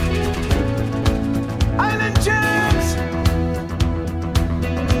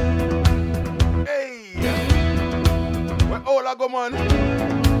man.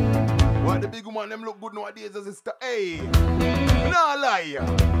 Why the big woman them look good nowadays as a sister? Hey, nah lie.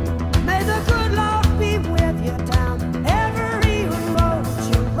 May the good Lord be with you down every road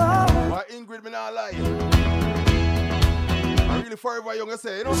you roll. Why Ingrid, me nah lie. I'm really forever young, I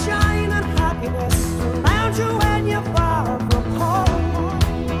say, you know. Shine and happiness around you when you're far from home.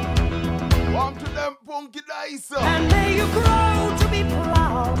 Warm to them punky dice. And may you grow to be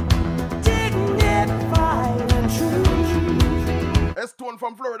proud, dignified and true. S1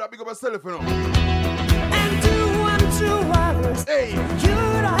 from Florida, big up yourself, you know. And do unto others, hey,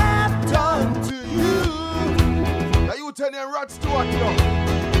 you'd have done to you. Now you tell them rats to what, you know.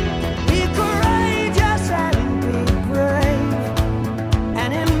 Be courageous and be brave.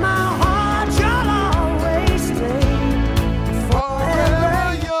 And in my heart you'll always stay.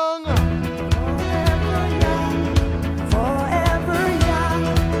 Forever young. Forever young. Forever young.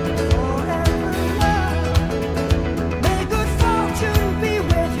 Forever young. May good fortune be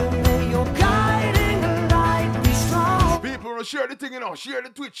with you. May your guiding light be strong. People will share the thing, you know. Share the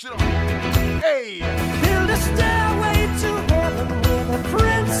Twitch, you know. Hey. Build a stairway to heaven with a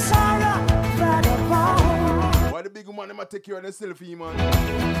prince or a vagabond. Why the big woman never take care of the selfie, man?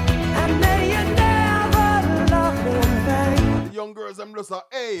 And may you never love in vain. The young girls, I'm just like,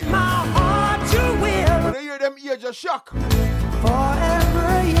 hey. My heart you will. When they hear them ears just shock.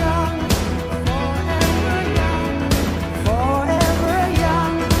 Forever young. Forever young. Forever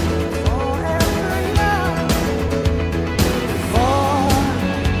young. Forever young.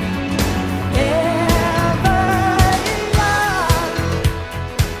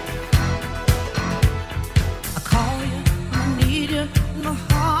 I call you, I need you, my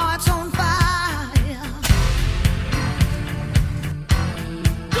heart's on fire.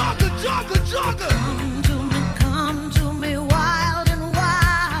 Jogger. Come to me, wild and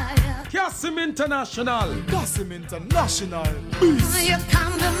wild. CASSIM International. CASSIM International. You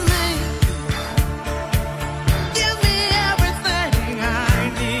come to me, give me everything I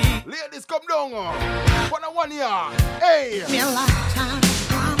need. Ladies, come down. 1 year. Hey. Me a lifetime of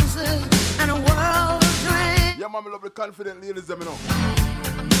promises and a world of dreams. Yeah, man, I love the confident ladies, you know.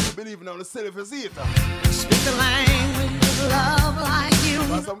 Believe now, the self is it. Speak the language of love like you.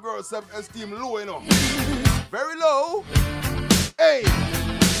 But some girls self-esteem low, you know. Very low. Hey.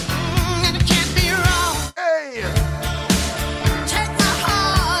 And it can't be wrong. Hey. Take my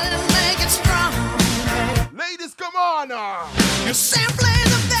heart and make it strong. Ladies, come on. You're simply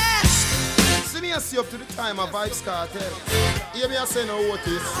the best. See me and see up to the time of Vibes Cartel. Hear me and say no what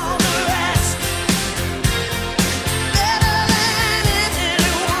is. All the rest. Better than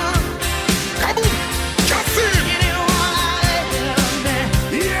anyone. Kaboom! CASSIM! Anyone I ever met.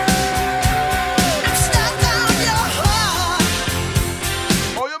 Yeah! I'm stuck on your heart.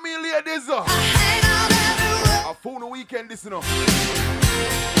 Oh, you mean ladies? I hang out everywhere. A phone weekend, this, you know.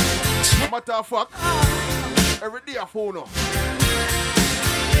 No matter of fact, every day a phone.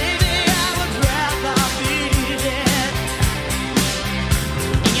 Baby, I would rather be dead.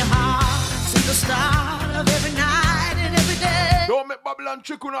 In your heart, since the start of every night and every day. Don't make Babylon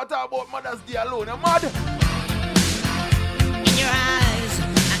trick when I talk about Mother's Day alone. You're mad. In your eyes,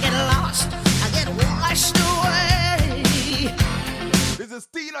 I get lost, I get washed away. This is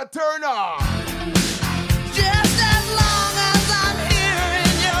Tina Turner. Just as long as I'm here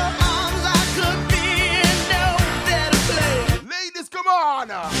in your arms, I could be in no better place. Ladies, come on.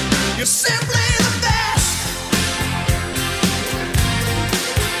 You're simply the best.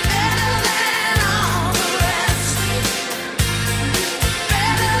 Better than all the rest.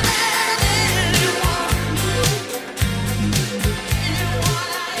 Better than anyone.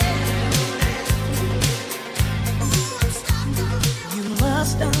 You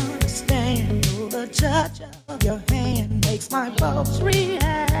must understand, the touch of your hand makes my pulse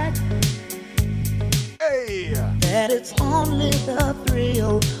react. Hey. That it's only the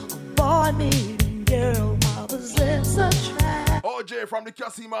thrill of boy meeting girl opposites attract. OJ from the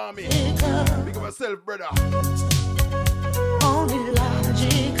CASSIM Army. Because Think of yourself, brother. only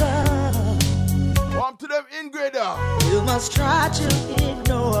logical. Warm to them Ingrid. You must try to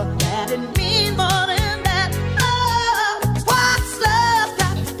ignore that it means more than that. Oh, what's love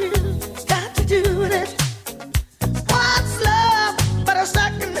got to do? Got to do with it. What's love but a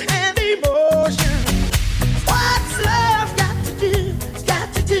second-hand emotion? What's love got to do?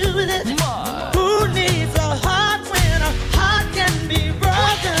 Got to do with it. Who needs a heart when a heart can be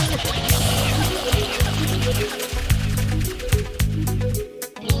broken?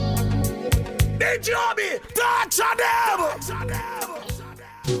 The Joby, touch on them!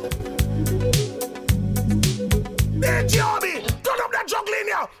 The Joby, turn up that juggling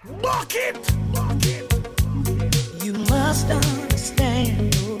here! Buck it! You must understand.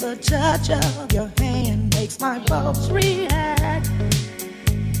 the touch of your hand makes my pulse react.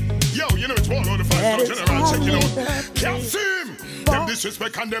 Yo, you know it's one on the 5 general, check it out. CASSIM! Them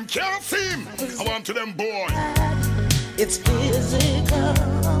disrespect and them CASSIM! I want to them boy. It's physical,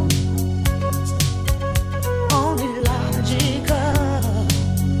 only logical.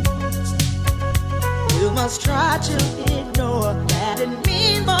 You must try to ignore that it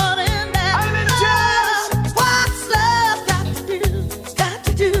means more than that. What's love got to do? Got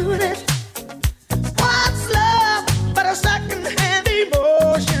to do with it. What's love but a second-hand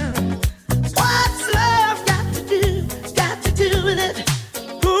emotion? What's love got to do? Got to do with it.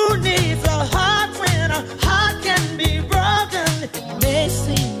 Who needs a heart when a heart can be broken? It may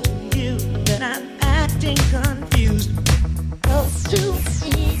seem to you that I'm acting confused. Oh, to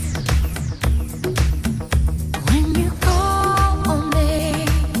me. When you call on me,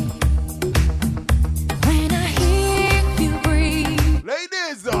 when I hear you breathe,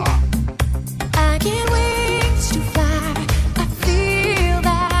 Ladies, I get wings to fly. I feel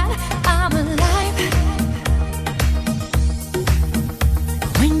that I'm alive.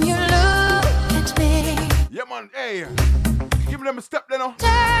 When you look at me, yeah, man, hey, give them a step, then, oh.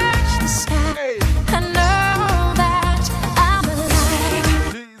 touch the sky, Hey, I know that I'm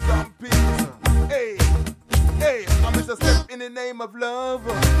alive. G's and P's. Hey, hey, I'm just a step in the name of love.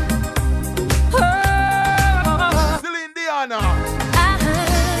 Oh, Celine Diana.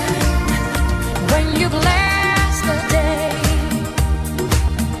 when you bless the day,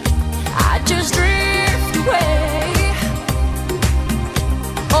 I just drift away.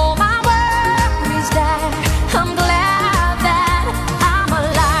 All my worries die. I'm glad that I'm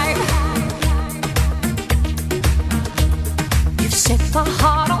alive. You've set my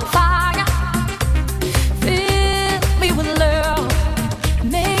heart on fire, filled me with love,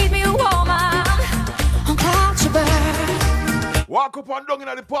 made me a woman on clouds above. Walk up and down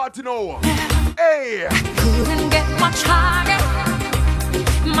in the party now. Hey, Couldn't get much higher.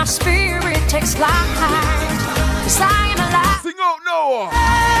 My spirit takes flight. 'Cause I'm alive. sing out now.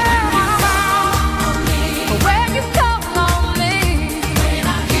 Where you call on me, when I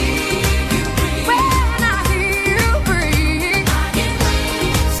hear you breathe, I get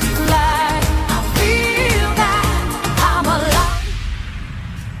wings to fly. I feel that I'm alive.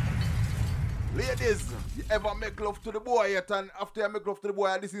 Ladies, you ever make love to the boy yet? And after you make love to the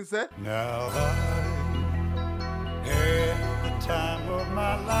boy, this is it? Now I had the time of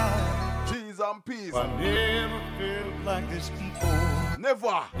my life. G's and P's. I never felt like this before.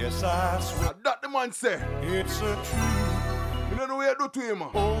 Never. Yes, I swear And that the man say. it's a truth. You don't know what you do to him. Owe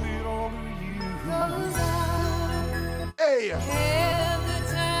it all to you. Hey, Had the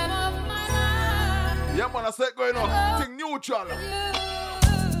time of my life. yeah, man, I said going on. Thing neutral.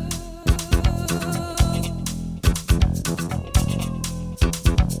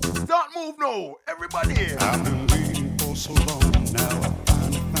 Start move now, everybody. I've been waiting for so long. Now I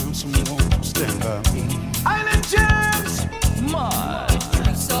finally found someone to stand by me. Island Jamz.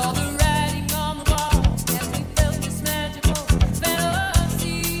 We saw the writing on the wall as we felt this magical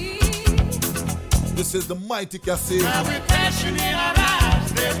fantasy. This is the mighty CASSIM. Now with passion in our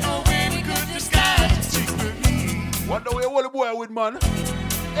eyes, there's no way we could disguise it secretly. Wonder where all the boy with, man.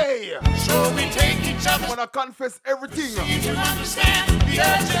 Hey, So we take each other wanna confess everything. to understand the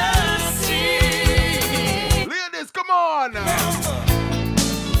urgency. Ladies, come on.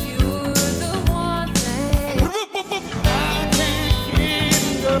 You're the one thing.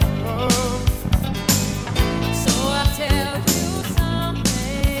 So I'll tell you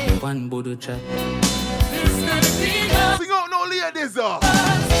something. One Buddha chat. It's gonna be love. Sing out no ladies. I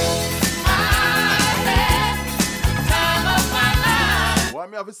had the time of my life. Why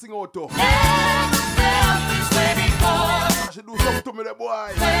me have to sing out too? Never felt this way before. I should do something to me, that boy.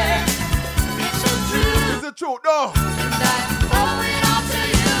 It's so true. It's the truth, no. And I owe it all to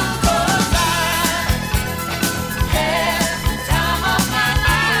you. 'Cause I had the time of my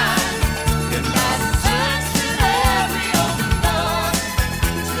life. And I searched in every open door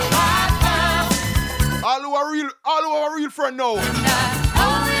till I found. All who are real friend now. And I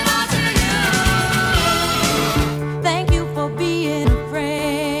owe it all to you. Thank you for being a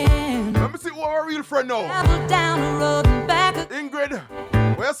friend. Let me see who are a real friend now. Travel down the road and back. Ingrid,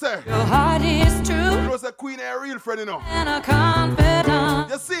 what you say? Your heart is true You know a queen and a real friend, you know. and a confidant.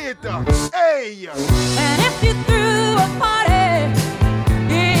 You see it? Hey! And if you threw a party,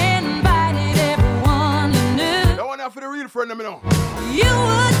 invited everyone you knew, That one have for the real friend, you know. you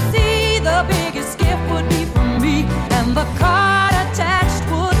would see the biggest gift would be from me, and the card attached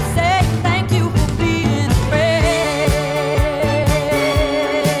would say, thank you for being a friend.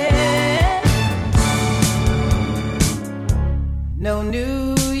 No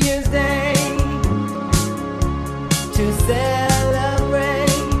New Year.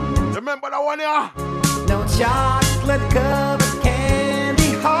 one here. No chocolate covered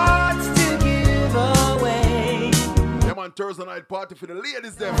candy hearts to give away. Yeah, man, Thursday night party for the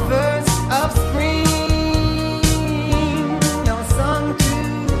ladies, them. First of spring, no song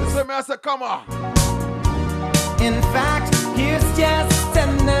to. So me I say, come on. In fact, here's just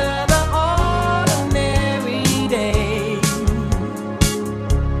another ordinary day.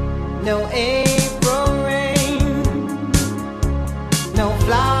 No April rain, no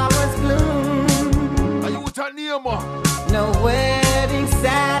flowers bloom. Are you with her name? No wedding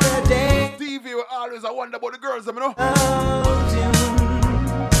Saturday. Stevie will always I wonder about the girls, you know. Of June.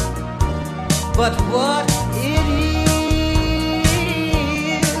 But what it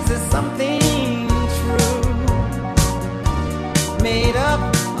is something true, made up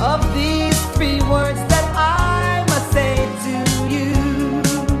of these three words that I must say to you.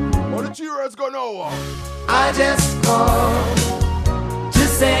 All the cheerers go now. I just called to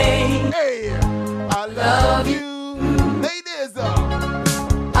say, hey, I love you. Ladies,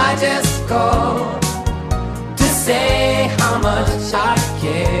 I just called to say how much I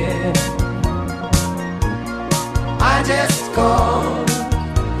care. I just called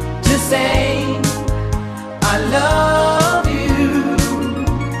to say I love you,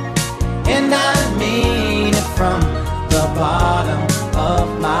 and I mean it from the bottom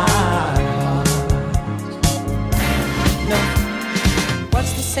of my heart. No.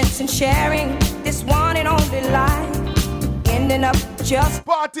 What's the sense in sharing this one and only life? Ending up just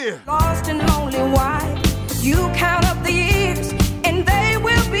party, lost and lonely. Why? You count up the years and they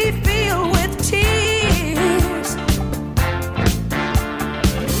will be filled with tears.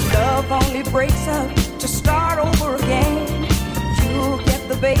 Love only breaks up to start over again. You'll get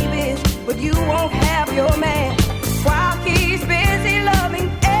the babies, but you won't have your man. While he's busy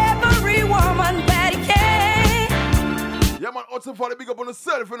loving every woman that he can. Yeah, man, also for the big up on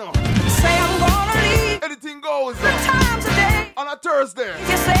yourself, you know. Say I'm gonna leave. Anything goes. 3 times a day. On a Thursday.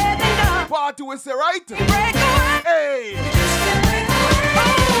 You said and done. Party we say, right? Break away. Hey.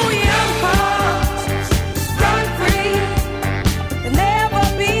 Oh, young hearts, run free. They'll never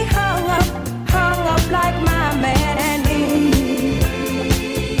be hung up like my man and me.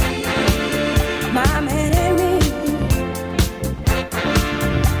 My man and me.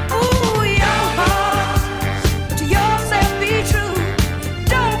 Oh, young hearts, to yourself be true.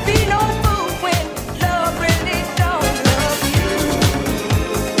 Don't be no fool when love really don't love you.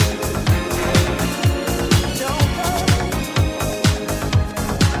 Don't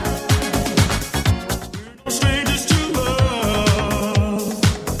Strangers to love,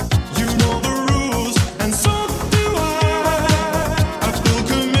 you know the rules, and so do I. I feel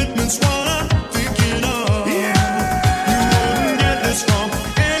commitment's what I'm thinking of. You wouldn't get this from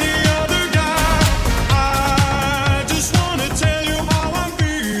any other guy. I just wanna tell you how I'm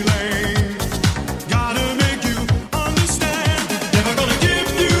feeling. Gotta make you understand. Never gonna give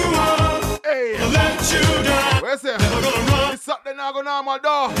you up, Hey. let you down. Where's it? Never gonna run, It's Saturday now, go normal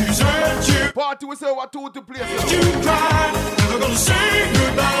door. desert you. Party we say over 2 to place. You cry, never gonna say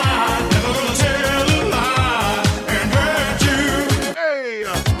goodbye, never gonna tell a lie and hurt you. Hey.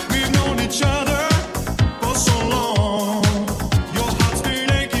 We've known each other for so long. Your heart's been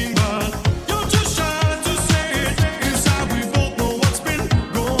aching, but you're too shy to say it. Inside we both know what's been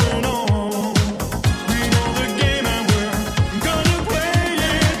going on. We know the game and we're gonna play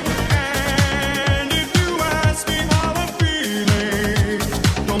it. And if you ask me how I'm feeling,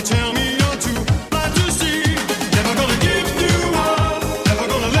 don't tell me you're too blind to see. Never gonna give you up, never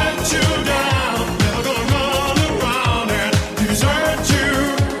gonna let you down, never gonna run around and desert you.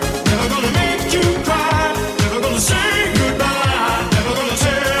 Never gonna make you cry, never gonna say goodbye, never gonna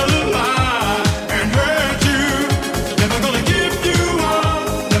tell a lie and hurt you. Never gonna give you up,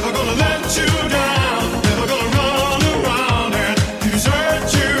 never gonna let you down, never gonna run around and desert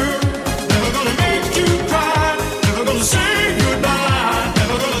you. Never gonna make you cry, never gonna say goodbye,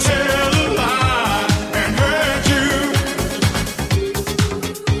 never gonna tell a lie and hurt you.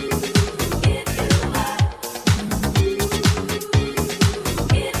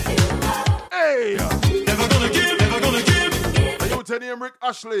 Hey. Never gonna give, never gonna give, Are you telling him Rick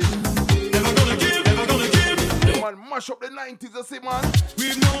Ashley? never gonna give, never gonna give. Man, mash up the 90s, you see, man.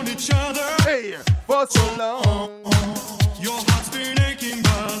 We've known each other Hey. For so long. Your heart's been aching,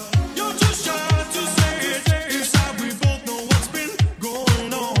 but you're too shy to say it. Inside we both know what's been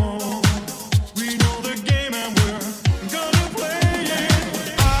going on. We know the game and we're gonna play it.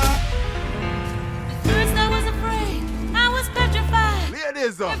 First I was afraid, I was petrified.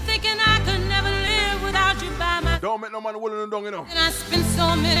 Ladies, Thinking I could never live without you by my don't make no no man willing down, you know. And I spent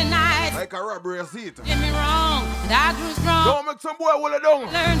so many nights. Like a robbery, you see it. Get me wrong, and I grew strong. Don't make some boy will it down.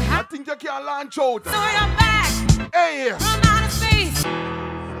 Learn how. I think you can launch out. So you're back Hey! from outer space.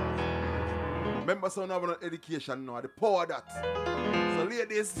 Remember, son, having an education now, the power of that. So,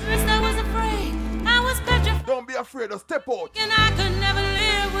 ladies, First I was afraid, I was petrified. don't be afraid to step out. And I could never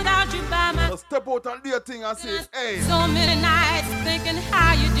live without you by my So step out and do your thing and say, hey, so many nights thinking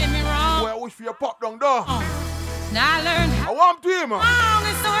how you did me wrong. boy, I wish for your pop down there. Now I learned how I want to him. wrong,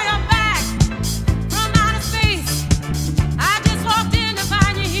 and so you're back from outer space. I just walked in to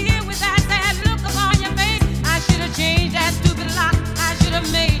find you here with that sad look upon your face. I should have changed that stupid lock. I should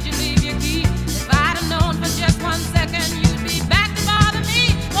have made you leave your key. If I'd have known for just 1 second you'd be back to bother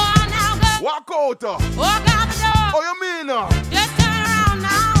me. Oh, now go. Walk out. Walk out the door. Oh, you mean? Just turn around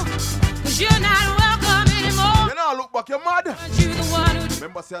now, 'cause you're not welcome anymore. You know, look back, you're mad. But you the one who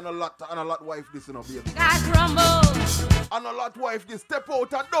Remember, say, I'm a lot wife this, you know, baby. got crumbled. I'm a lot wife this. Step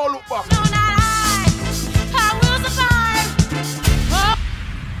out and don't look back. No, not I will survive. Oh.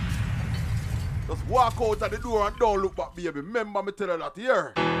 Just walk out at the door and don't look back, baby. Remember me tell you that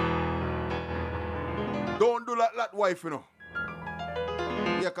here. Don't do like that wife, you know.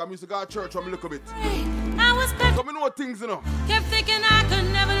 Yeah, cause I used to go to church from a little bit. I was back, So me know things, you know. kept thinking I could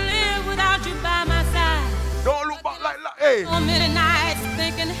never live without you by my side. Don't look back like that. Hey, So many nights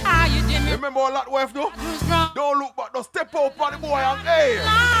thinking how you did me remember what that wife do? wrong. Don't look back. Just step out on the boy and hey.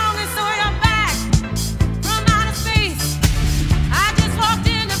 Long and so you're back from outer space. I just walked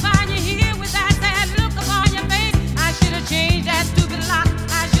in to find you here with that sad look upon your face. I should have changed that stupid lock.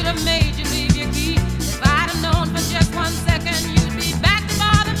 I should have made you leave your key. If I'd have known for just 1 second you'd be back to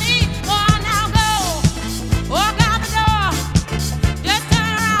bother me. Oh, now go. Walk out the door. Just turn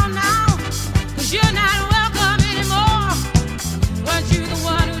around now, 'cause you're not welcome anymore. Weren't you the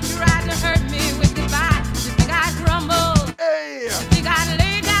one who tried to hurt me with goodbye? You think I'd crumble? Hey. Think I'd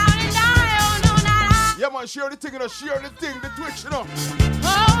lay down and die? Oh, no, not I. Yeah, man, share the thing, you know. Share the thing, the Twitch, you know.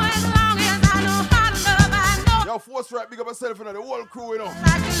 Oh, as long as I know how to love, I know Yo, force right, big up yourself, you know. The whole crew, you know.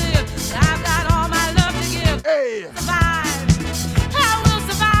 I can live. I've got all my love to give. Hey. Survive. I will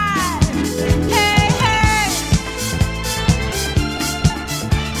survive. Hey, hey.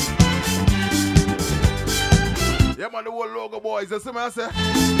 Yeah, man, the whole logo boys. You see me, I say.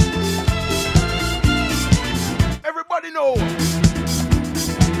 Everybody know.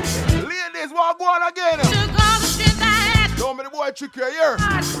 Ladies, what go on again? Took all the shit I had. Don't make the boy trick you here.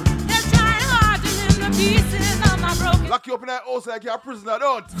 Just trying hard to mend the pieces of my broken. Lock you up in that house like you're a prisoner,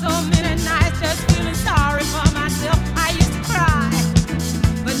 don't. So many nights just feeling sorry for myself. I used to cry,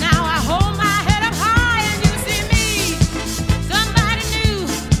 but now I hold my head up high and you see me. Somebody new.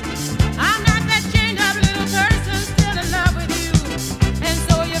 I'm not that chained up little person still in love with you. And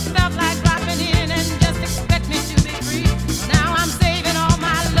so you felt like dropping in and just expect me to be free. Now I'm saving all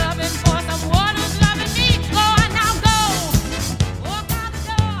my loving for someone who's loving me. Go on now, go. Walk out the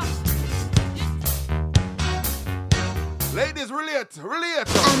door. Ladies, relate.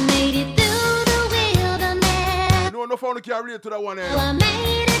 I made it through the wilderness. You know, no phone can relate to that one, Oh, eh? I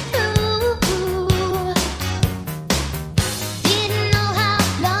made it through. Didn't know how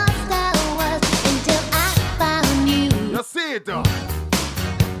lost I was until I found you. You see it, I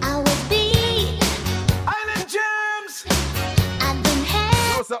was beat. Island Jamz. I've been You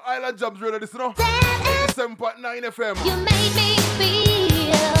held know, so Island Jamz radio this, you know? down. 7.9 FM. You made me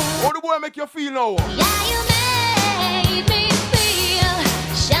feel. How the boy make you feel now? Yeah, you made me feel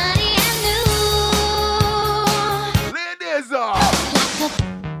shiny and new. Ladies,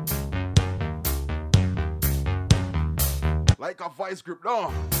 like a vice grip,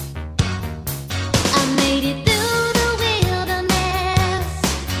 no? I made it through the wilderness.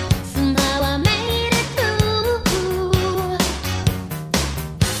 Somehow I made it through.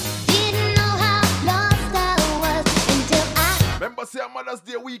 Didn't know how lost I was until Remember, say Mother's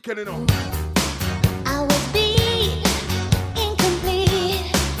Day weekend, you know? I was beat, incomplete.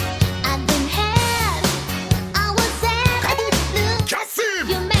 I've been had, I was sad. Look, CASSIM!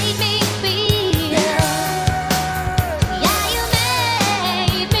 you made me feel. Yeah, you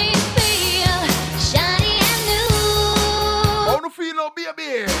made me feel shiny and new. How do you feel now,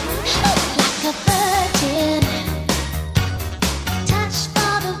 baby? Like a virgin, touched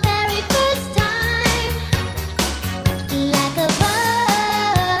for the very first time. Like a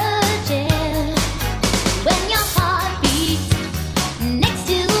virgin,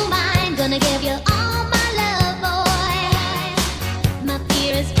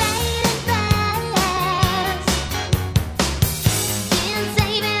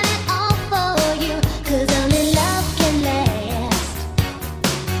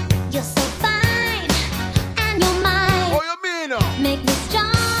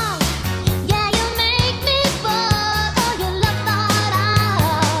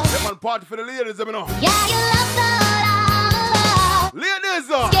 Party for the ladies, you know. Yeah, you love the love. Ladies,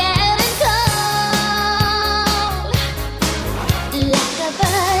 Getting cold like a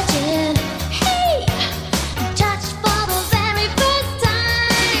virgin. Hey, touch for the very first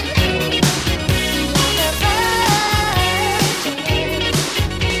time. Like a virgin.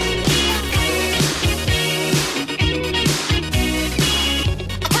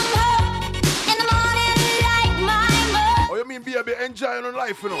 I come home in the morning like my mood. oh, you mean baby enjoying on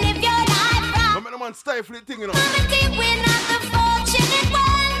life, you know? Live your life right. Don't make no man stifle the thing, you know. We're not the fortunate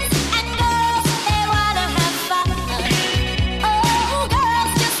ones, and girls, they wanna have fun. Oh,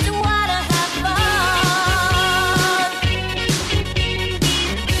 girls just wanna have fun.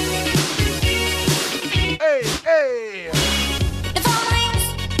 Hey, hey. The phone rings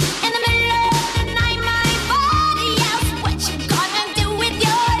in the middle of the night. My body yells, "What you gonna do with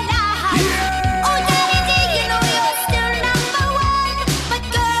your life?" Oh, daddy, do you know you're still number one? But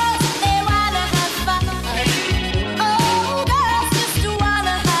girls, they wanna have fun. Oh, girls just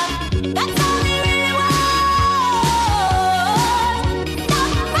wanna have. That's all they really want.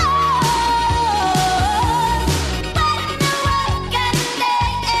 Some fun. When the working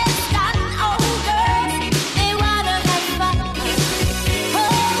day is done, oh, girls, they wanna have fun.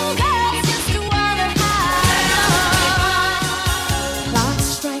 Oh, girls just wanna have fun. Clock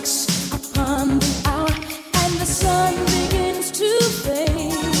strikes upon the hour and the sun begins to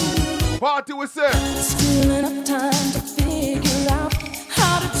fade. Party we say. Still enough time to figure out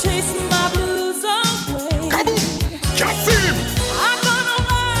how to chase my blues away. CASSIM! I'm gonna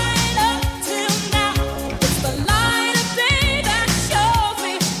wind up till now. It's the light of day that shows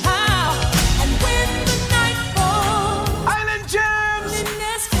me how. And when the night falls, Island Jamz.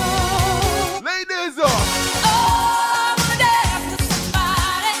 loneliness falls. Ladies, Oh, I wanna dance with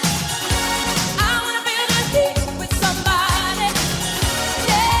somebody. I wanna feel the heat with somebody.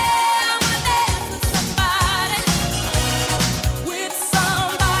 Yeah, I wanna dance with somebody. With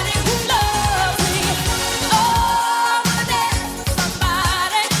somebody who loves me. Oh, I wanna dance with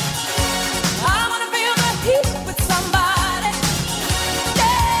somebody. I wanna feel the heat with somebody.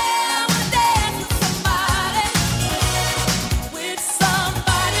 Yeah, I wanna dance with somebody. With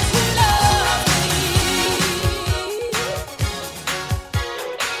somebody who loves me.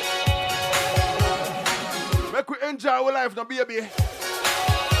 make we enjoy our life now, baby.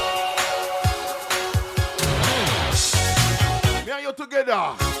 Me and you together.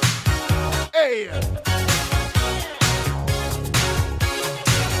 Hey.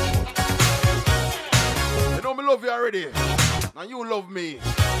 You know me love you already. Now you love me.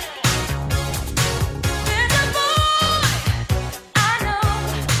 There's a boy I know.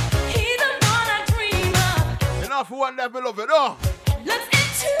 He's the one I dream of. Enough for one that me love you, no? Looks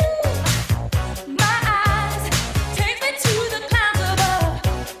into my eyes, takes me to the clouds above.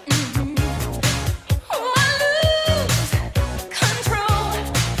 Oh, I lose control,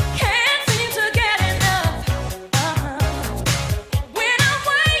 can't seem to get enough. When I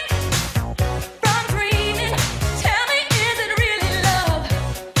wake from dreaming, tell me, is it really love?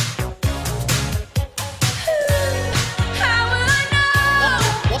 How will I know?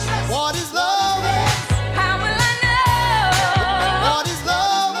 What is love? How will I know? What is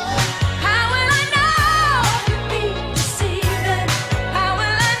love? How will I know? Be deceiving. How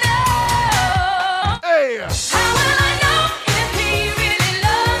will I know? Hey. How will I know if he really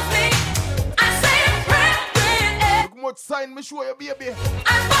loves me? I say a prayer with Look much sign me show you, baby.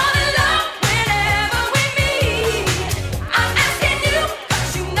 I fall in love whenever we meet. I'm asking you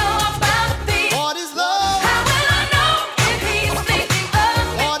 'cause you know about me. What is love? How will I know if he's thinking of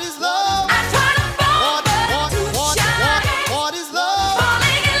me? What is love? I try to fall, What but too shy. is love?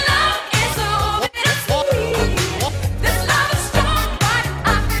 Falling in love is so bittersweet. This love is strong, but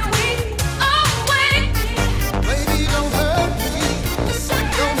I feel weak. Oh, wait. Baby, don't hurt me.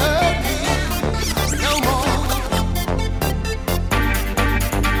 Don't hurt me no more.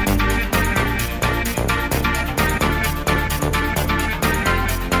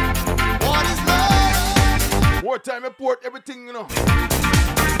 What is love? More time, I port everything, you know.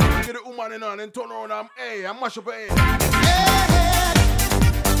 Get the woman in on and turn around and hey, I mash up her head. Yeah.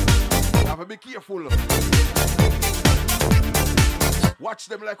 Have to be careful. Watch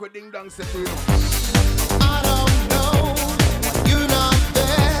them like a ding dong set to you. I don't know. You're not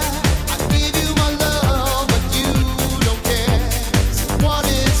there. I give you my love, but you don't care. So what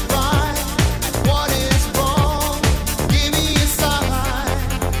is right and what is wrong? Give me a sign.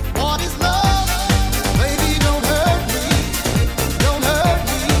 What is love? Baby, don't hurt me. Don't hurt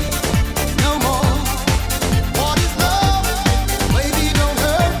me no more. What is love? Baby, don't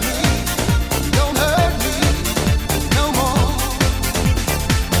hurt me. Don't hurt me no more.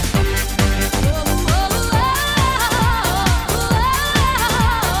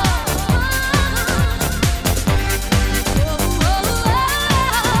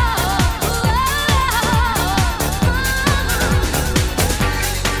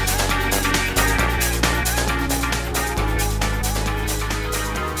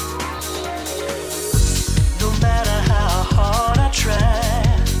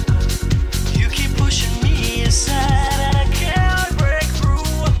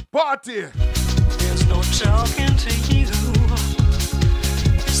 party. There's no talking to you.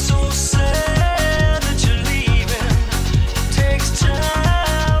 It's so sad that you're leaving. It takes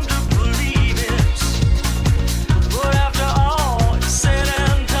time to believe it. But after all is said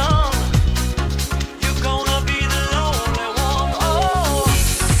and done, you're gonna be the lonely one. Oh,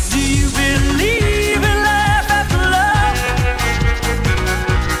 do you believe in life after love?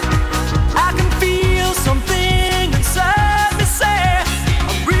 I can feel something inside me say,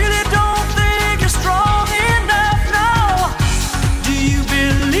 I really don't think you're strong enough now. Do you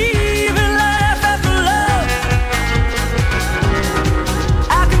believe in life after love?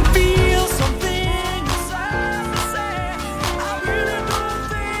 I can feel something inside me say, I really don't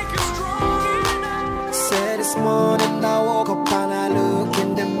think you're strong enough. Said this morning I woke up and I look in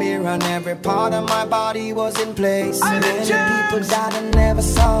the mirror and every part of my body was in place. Many people died and never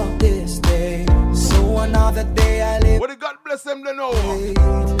saw this day. So another day I live. What the God bless them, they know.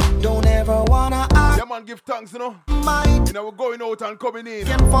 Don't ever wanna act. Yeah, man, give thanks, you know. Might You know, we're going out and coming in.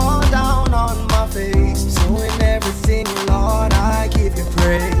 can fall down on my face. So in everything, Lord, I give you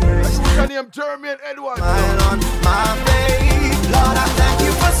praise. Your name Jeremy and Edward. Smile on my face. Lord, I thank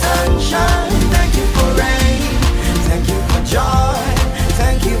you for sunshine. Thank you for rain. Thank you for joy.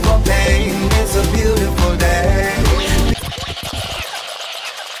 Thank you for pain. It's a beautiful day.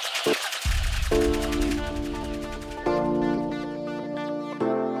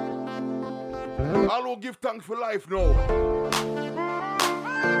 All who give thanks for life now.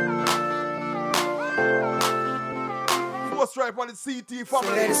 First stripe on the CT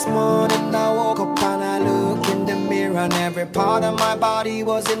family. This morning I woke up and I look in the mirror and every part of my body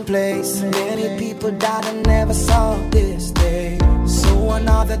was in place. Many people died and never saw this day. So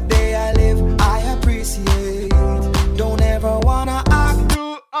another day I live, I appreciate. Don't ever wanna act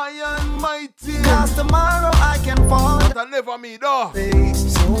You iron mighty. cause tomorrow I can fall That I never meet, though.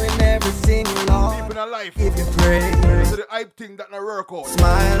 face. So in everything, Lord, People in life. give you praise. So the hype thing that not work out.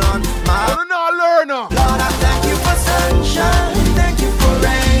 Smile on my I don't know, learner. Lord, I thank you for sunshine. Thank you for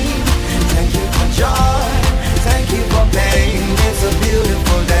rain. Thank you for joy. Thank you for pain. It's a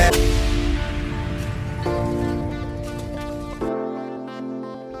beautiful day.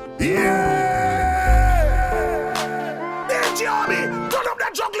 Yeah! Hey, Jamie, turn up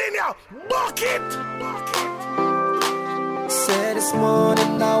that juggling here. Bucket! Said this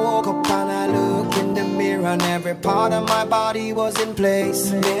morning I woke up and I look in the mirror and every part of my body was in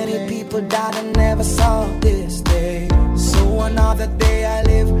place. Many people died and never saw this day. So another day I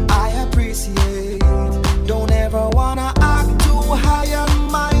live, I appreciate. Don't ever wanna act too high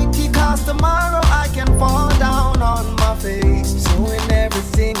and mighty cause tomorrow I can fall down on my face. So in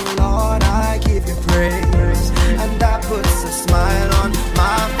everything, Lord, I give you praise. And that puts a smile on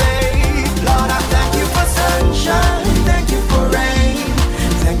my face. Lord, I thank you for sunshine. Thank you for rain.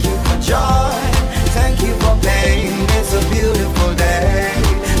 Thank you for joy. Thank you for pain. It's a beautiful day.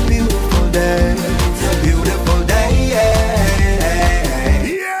 Beautiful day. Beautiful day.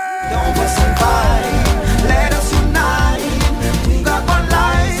 Don't fuss and fight. Let us unite. We got one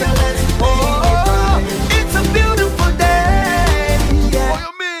life. So let's oh, it's a beautiful day. What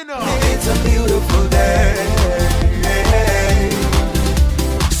you mean? It's a beautiful day.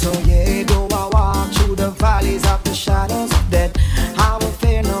 So yeah, though I walk through the valleys of the shadows of death, I will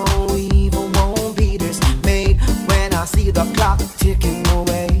fear no evil, won't be dismayed when I see the clock ticking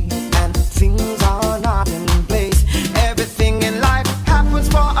away and things are not in place. Everything in life happens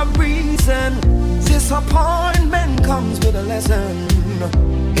for a reason. Disappointment comes with a lesson.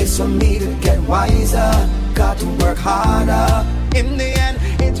 It's for me to get wiser, got to work harder. In the end,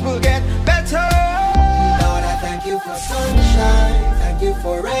 it will get better. Lord, I thank you for sunshine. Thank you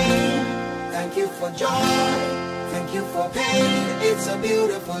for rain. Thank you for joy. Thank you for pain. It's a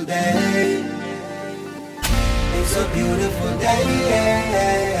beautiful day. It's a beautiful day.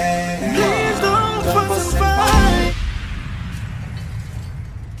 Please don't fuss and fight.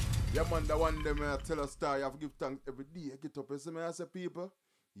 Yeah, man, the one them tell us star, you have to give thanks every day. Get up and say, I say, people,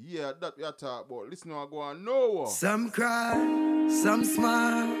 yeah, that we are talking about. Listen, I go on nowhere. Some cry, some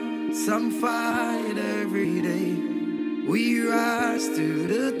smile, some fight every day. We rise to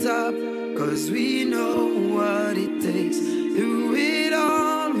the top, cause we know what it takes. Through it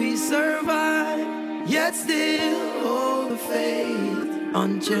all we survive, yet still hold the faith.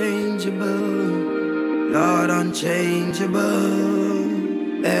 Unchangeable, Lord, unchangeable.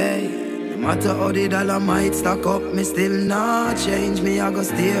 Hey, no matter how the dollar might stack up, me still not change. Me I go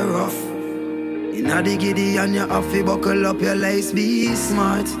stay rough. Inna the giddy and you have to buckle up your lace. Be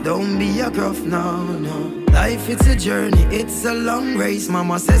smart, don't be a gruff, no, no. Life it's a journey, it's a long race.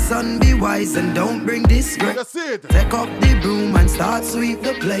 Mama says son be wise and don't bring disgrace. That's it. Take up the broom and start sweep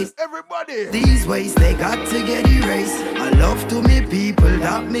the place. Everybody. These ways they got to get erased. I love to me people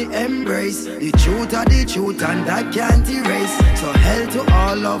that me embrace. The truth are the truth and that can't erase. So hell to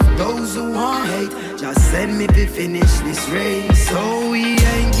all of those who want hate. Just send me to finish this race. So we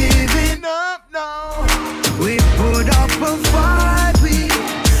ain't giving up now. We put up a fight. We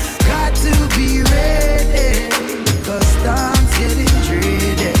got to be ready. Cause time's getting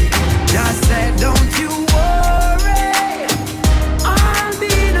dreary. Just said don't you worry. I'll be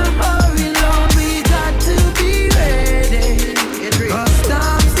in a hurry, Lord. We got to be ready. Cause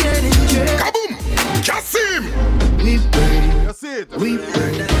time's getting dreary. Kaboom! CASSIM! We pray. That's it. We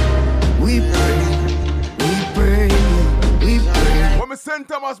pray. We pray. We pray. We pray. When me send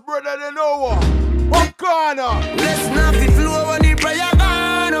Thomas brother, they know what. One corner. Bless not the flow when the prayer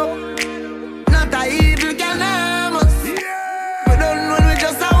gone up. Not a evil can harm us. Yeah. We don't know we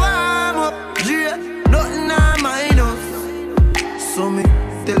just a warm up. Yeah. Nothing I mind us. So me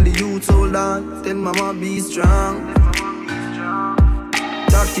tell the youth hold on. Tell mama be strong.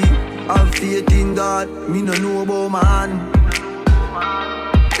 Jackie, have faith in God. Me no know about man.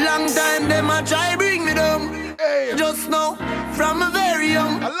 Long time them a try bring me down. Hey. Just now, from a very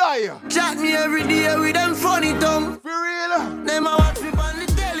young. A liar. Chat me every day with them funny tongue. For real. Them a watch me on the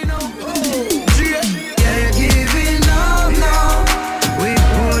telly now. Yeah, giving up now. We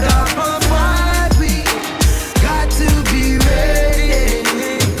put up a fight. We got to be ready.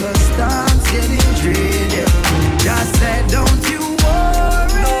 Cause time's getting dreary. Just said don't you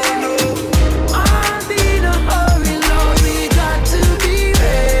worry. No. I'll be in a hurry, Lord. We got to be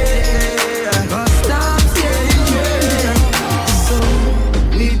ready. Cause time's getting dreary. So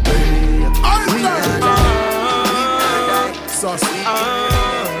we pray. We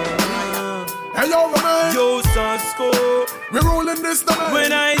Hey yo, man. Yo, Sasko. We rolling this time.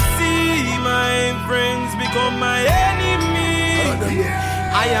 When I see my friends become my enemy,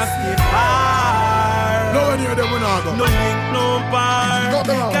 I ask it hard. No one of them will not go. No link, no bar. Got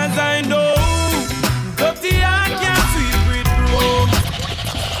them out. Cause I know dirty heart can't sweep with broom.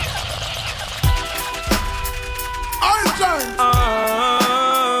 I'm trying.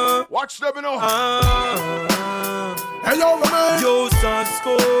 Watch them, you know. Hey yo, man. Yo,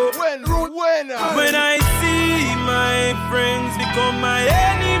 Sasko. When When I see my friends become my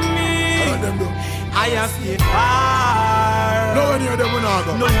enemy, I ask it hard. No one of them will not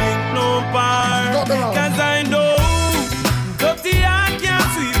go. No link, no bar. Got them out. Cause I know dirty heart can't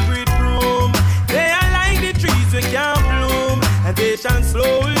sweep with broom. They are like the trees we can't bloom, and they shall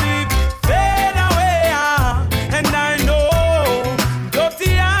slowly fade away. And I know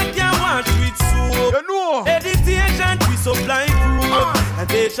dirty heart can't wash with soap. You know. Meditation we supply proof, and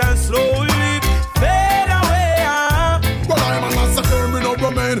they shall slowly fade away. Well, I'm a massacre, me no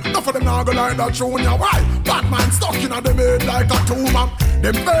remain. Enough of them now go like that tune, yeah. Why? Batman stuck in a them head like a tumor.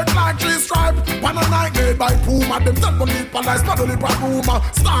 Them fake like tree stripe, one a night made by Puma. Them tell me leap and I spell it by rumor.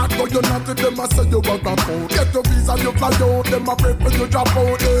 Start go you not to them, I say you got that phone. Get your visa, you fly out, them a pray for you drop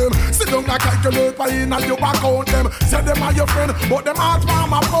out them. Sit down like calculate by in and you back out them. Say them are your friend, but them heart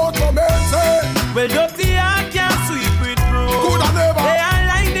mama out to me, say. Well, dirty heart can't sweep with broom. Good and never. They are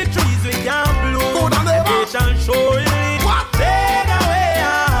like the trees we can't bloom. Good and never. They shall surely fade away.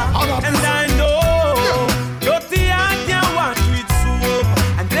 And I know dirty heart can't wash with soap,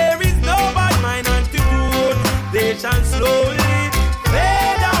 and there is no bad mind antidote. They shall slowly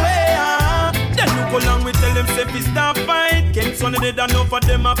fade away. Then look along we tell them say we stop fight. Can't son of the enough of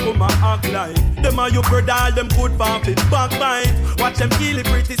them a come and act like them are your brother, all them good pamphlet backbite. Watch them kill it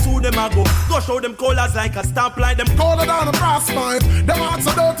pretty soon them a go show them colors like a stoplight. Them color down a brass pipe. Them hearts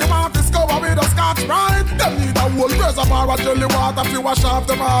so dirty, want to cover with a Scotch bride. Them need a whole reservoir of jelly water to wash off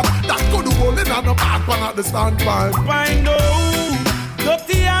them off. That could hold it on the back one at the standpipe. I know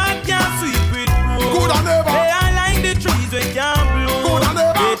dirty heart can't sweep with broom. Good and never. They are like the trees we can't bloom. Good and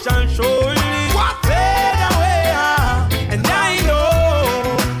never. They shall surely fade away. And I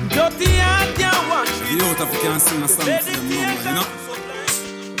know dirty heart can't wash with The out of you can't sing a song to them no more, you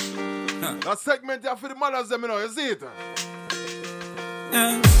know? That segment here for the mothers, them, you know, you see it?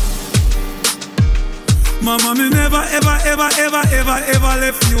 Yeah. Mama, me never, ever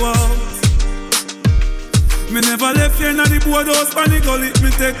left you out. Me never left you in the boardhouse, and the gully, me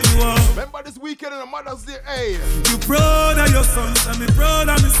take you out. Remember this weekend in the Mother's Day, hey. You proud of your sons, and me proud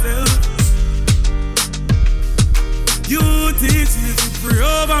of myself. You teach me to pray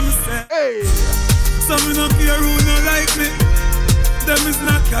over myself. Hey. Some me no care who no like me. Them is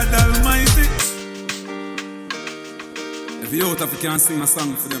not God Almighty. If you out of you can sing a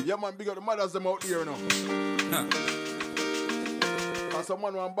song for them. Yeah, man, big up the mothers them out here now. Yeah. And some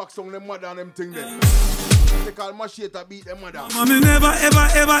man want back song them mother and them thing there. They call Machete beat them mother. Mommy never ever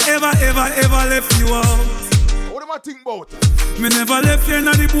left you out. What am I think about? Me never left you in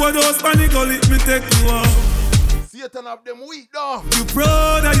the boardhouse when the gully me take you out. Satan have them weak though. You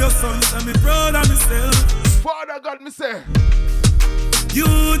proud of your sons and me proud of myself. Father God me say. You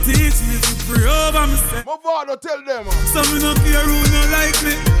teach me to pray over myself. My father tell them. Some me no care who no like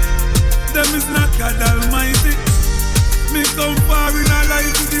me. Them is not God Almighty. Me come far in a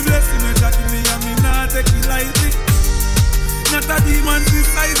life with the blessing me that me and me not take it lightly. Not a demon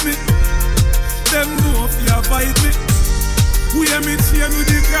beside me. Them know if you fight me. We hear me chain with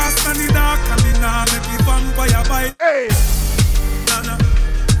the grass and the dark and me nah make the vampire bite. Hey! Nah.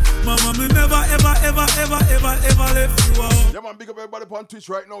 Mama, me never ever left you out. Yeah man, big up everybody on Twitch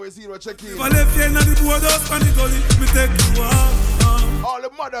right now. You see what check in. If I left you in the boardhouse and the gully, me take you out. All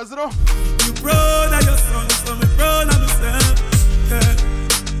the mothers, you know. You proud of your son, so me proud of myself. Yeah.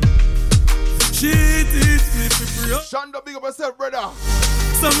 She teach me to pray. Shonda, big up yourself, brother.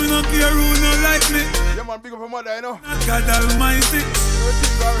 So me no care who no like me. Yeah man, big up your mother, you know. God Almighty.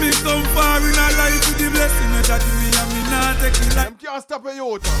 Me come far in a life with the blessing that me and me not take it like. Them can't stop a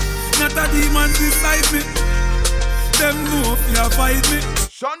youth. Not a demon beside me. Them know if you fight me.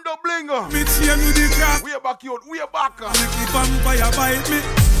 Shonda Blinger. Me chain with the grass. Way back youth, way back. Make the vampire bite me.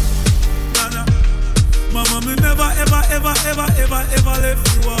 Nah. Mama, me never ever left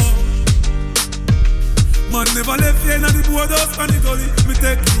you out. Man never left you in the boardhouse and the gully. Me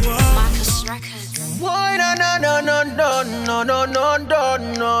take you out. Marcus Records. Why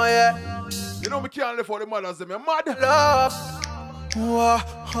no, yeah. You know me can't live for the mothers, them. You're mad. Love,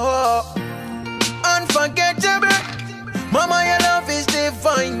 unforgettable. Mama, your love is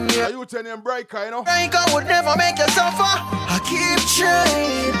divine, yeah. Are you telling them bright, you know? Like I would never make you suffer. I keep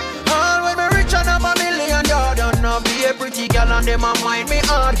trying. All when me rich and have $1 million, don't know be a pretty girl and them a mind me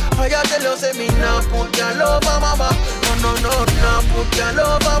hard. I tell you say me nah put your love on mama. No, nah put your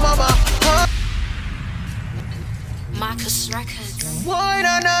love on mama. Marcus Records. Why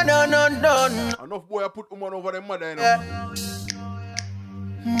no. Enough boy I put woman over them mother, you know. Yeah.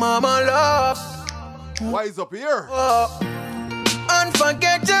 Mama love. Wise up here.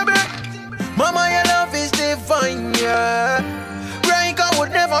 Unforgettable. Mama, your love is divine, yeah. Right, I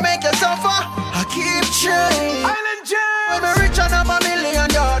would never make you suffer. I keep trying. Island Jamz. When me rich and have $1 million,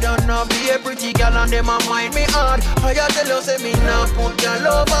 don't know be a pretty girl and them a mind me hard. I tell you say me nah put your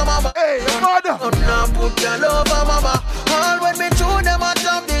love on mama. Hey, your mother. Nah put your love on mama. All when me chew them a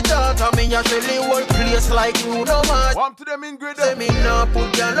top the thought of me a really whole place like you no man. Warm to them ingredient. Say me nah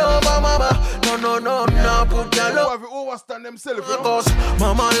put your love on mama. No, nah put your love. Who have overstand themselves, you know? Cause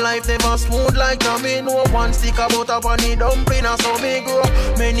mama life never smooth like me. No one stick about up on the dumpling and so me grow.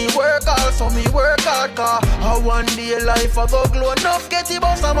 Many work hard, so me work hard. Cause one day life a go glow. Enough get it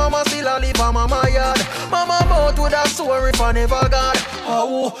boss and mama still a live on mama yard. Mama mouth with a sore if I never got.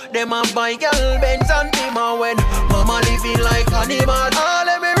 Oh, them a buy girl Benz and Beamer when mama living like animal. All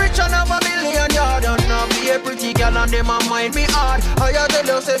let me rich and have $1 million yard. And now be a pretty girl and them a mind me hard. I tell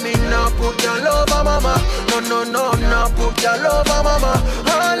you say me nah put your love on mama. No, nah put your love on mama.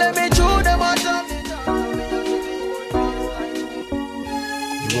 All let me chew them a top.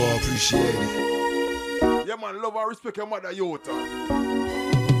 You all appreciate it. Yeah man, love and respect your mother, youth.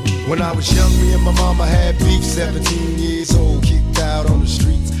 When I was young, me and my mama had beef, 17 years old, kicked out on the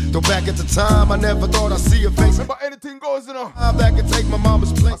streets. Though back at the time, I never thought I'd see her face. Remember anything goes, you know. I'm back and take my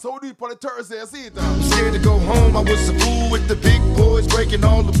mama's place. So deep on the Thursday, I see it. I'm scared to go home, I was a fool with the big boys, breaking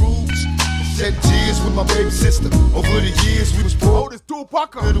all the rules. Shed tears with my baby sister. Over the years, we was poor, Oh, this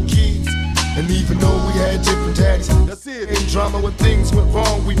two-packer. little kids. And even though we had different daddies, That's it. in drama when things went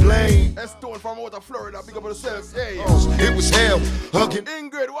wrong, we blamed. Stone from out of Florida, big up yourself. Hey. It was hell, hugging.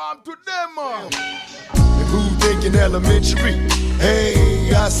 Ingrid, warm to them, man. And who thinking elementary?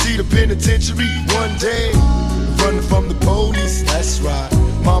 Hey, I see the penitentiary one day. Running from the police, that's right.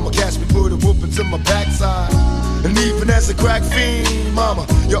 Mama catch me, put a whoop into my backside. And even as a crack fiend, mama,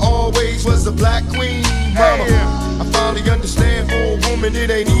 you always was a black queen, mama. Hey. I finally understand for a woman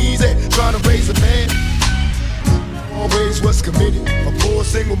it ain't easy trying to raise a man. Always was committed, a poor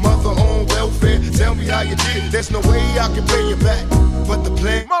single mother on welfare. Tell me how you did it. There's no way I can pay you back, but the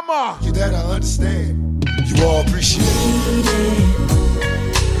plan, Mama. you that I understand. You all appreciate it.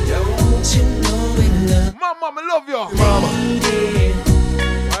 Don't you know we love Mama, I love you. Mama,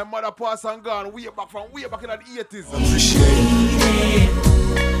 My mother passed and gone way back in the 80s. appreciate it.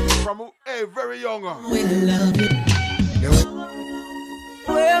 From very young. we love you.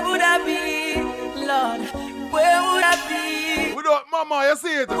 Where would I be, Lord, Where would I be? Without mama, you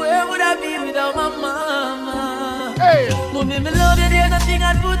see it? Where would I be without my mama? Hey! Mommy, me love you, there's nothing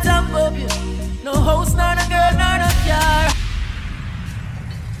I'd put above you. No house, nor a girl, nor a car.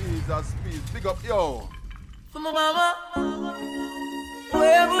 Jesus, please, big up, yo. For my mama,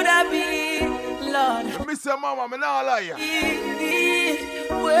 where would I be, Lord? I miss your mama, me not lie.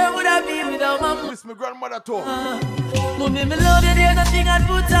 Where would I be without my mama? Miss my grandmother too. Mommy, me love you, there's nothing I'd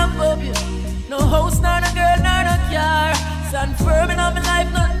put above you. No house, nor a girl, nor a car. Stand firm in my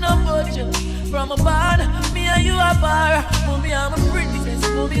life, nothing about you. From a band, me and you are bar. Mommy, I'm a princess.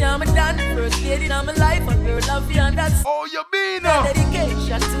 Mommy, I'm a dance. First lady in my life, and girl, love you, and that's oh, you mean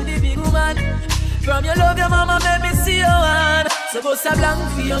dedication to the big woman. From your love, your mama, let me see your hand. So go sa blank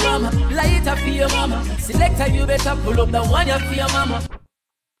for your mama, lighter for your mama. Selector, you better pull up the one you for your mama.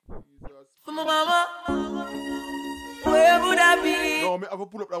 For my mama, where would I be? No, me have to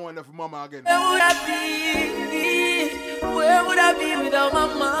pull up that one there for mama again. Where would I be? Where would I be without my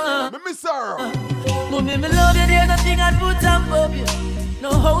mama? Me miss her. Mommy, me love you, there's nothing I'd put above you. No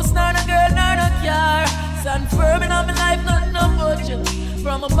house, nor a girl, nor a car. Stand firm in my life, nothing about you.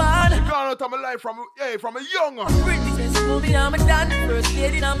 From a band, you gone out of my life from a young princess. Mommy, I'm a dance. First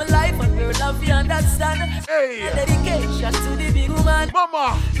lady in my life, and girl, love you, understand. Hey, dedication to the big woman.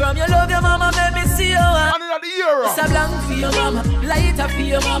 Mama, from your love, your mama, let me see your hand. And in the year, it's a blank for your mama, lighter for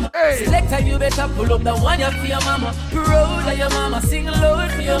your mama. Hey, selector, you better pull up the one you for your mama. Proud of your mama, sing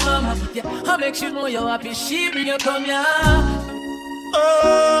loud for your mama. Yeah, I make sure you know you're happy. She bring you come here.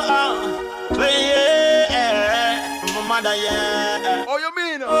 Yeah. Mother, yeah. Oh, you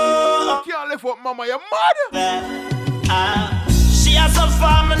mean? You can't lift up mama, your mother. She has some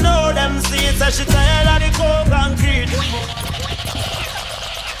farm and know them seeds, and she tired of the cold concrete.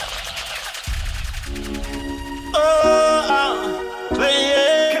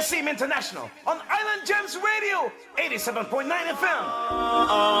 Yeah. CASSIM International on Island Jamz Radio, 87.9 FM.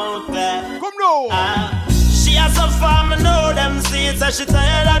 Come now. She has some farm and know them seeds, and she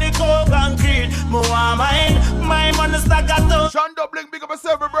tired of the cold concrete. My money stack at those. Juggling, big up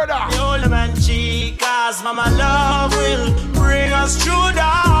yourself, brother. The old man chicas, mama love will bring us through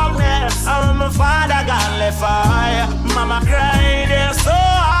darkness. And my father got left fire. Mama cried, they're so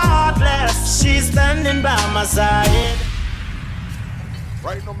heartless. She's standing by my side.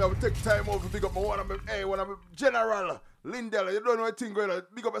 Right now, I will take time over to big up my one of my General Lindell. You don't know anything going on.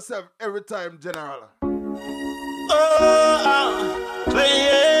 Big up yourself every time, General.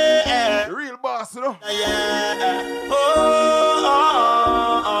 Yeah. The real boss, you know? Yeah.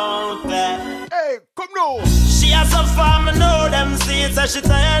 Hey, come now. She has some farm and know them seeds, and she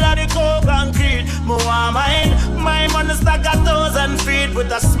tired of the cold concrete. My money stack 1,000 feet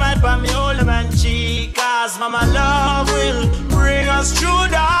with a smile on me old man chicas. Mama love will bring us through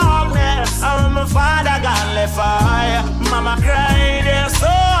darkness. And my father got left fire. Mama cried, they're so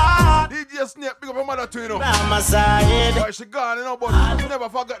hard. DJ Snake, big up your mother too, you know. Mama side. Why she gone, you know, but I've never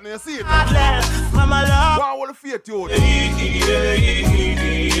forgotten you see it. Mama love. Why will the faith you?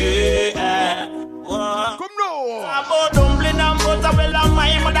 Come now. About dumpling and butter, well, and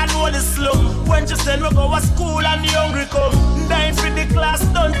my mother know the slum. When she send me go to school and the hungry come. Dying for the class,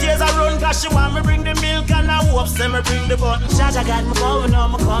 don't tears around, cause she want me bring the milk and I hope say me bring the button. Jaja got me going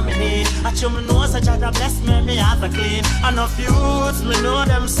on, me coming in. I show me know, so Jaja bless me have a clean. Enough youths, me know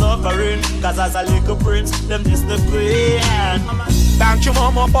them suffering. Cause as a little prince, them just the queen. Thank you,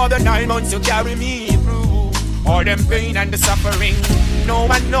 mama, for the 9 months you carry me through. All them pain and the suffering. No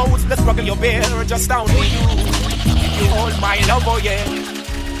one knows the struggle you bear, just only you. You hold my love, oh yeah.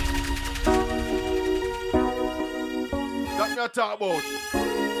 That me a talk about.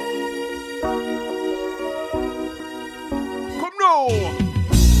 Come now.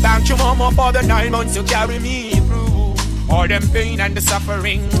 Thank you, mama, for the 9 months you carry me through. All them pain and the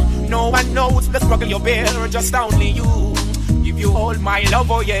suffering. No one knows the struggle you bear, just only you. Give you all my love,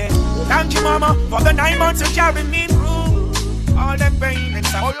 oh yeah. Thank you, mama, for the 9 months you carry me through. All them pain and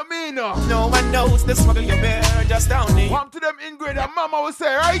suffering. Oh, you mean? No one knows the struggle you bear, just only. Come to them ingredients, mama will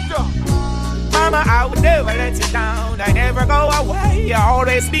say, right? Mama, I would never let you down. I never go away, I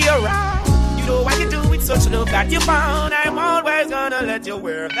always be around. You know why you do with such love that you found. I'm always gonna let you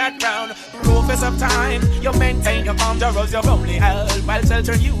wear that crown. Rufus of time, you maintain your calm. The rose your only help, I'll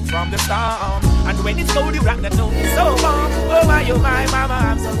shelter you from the storm. And when it's cold, you rock that tune so warm. Oh my, mama,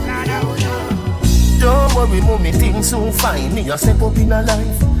 I'm so glad I was young. Don't worry, mommy, things so fine. Me a step up in a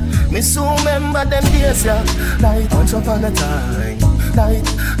life. Me so remember them days, yeah. Like once upon a time.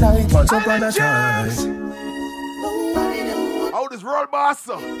 Like once upon a time. How this roll boss?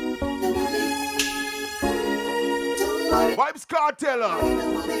 Vibes Cartel.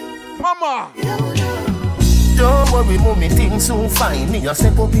 Mama. Don't worry, mommy, things so fine. Me a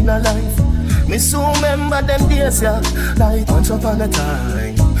step up in a life. Me so remember them days, yeah. Like once upon a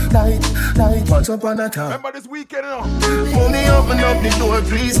time. Like once upon a time. Remember this weekend, you know? Mommy, open up the door,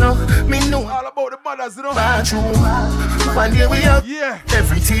 please, no. Me know all about the mothers, you know? Bathroom. One day we have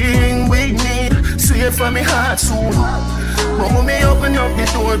everything we need. Swear from me heart soon. Mommy, open up the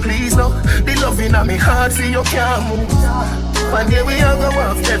door, please, no. The loving of me heart for you can't move. One day we are gonna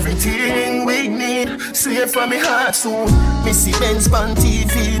have everything we need. Swear from me heart soon. Missy Benz on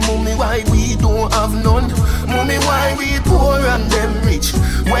TV. Mommy, why we don't have none? Mommy, why we poor and them rich?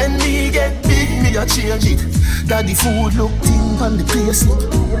 When me get big, me a change it. Daddy food look thin on the place.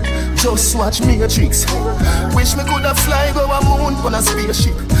 Just watch Matrix. Wish me coulda fly go a moon on a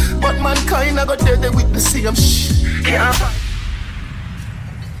spaceship, but mankind I got dead with the same shit. Yeah.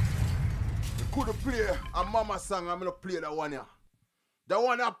 Coulda play a mama song. I'm gonna play that one here. The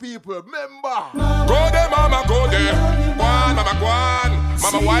one that people remember. Go there, mama, go there. One, mama, go on.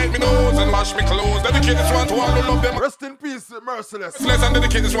 Mama, wipe me nose and wash me clothes. Dedicate this one to all who love them. Rest in peace, Merciless. Bless and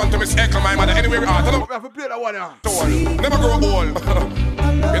dedicate this one to Miss Echo, my mother. Anywhere we are. We have to play that one here. Never grow old.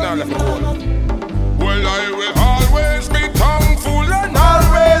 You know, left me cold. Well, I will always be thankful and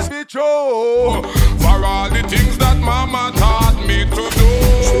always be true for all the things that mama taught me to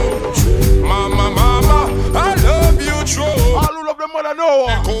do. Mama, I love you true. All who love them mother know.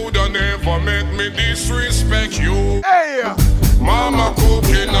 They coulda never make me disrespect you. Hey, mama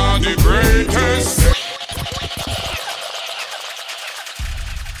cooking are the greatest.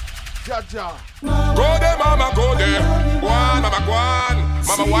 Jaja. Go there, mama, go there. One, mama, go on.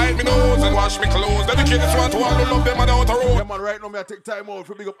 Mama, wipe me nose and wash me clothes. Dedicate this one to all who love them mother out the road. Yeah, man, right now, I take time out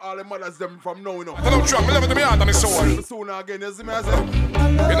to big up all the mothers them from now, you know. I don't trust me, love it to me heart and my soul. Sooner again, you see me, I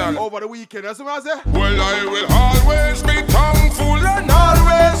say? Over the weekend, you see me, I say? Well, I will always be thankful and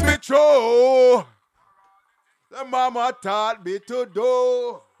always be true. The mama taught me to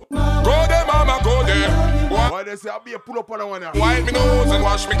do. Go there, mama, go there. Why they say I'll be a pull up on the one here? Wipe me nose and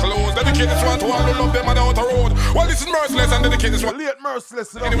wash me clothes. Dedicate this one to all who love them mother out the road. Well, this is Merciless and dedicate this one. Late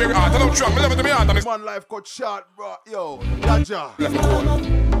Merciless, you know. Anyway, I don't trust me, love it to me heart and my man life cut short, bro. Yo, Jaja. Left me cold.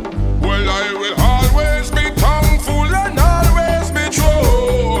 Well, I will always be thankful and always be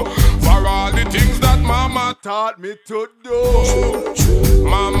true for all the things that mama taught me to do.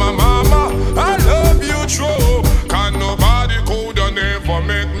 Mama, I love you true. Can nobody coulda never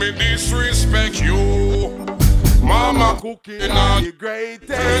make me disrespect you. Mama cooking are the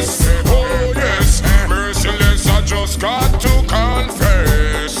greatest. Oh yes, Merciless, I just got to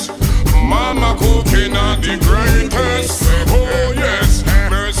confess. Mama cooking are the greatest. Oh yes,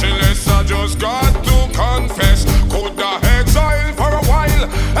 Merciless, I just got to confess. Coulda exile for a while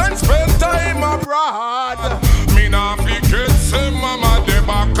and spend time abroad. Me nah forget say mama de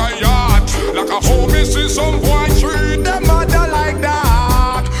back a yacht. Like a homie see some boy treat them mother like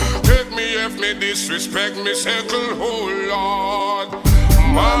that. Take me if me disrespect me circle, oh Lord.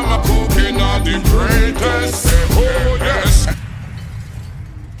 Mama cooking are the greatest. Oh yes.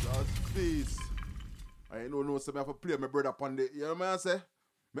 Just peace. I ain't no so I have to play my brother upon the, you know what I say?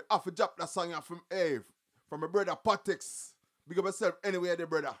 Me have to drop that song from my brother Patix. Big up yourself anywhere there,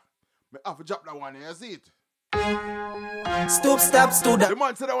 brother. Me have to drop that one, you see it? Stoop, stop, stood up. The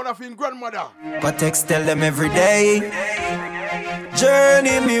man said I want to feel grandmother. But text tell them every day.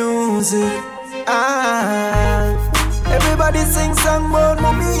 Journey music. Everybody sing song about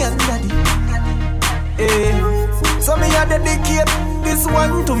mommy and daddy. So me a dedicate this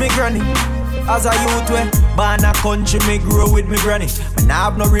one to me granny. As a youth we born a country, me grow with me granny. And I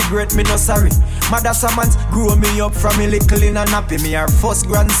have no regret, me no sorry. Mother Samans grew me up from me little in a nappy. Me her first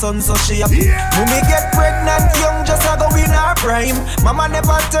grandson, so she happy. When me get pregnant young, just a go in her prime. Mama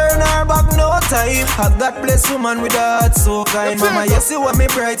never turn her back no time. Have that blessed woman with a heart so kind. Mama, you see what me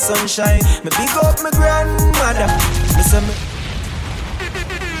bright sunshine. Me pick up me grandmother. Listen me.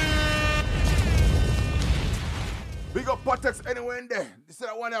 Big up Patex anywhere in there. This is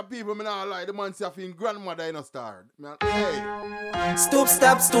one of the people me not like. The man say I feel grandmother in a star. Man, hey. Stoop,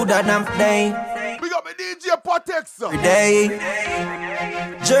 stop, stood and I'm day. Big up my DJ Patex. Every day.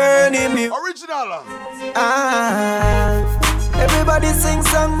 Journey me. Original. Everybody sing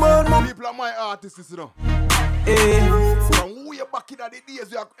song about me. People are my artists, you know. From way back in the days,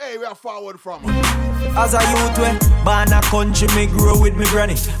 we are forward from. As a youth, we born a country, me grow with me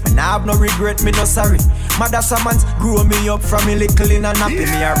granny. And I have no regret, me no sorry. Mother Samans grew me up from me little in a nappy.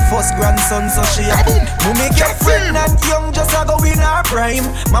 Me her first grandson, so she happy. When me get pregnant young, just a go in her prime.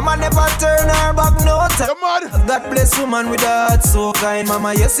 Mama never turn her back no time. That blessed woman with a heart so kind.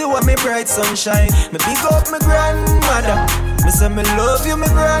 Mama, you see what me bright sunshine. Me pick up me grandmother. Me say me love you, me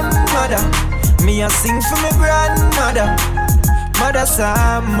grandmother. Me a sing for me grandmother, Mother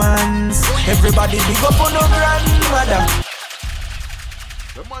Salmons. Everybody big up on no grandmother.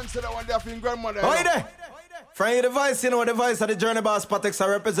 The man said I want their grandmother. Oi there. From the voice, you know the voice of the Journey Boss Patex I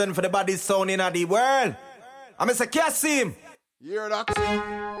represent for the body sound in the world. I'm Mr. CASSIM. You hear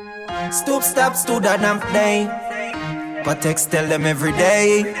that? Stoop, stop, stood and I'm day. Patex tell them every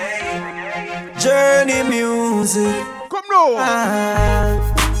day. Journey music. Come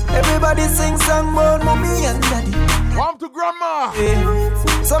now. Everybody sing song about mommy and daddy. Come to grandma.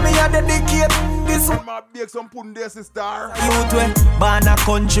 Yeah. So me a dedicate this. Grandma bake some pudding there, sister. Youth way, born a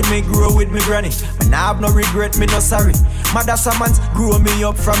country, me grow with me granny. And I have no regret, me no sorry. Mother Samans grew me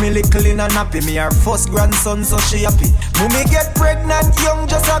up from me little in a nappy. Me her first grandson, so she happy. Mommy get pregnant young,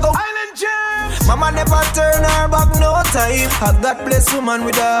 just a go Island Jamz. Mama never turn her back no time. I God bless woman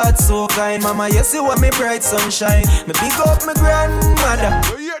with a heart so kind. Mama, yes, you want me bright sunshine. Me big up me grandmother.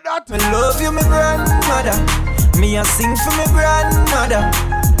 You hear that? Me love you, me grandmother. Me a sing for me grandmother,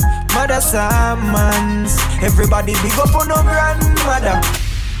 Mother Salmons. Everybody big up on no grandmother.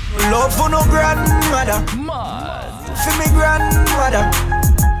 Love for no grandmother. For me grandmother,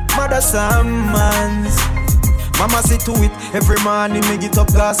 Mother Salmons. Mama see to it, every morning me get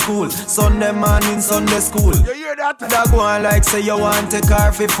up go school. Sunday morning, Sunday school. You hear that? That go on like say you want take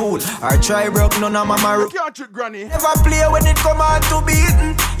her for fool. Or try broke none of mama. You can't trick granny. Never play when it come on to be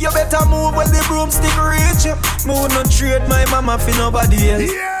eaten. You better move when the broomstick reach you. Move not trade my mama for nobody else.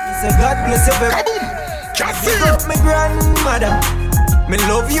 Yeah. Say God bless you, baby. Big up me grandmother. Me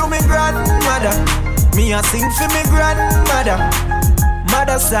love you, me grandmother. Me a sing for me grandmother,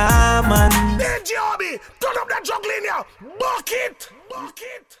 Mother Salmon. Hey, Joby, turn up that juggling here. Bucket.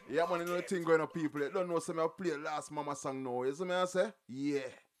 Yeah, man, you know the thing going on, people. They don't know something I play last mama song now. You see me I say? Yeah.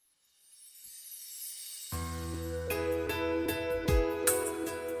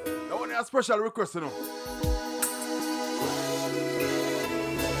 I want a special request, you know.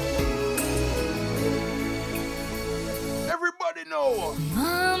 Everybody know.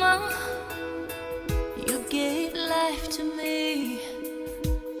 Mama, you gave life to me.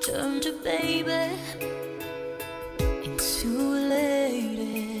 Turned a baby into a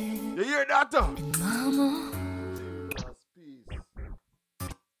lady. You hear that? And mama,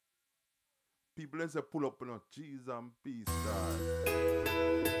 people let's say pull up, you know, cheese and peace, guys.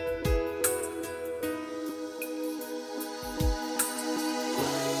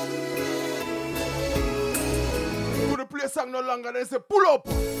 Couldn't play a song no longer, they say pull up.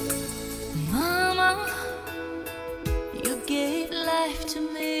 Mama, you gave life to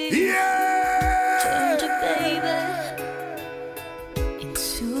me. Yeah! Turned a baby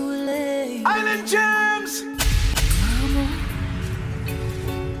into a lady. Island Jamz. Mama,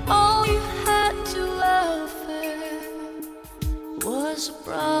 all you had to offer was a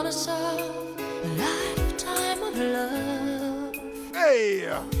promise of a lifetime of love. Hey!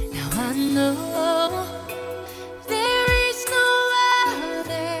 Now I know there is no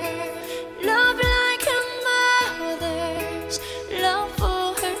other love like a mother's love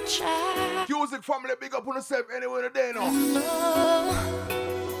for her child. Music family, big up on yourself anywhere today, no?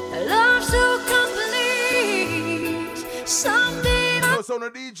 A love so complete, something I on the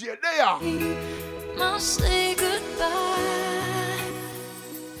DJ there. must say goodbye.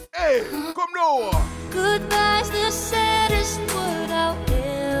 Hey, come now. Goodbye's the saddest word I'll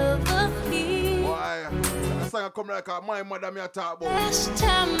ever hear. Why? That song come like my mother me a talk about. Last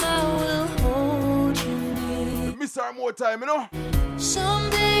time I will hold you near. Miss her more time, you know?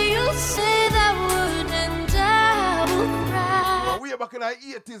 Someday you'll say that word and I will cry. Way back in the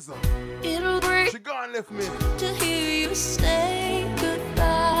 80s. It'll break she gone left me to hear you say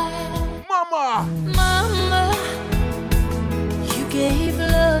goodbye. Mama! Mama, you gave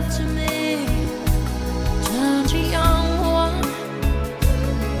love to me. Turned a young one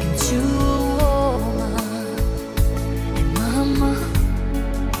into a woman. And mama,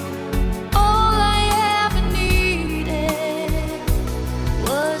 all I ever needed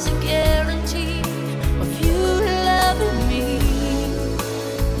was a guarantee of you loving me.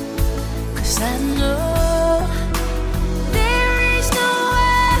 'Cause I know there is no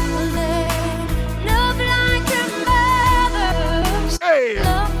other love like a mother's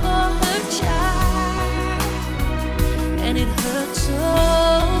love for her child. And it hurts so,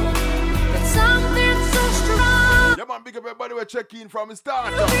 but something so strong. Yeah, man, big up everybody we check in from the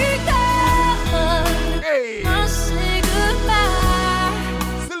start. Hey, must say goodbye.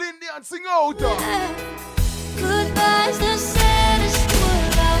 Still Indian, sing out. Goodbye's the saddest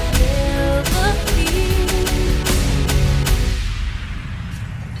word I'll ever hear.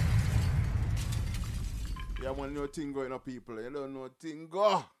 Yeah, man, no thing going on, people. You don't know thing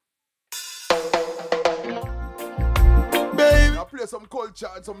go. Baby. I play some culture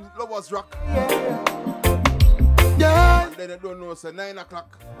and some lovers rock. Yeah. And then they don't know, say 9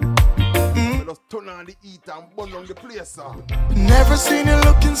 o'clock. We just turn on the heat and burn down the place, sir. Never seen you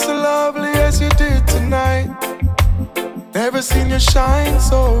looking so lovely as you did tonight. Never seen you shine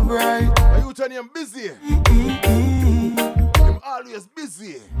so bright. Are you telling him busy? I'm always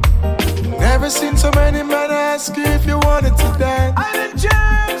busy. Never seen so many men ask you if you wanted to dance. Island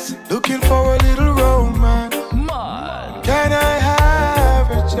Jamz. Looking for a little romance. Can I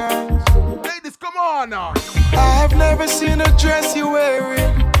have a chance? Ladies, come on now. I have never seen a dress you're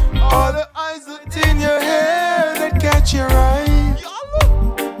wearing. All the eyes that in your hair that catch your eye.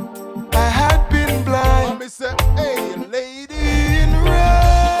 I had been blind. Mommy said, hey, lady in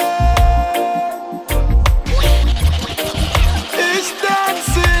red is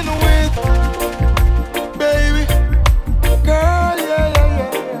dancing with baby girl,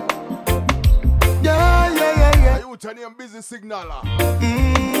 yeah. Are you turning him busy signaler?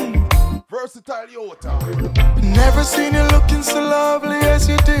 Versatile Yota. Never seen you looking so lovely as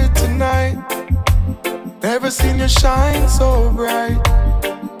you did tonight. Never seen you shine so bright.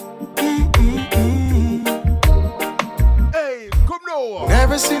 Hey, come now.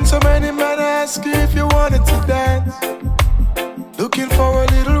 Never seen so many men ask you if you wanted to dance. Looking for a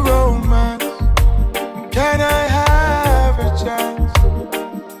little romance. Can I have a chance?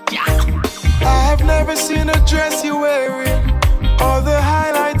 I have never seen a dress you're wearing. All the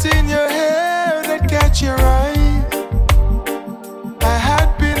highlights in your hair that catch your eye. I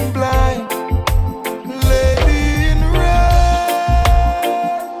had been blind. Lady in red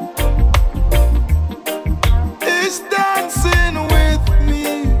is dancing with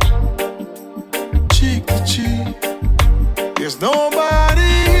me, cheek to cheek. There's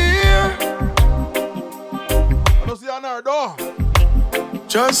nobody here. I don't see an hour door.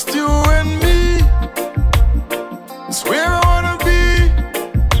 Just you and me. It's where I wanna be.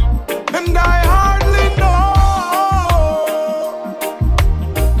 And I hardly know.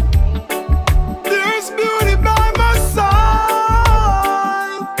 There's beauty by my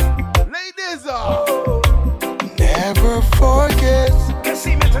side. Ladies, never forget.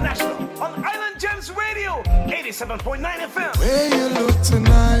 CASSIM International on Island Jamz Radio, 87.9 FM. Where you look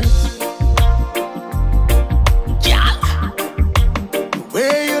tonight.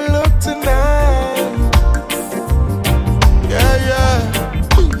 Where you look tonight. Yeah.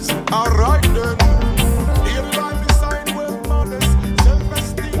 Alright then. Everybody decide where modest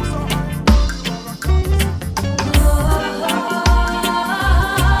self-esteem so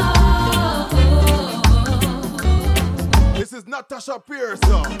high. This is Natasha Pierce,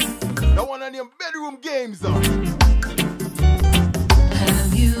 the one on them bedroom games.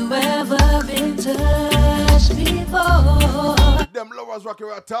 Have you ever been touched before? Them lovers rock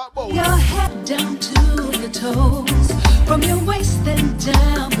your top boat. Your head down to your toes, from your waist and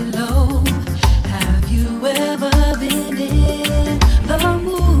down below. Have you ever been in the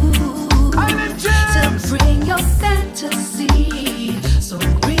mood to bring your fantasy so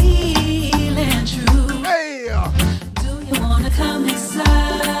real and true? Hey, do you wanna come inside?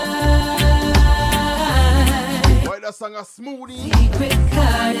 Why that song a smoothie? Secret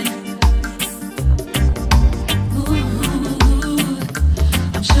garden.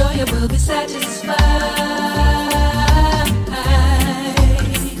 I'm sure you will be satisfied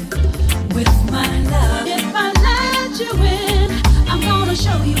with my love. If I let you in, I'm gonna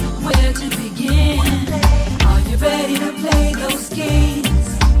show you where to begin. Are you ready to play those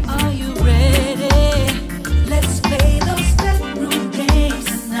games? Are you ready? Let's play those bedroom games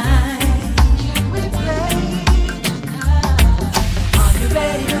tonight. Can we play tonight? Are you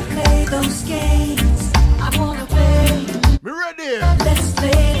ready to play those games? I wanna play. Me ready. Let's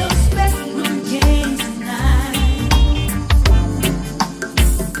play those bedroom games tonight.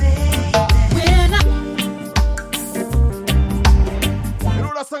 When You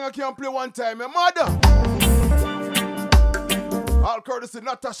know that song I can't play one time, my mother. All courtesy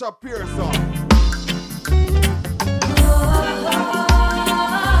Natasha Pierce.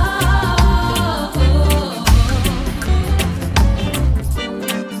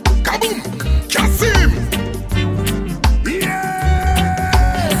 Kaboom! CASSIM!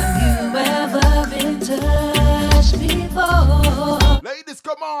 Ladies,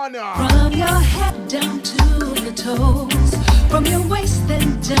 come on now. From your head down to your toes, from your waist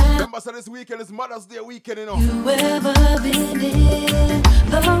and down. Remember, so this weekend is Mother's Day weekend, you know. You ever been in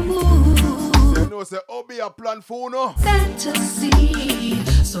the mood? You know, say, Obi a plan for no fantasy,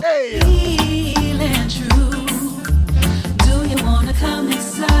 so real and true. Do you wanna come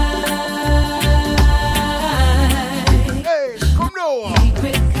inside? Hey, come now.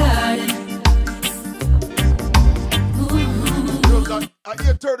 Secret garden. At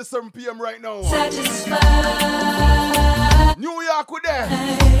 8:37 p.m. right now. Satisfied. New York with there.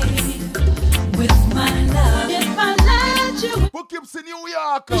 With my love. If I let you. Poughkeepsie, New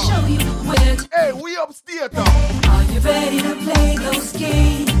York. Show you where to. Hey, we upstate. Are you ready to play those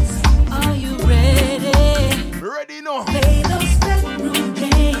games? Are you ready? Ready now. Play those bedroom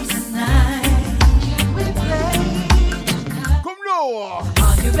games tonight. Can we play? Come now.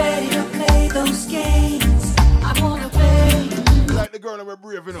 Are you ready to play those games? I wanna play. Like the girl that we're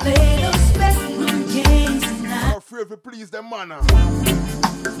brave, you know. Play those bedroom games tonight. I'm afraid to please them, man.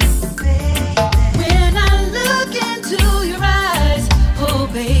 When I look into your eyes, oh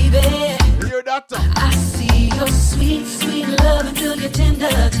baby, You hear that? I see your sweet, sweet love and feel your tender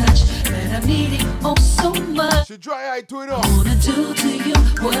touch that I'm needing oh so much. She dry eye to it up. I wanna do to you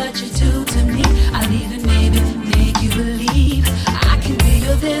what you do to me. I'll even maybe make you believe I can be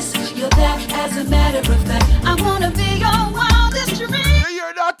your this, your that. As a matter of fact, I wanna be your wildest dream. You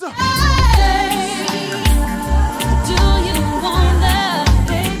hear that? Hey, do you wanna,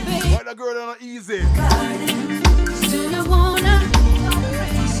 baby? Why the girl are not easy? Do you wanna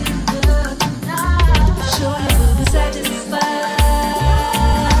show you will be satisfied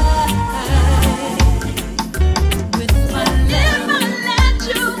with my love? If I let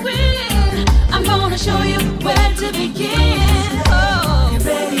you in, I'm gonna show you where to begin. Oh, you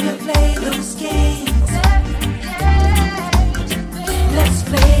ready to play those games? Let's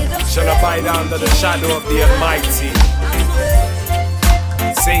play those. Shall I bide under the shadow of the Almighty?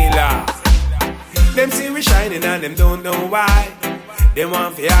 Sailor. Them see we shining and them don't know why. They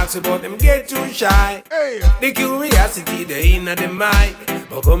want to ask but them get too shy. Hey. The curiosity they in the mind.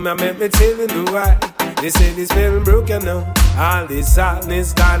 But come and make me tell you why. They say this film broken now. All this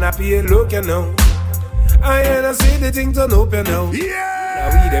sadness gonna be a look you know. I ain't I see the thing turn open now. Yeah.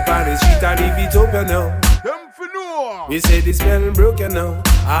 Now we the on the street and leave it open now. Them for no. We say this film broken now.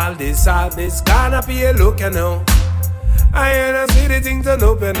 All this sadness gonna be a look you know. I ain't I see the thing turn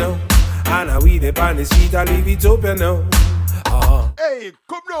open now. And now we the on the street and leave it open now. Hey,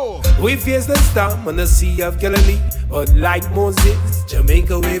 come now. We face the storm on the Sea of Galilee, but like Moses,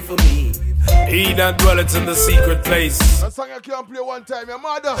 Jamaica wait for me. He that dwelleth in the secret place. That song I can't play one time, your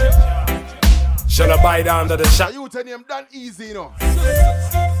mother. Shall I bide under the shadow? You tell him done easy, you know.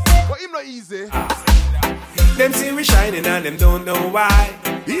 But him not easy. Them see we shining and them don't know why.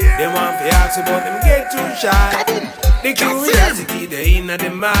 Yeah. They want to ask but them get too shy. The curiosity they in the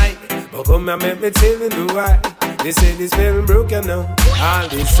mind. But come and make me tell you why. They say this film broken now. All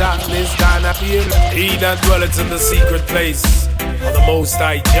this sadness gonna feel. He that dwelleth in the secret place of the Most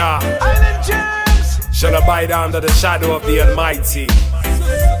High Jah. Island Jamz. Shall abide under the shadow of the Almighty.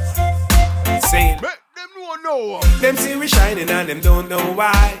 Saying, make them know. Them see we shining and them don't know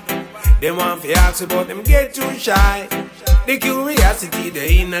why. They want to ask but them get too shy. The curiosity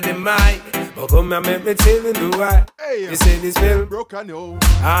they in the mind. But come and make me tell you why. Hey, they say this film broken now.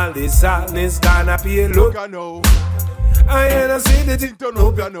 All this sadness gonna be a look. Broken now. I ain't I see the thing turn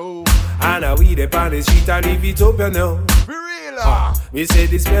open now. And now we the on the street and leave it open now. Be real. We say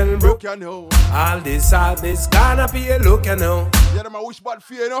this film broken now. All this sadness gonna be a look now. Yeah, them a wish bad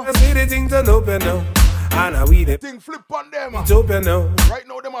fear, you know. I see the thing turn open now. And now we the thing flip on them. It's open now. Right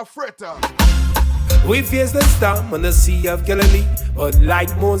now them a fret. We face the storm on the Sea of Galilee, but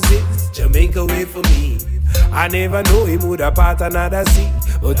like Moses, Jamaica wait for me. I never know him would have part another sea,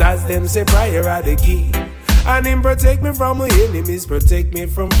 but as them say prayer are the key. And him protect me from my enemies, protect me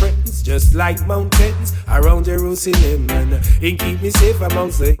from friends, just like mountains around Jerusalem. And he keep me safe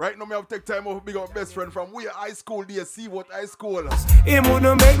amongst the. Right now, me have to take time off to big up best friend from where high school, do you see what high school? Him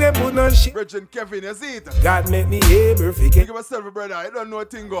wouldn't make them put no shit. Regent Kevin, you see it? God make me able to give myself, brother, I don't know a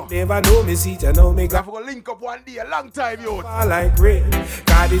thing go. Never know me see it, I know me got to link up one day, a long time, yo. Fall like rain,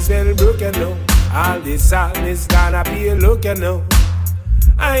 God is well broken now. All this sadness gonna be a look now.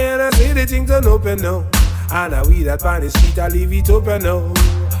 I ain't I see the thing turn open now. And now we that on the street I leave it open now.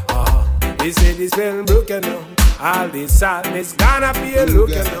 They say this film broken now. All this sadness gonna be a look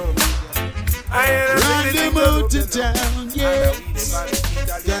now. I ain't I see the thing turn open town,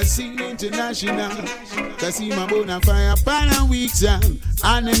 yes. CASSIM International. CASSIM a bonafire pan a week sound.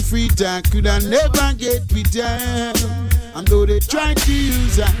 And them free talk coulda never get with them. And though they try to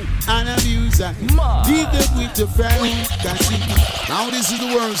use her and abuse her, give them with a friend, CASSIM. Now this is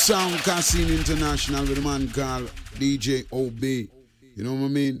the world sound, CASSIM International, with a man called DJ OB. You know what I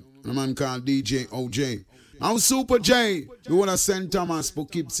mean? A man called DJ OJ. Now Super J, you wanna send Thomas,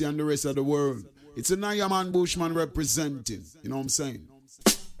 Poughkeepsie and the rest of the world. It's a Naya Man Bushman representing. You know what I'm saying?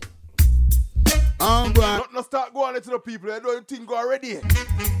 Oh, boy. Not start going into the people. They don't think go already.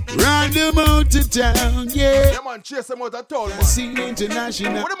 Run them out of town, yeah. Yeah, man, chase them out of town, man. CASSIM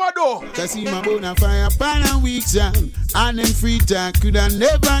International. What am I do? CASSIM a bona fire pan and weak sound. And them free talk could I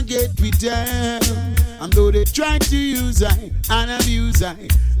never get with them. And though they try to use I and abuse I,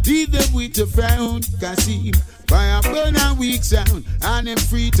 leave them with a frown. CASSIM fire burn and weak sound. And them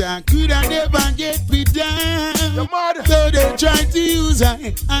free talk could I never get with them. You're mad. Though they try to use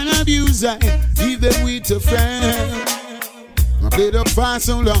I and abuse I, leave them with a frown. I played up for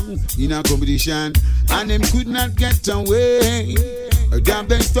so long in a competition, and them could not get away. A damn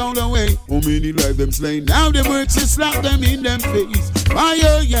they stole away. How many lives them slain? Now the words to slap them in them face. Oh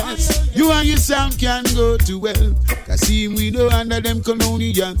yes, you and your sound can go to well. CASSIM we know under them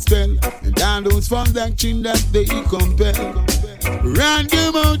colonial spell, and all those funds action that they compel. Run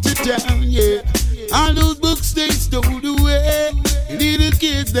them out of town, yeah. All those books they stole away. Little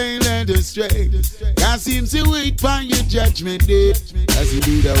kids they led astray. CASSIM say wait for your judgment day, as you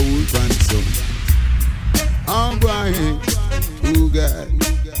do the whole fan song. Oh boy, oh God.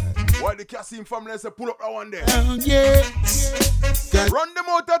 Why the CASSIM family say pull up that one there? Oh yeah. Run them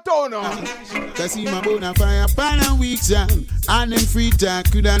out of town now. CASSIM a bona fire pan and weak sound. And them free talk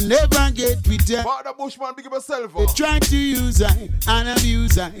could I never get with them. Father Bushman, big up yourself. They try to use I and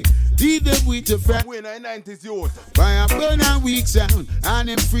abuse I. Leave them with a friend. We're in the 90s youth. Fire burn and weak sound. And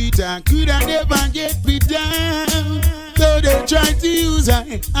them free talk could I never get with them. Though they try to use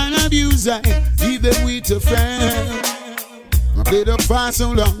I and abuse I. Leave them with a friend. I played up for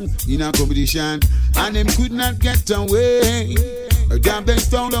so long in a competition, and them could not get away. A damn they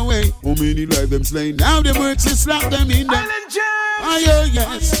stole away. How many lives them slain? Now the words to slap them in them. Island Jamz! Oh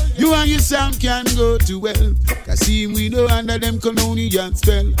yes, you and your sound can go to well. CASSIM we know under them colonial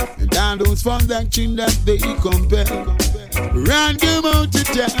spell, and all those funds action that they compel. Run them out of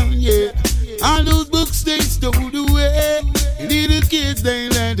town, yeah. All those books they stole away. Little kids they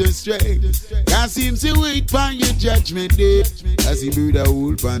led astray. CASSIM say wait for your judgment day, as he blew the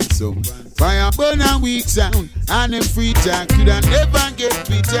whole pan song. Fire burn and weak sound, and them free talk could I never get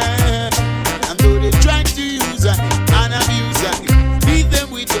with them. And though they try to use I and abuse I, leave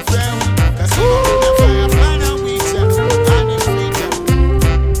them with a frown. CASSIM a fire burn and weak sound, and them free talk.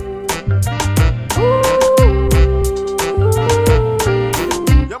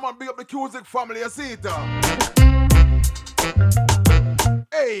 Yeah man, big up the Cusick family, you see it.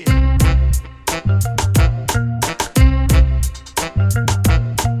 Hey.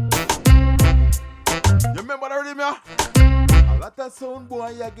 You remember the rhythm, yeah? A lot of sound boy,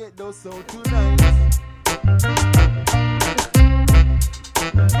 you get those sound tonight.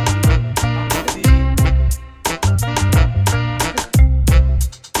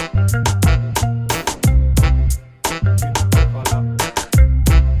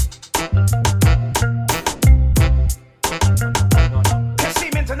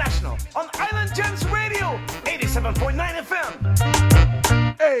 CASSIM International on Island Jamz Radio, 87.9 FM.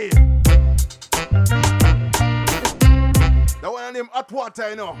 Hey. That one named Hot Water,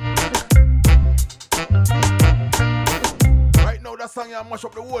 you know. Right now, that song you mash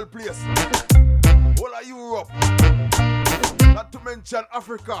up the whole place. Whole of Europe. Not to mention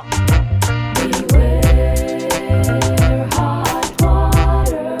Africa. Beware hot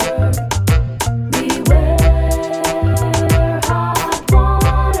water. Beware hot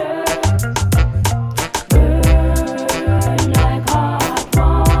water. Burn like hot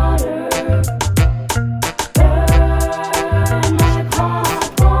water. Burn like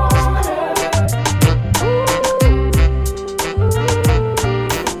hot water.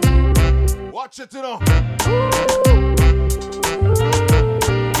 Watch it, you know.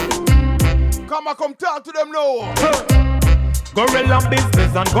 Come talk to them now. Gorilla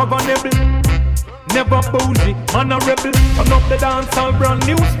business and governable. Never bougie, man a rebel. Turn up the dance all brand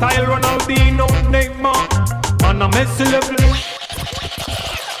new style. Ronaldinho, Neymar, man a messy level.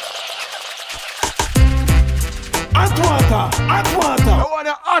 Hot water, hot water. I want a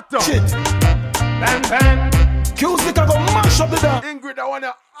hotter. Shit. Bang bang. Cusick a go mash up the dance. Ingrid, I want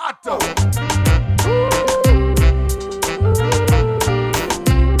a hotter.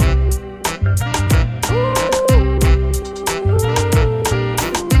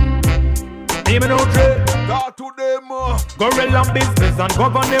 Even no trade. Talk to them. Gorilla business and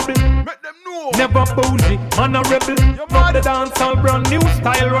governable. Make them know. Never bougie, man a rebel. Love the dance all brand new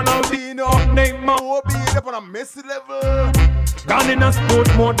style. Ronaldinho, Neymar. Oh, be up on a messy level. Gone in a sport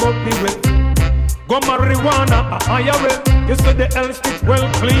mode, but be well. Go marijuana, a higher rate. You say the L sticks well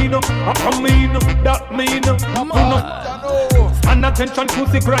clean up. I mean, that mean. Come on. And attention to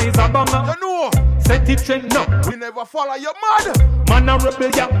the rise a banger. You know. Set it trend now. We never follow your mad. Man a rebel,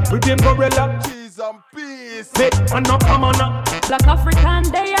 yeah, with them gorilla. Cheese and peace. Hey, and no come on now. Black African,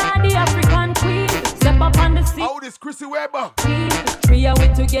 they are the African queen. Step up on the scene. How this Chrissy Weber? Three are we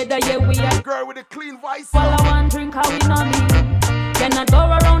together, yeah, we are. Girl with a clean voice. Follow one drink, how we know me. Cannot go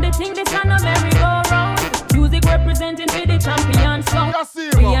around the thing, this and a merry-go-round. Music representing for the champion song.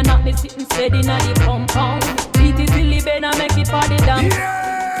 We are not the sitting steady in the compound. Beat it till the bed and make it party down.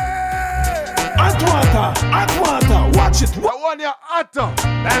 Hot water, watch it. I want your hotter.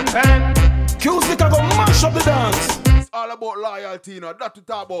 Bang, bang. Music I go mash up the dance. It's all about loyalty, you know. That to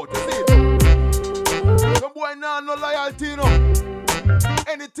talk about, you see it? Some boy now no loyalty, you know.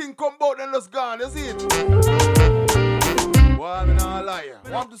 Anything come about, then just gone, you see it? Boy, I'm not a liar.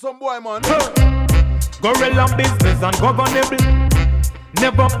 Want to some boy, man. Gorilla business and governable.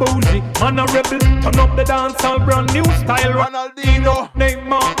 Never bougie, man a rebel. Turn up the dance all brand new style. Ronaldinho,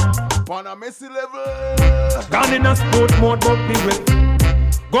 Neymar, on a Messi level. gone in a sport mode, but be well.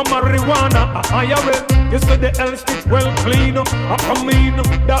 Go marijuana, a higher well. You say the L sticks well clean. I come in,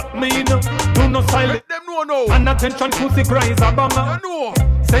 that mean. Do no silent. Let them know no. And attention to the cries a banger. You know.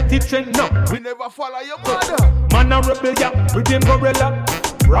 Set it trend now. We never follow your mother. Man a rebel, yeah, with them gorilla.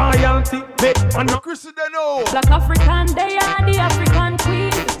 Royalty, make and no Chrissy they know. Black African, they are the African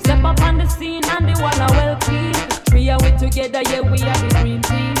queen. Step up on the scene and the one are well clean. Three are we together, yeah, we are the dream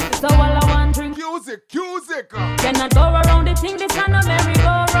team. So all I want drink. Music. Cannot go around the thing, this and a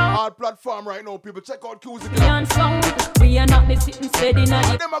merry-go-round. Hard platform right now, people. Check out music. Beyond sound, we are not the sitting steady now.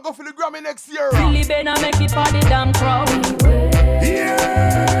 And them I go for the Grammy next year. Silly better make it for the damn crowd.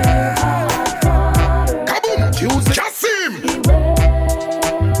 Kaboom! Music. CASSIM!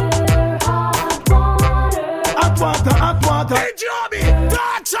 Hot water. Hey, Johnny!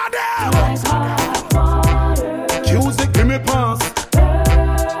 Touch them! Music, give me pass.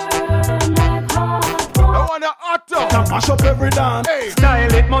 I want a hotter. Can mash up every dance. Hey.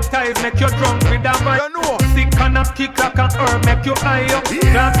 style it, more styles make you drunk with a vibe. You know. Sick and a kick like a herb make you high up.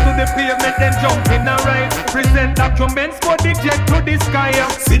 Dance to the pavement then jump in a ride. Present documents for the jet to the sky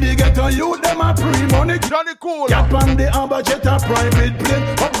up. See the ghetto youth, them a pre-money. Johnny Cool. Cap on the amber jet a private plane.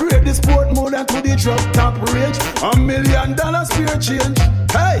 Upgrade the sport mode and to the drop top range. $1 million spare change.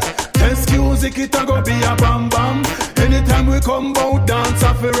 Hey, test music it a go be a bam bam. Anytime we come bout dance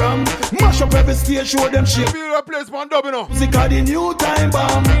off a ram. Mash up every stage, show them shit. Be a place man dub, you know. Music a the new time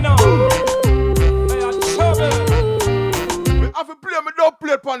bomb. I have to play me dub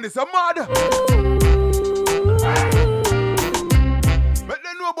plate on this, I'm mad. But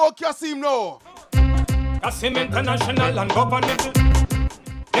they know about CASSIM now. CASSIM International and government.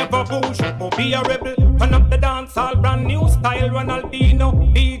 Never bullshit, but be a rebel. Turn up the dance, all brand new style.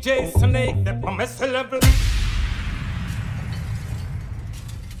 Ronaldinho, DJ Snake, the promise level.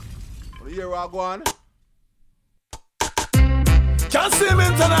 Here I go on. CASSIM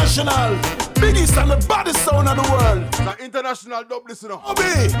International, biggest and the baddest sound of the world. It's an international dub listener.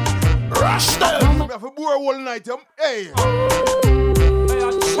 Obi, rush them. We have a boy all night, hey.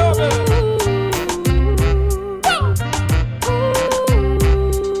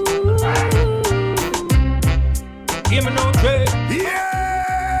 Give me no trade.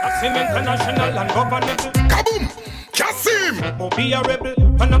 Yeah. CASSIM International and government. Kaboom! CASSIM! Oh, be a rebel.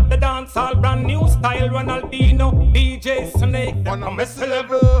 Turn up the dance, all brand new style. Ronaldinho, DJ Snake, the promise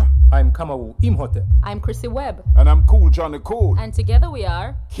level. I'm Kamau Imhotep. I'm Chrissy Webb. And I'm Cool Johnny Cool. And together we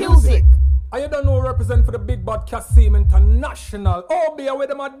are Music. I don't know represent for the big bad CASSIM International. Oh, be aware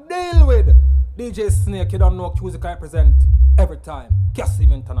them I deal with. DJ Snake, you don't know music I present every time.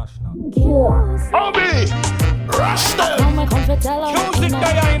 CASSIM International. Obi, rush them. Music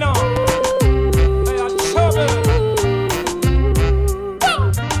Diana. They are trouble.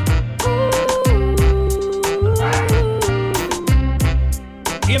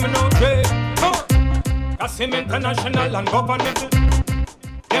 Give me no trade. CASSIM International and government.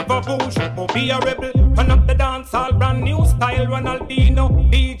 Never bullshit, but be a rebel. Turn up the dance, all brand new style. Ronaldinho,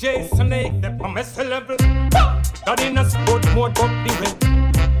 DJ Snake, the promise level. Got in a sport mode, but the way.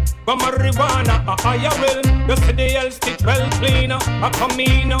 But marijuana, a higher will. You see the L stitch well cleaner. A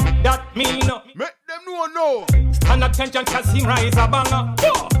camino, that mean. Make them know. Stand attention, CASSIM rise a banger.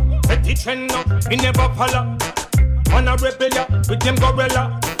 Set it trend up, we never follow. On a rebel, with them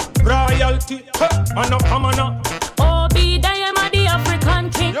gorilla. Royalty, man up, come on up. Oh, be them a the African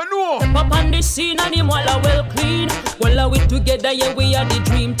king. You know. Step up on the scene and him all a well clean. Well, we together, yeah, we are the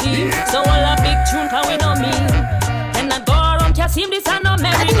dream team. Yeah. So all a big tune can we know me. And I go around CASSIM, this and no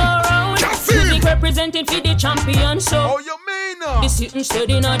merry-go-round. Music representing for the champion show. Oh, you mean? The sitting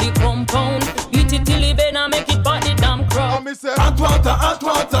steady in the compound. Beat it till it better make it for the damn crowd. Hot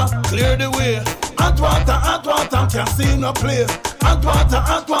water, clear the way. hot water, can't see no place. Hot water,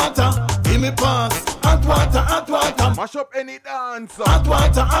 give me pass. Hot water, mash up any dance. Hot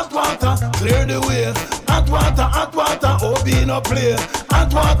water, clear the way. Hot water, oh be no play.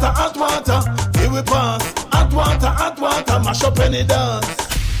 Hot water, give me pass. Hot water, mash up any dance.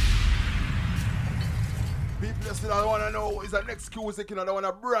 People still don't want to know is the next music, you know, they want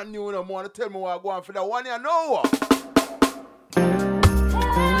a brand new, you know, want to tell me what I'm going for that one, you know.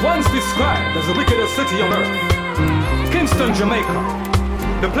 Once described as the wickedest city on earth, Kingston, Jamaica,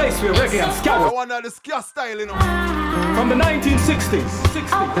 the place where reggae and ska was. I want the ska style, you know. From the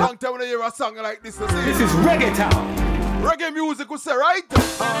 1960s. Long time when I hear a song like this, this is Reggae Town. Reggae music, we say, right?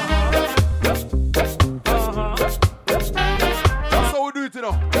 That's how we do it, you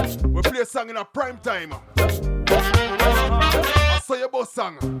know. We play a song in a prime time. I saw your boss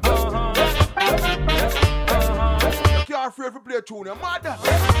song. You can't afraid to play a tune, you're mad.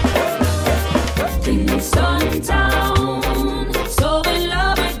 Kingston Town, so in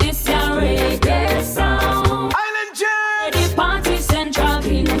love with this reggae sound. Island Jamz, the party central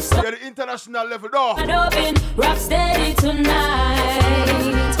Kingston. You're the international level, though. Rock steady tonight.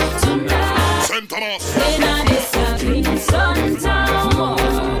 St. Thomas. In this Kingston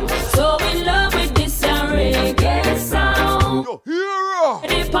Town, so in love with this reggae sound. Yo, hero.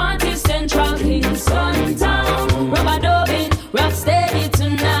 The party central Kingston Town. Rock steady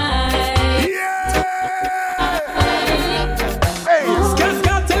tonight. Yeah. Skins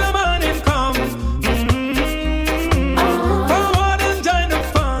got till the morning come. Forward and join the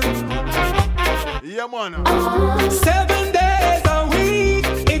fun. Yeah, man. 7 days a week,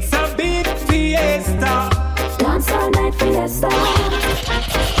 it's a big fiesta. Dance all night fiesta.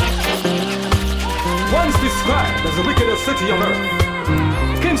 Once described as the wickedest city on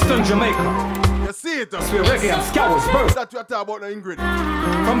earth, Kingston, Jamaica. You see it? That's where reggae and ska was birthed. That's what I talk about the Ingrid.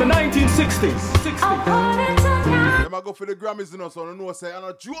 From the 1960s. Them I go for the Grammys, you know, so I don't know, say, I'm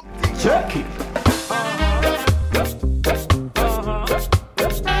not joke. Jerky.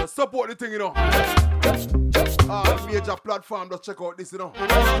 Support the thing, you know. The major platform, just check out this, you know.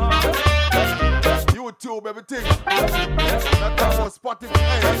 YouTube, everything. That time was Spotify,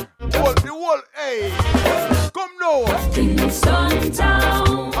 hey. The whole, hey. Come now. Kingston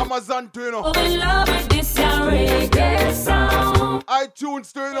Town. Amazon too, you know. In love with this reggae sound.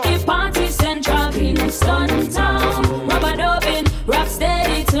 iTunes too, you know. The party central Kingston Town. Rubber dubbing, rock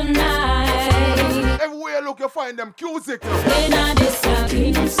steady tonight. Everywhere you look, you find them music. In this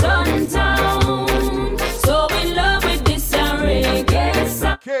Kingston Town. So in love with this reggae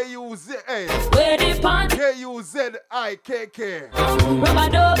sound. K-U-Z-A. Where the party K-U-Z-I-K-K. Rubber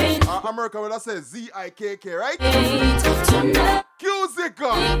dubbing. America will say Z-I-K-K, right? Tonight. Music.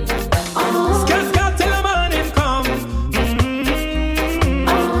 Skins got till the morning come.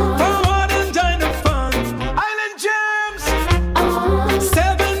 Forward and join the fun. Island Jamz.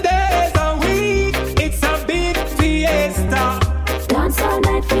 7 days a week, it's a big fiesta. Dance all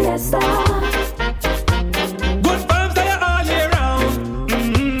night fiesta. Good vibes there all year round.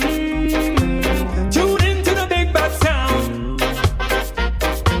 Tune into the big bad sound.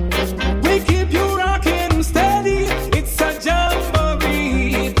 We keep you rocking steady. It's a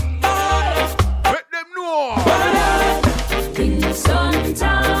jamboree. Let them know. Kingston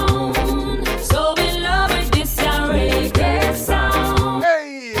Town. So in love with this reggae sound.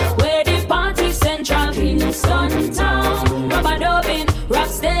 Hey. Where the party central Kingston Town. Rubber dubbing, rock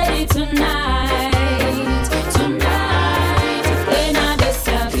steady tonight. In this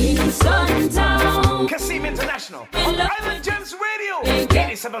Kingston Town. CASSIM International. In love Island Jamz Radio.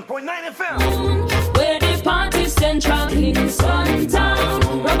 87.9 FM. Where the party central Kingston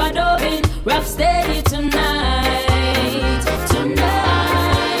Town. Rubber dubbing, rock steady tonight.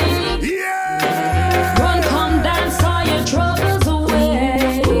 Yeah. Run, come dance all your troubles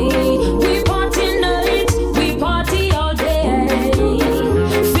away. We party night, we party all day.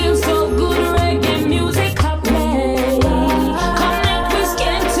 Feel so good, reggae music I play. Connect with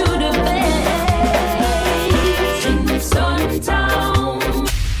skin to the bass. Kingston Town.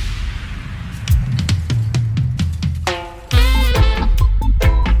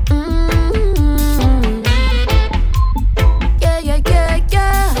 Yeah, yeah, yeah,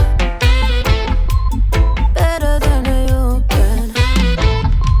 yeah. Better than you can.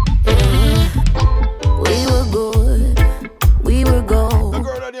 We were good, we were The gold.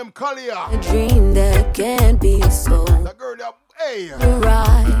 girl named Kalia. A dream that can't be sold. The girl that, hey. We're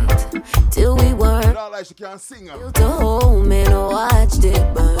right till we weren't. Not like she can't sing. Built a home and watched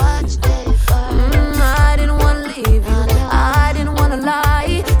it burn. I didn't wanna leave you, I didn't wanna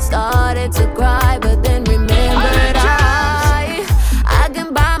lie. Started to cry, but then remembered I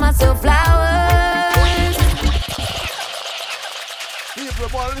can buy myself flowers.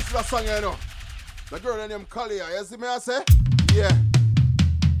 song, you know. The girl named Kalia, you see me I say? Yeah.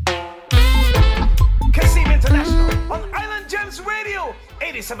 CASSIM International on Island Jamz Radio,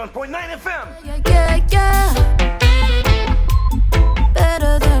 87.9 FM. Yeah, yeah.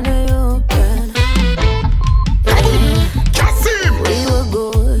 Better than you can. CASSIM! We were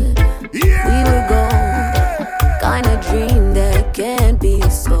good. Yeah. We were gold. Kind of dream that can't be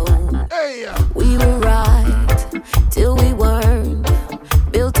sold. Hey. We were right till we weren't.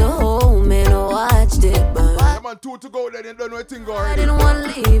 Built a home and watched it burn. Yeah, man, 2 to go, then you don't know a thing I already. didn't want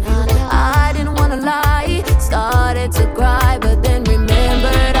to leave you. I didn't want to lie. Started to cry, but then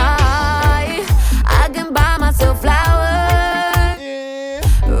remembered I can buy myself flowers. Yeah.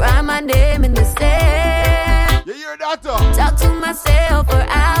 Write my name in the sand. You hear that? Talk to myself for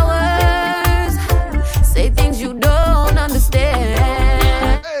hours. Say things you don't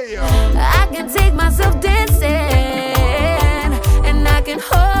understand. Hey. I can take myself dancing, and I can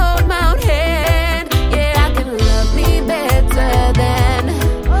hold my own hand. Yeah, I can love me better than you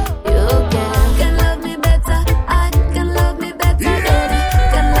can. Can love me better. I can love me better.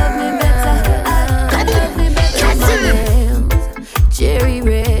 Yeah. Can love me better. I can love me better. My nails, cherry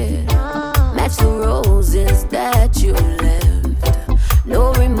red, match the roses that you left.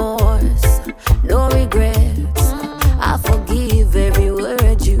 No remorse, no regrets. I forgive every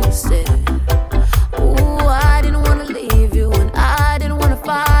word you said. Ooh, I didn't want to leave you and I didn't want to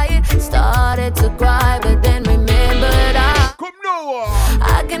fight. Started to cry, but then remembered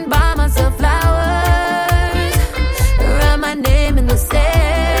I can buy myself flowers. Write my name in the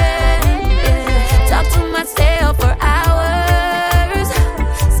sand. Yeah. Talk to myself for hours.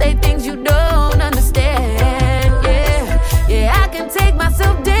 Say things you don't understand. Yeah, yeah, I can take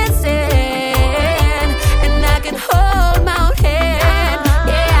myself dancing, and I can hold my own hand.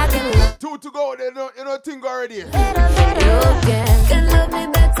 Yeah, I can. 2 to go, then you know a thing already. You can love me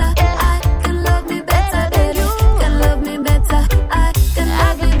better. I can love me better than you can love me better. I can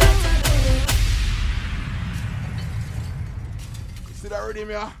love me better. You see that already,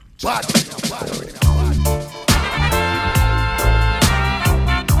 me? Bad.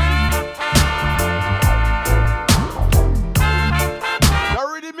 You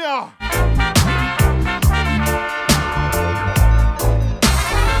already, me?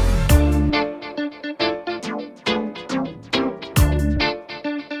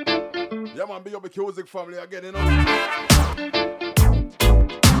 Yeah, man, big up the music family again, you know.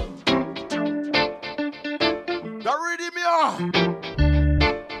 That ready, me?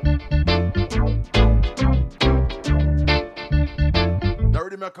 That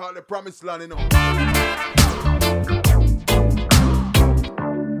ready, me? I call the promised land, you know.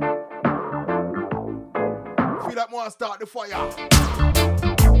 Feel like more start the fire.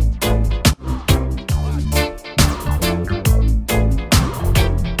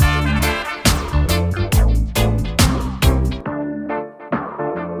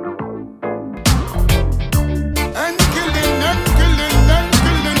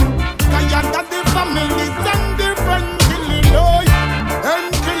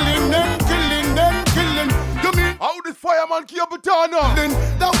 Fireman Kiabutana.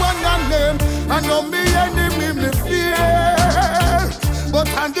 The one I name, I know me enemy me fear, but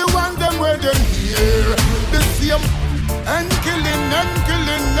I'm the one them where them hear the same and killing and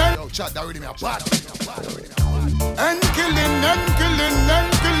Yo, chat that already me a bad. and killing.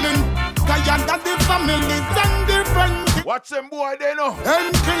 Cause that the families and the friends. Watch them boy they know.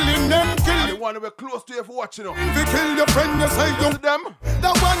 And killing. The one who were close to you for watching them. If you kill your friend, you say you them. The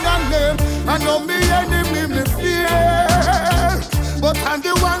one I name, I know me enemy me fear, but I'm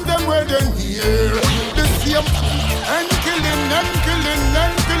the one them where them hear the same and killing.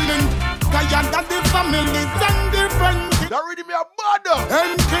 Cause that the families and the friends. That already me a bother.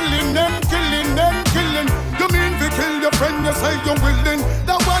 And killing. You mean to kill your friend, you say you're willing.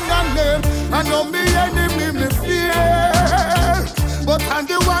 The one I name, I know me enemy me fear, but I'm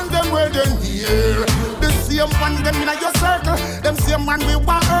the one them where them hear the same one them in your circle. Them same man we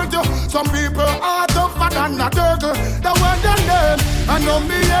want hurt you. Some people are tougher than a turtle. The one I name, I know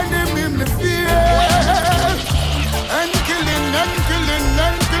me enemy me fear, and killing.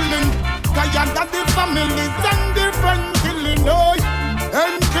 Cause that the families and the friends killing. Oh,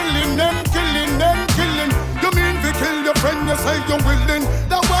 and killing. You mean to kill your friend, you say you're willing.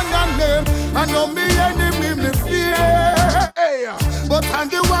 The one I name, I know me enemy me fear, Hey, but I'm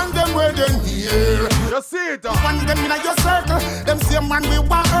the one them where them hear. you see it. One them in your circle, them same man we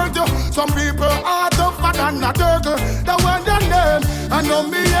want hurt you. Some people are tougher than a turtle. The one I name, I know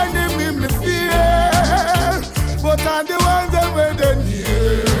me enemy me fear, but I'm the one them where them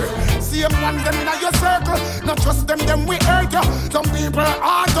hear. Same one them in your circle, not trust them we hurt you. Some people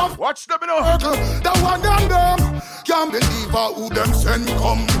are tough. Watch them, you know. The one them can't believe who them send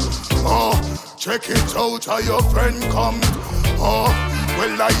come. Oh, check it out how your friend come. Oh,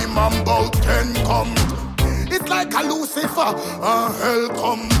 well I'm about 10 come. It's like a Lucifer, hell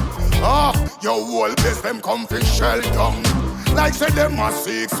come. Oh, your whole place them come for shell down. Like say them a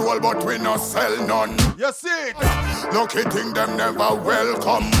seek soul, but we no sell none. You see it? Lucky thing them never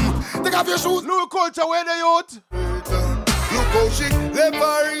welcome. Take off your shoes. New culture where they out. Look how she left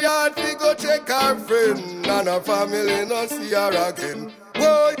her yard, we go check her friend. And her family not see her again.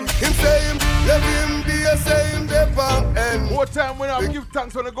 Boy, him say him, let him be a same never end. What time when I give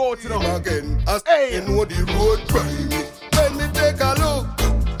thanks when I go to them again? As hey, you know the road grimy. When me take a look,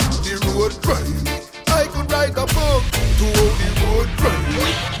 the road grimy. I could write a book to how the road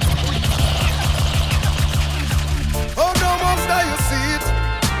grimy. Oh no, monster, you see it.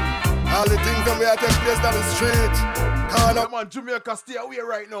 All the things that we are taking place down the street. Come on, Jamaica, stay away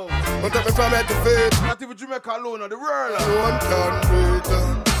right now. But take me from head to feet. Not even Jamaica alone, or the world. No one can wait.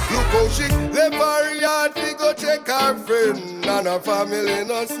 Look how she left her yard, we go check her friend. And her family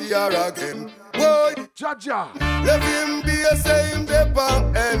not see her again. Boy, Jaja, let him be a same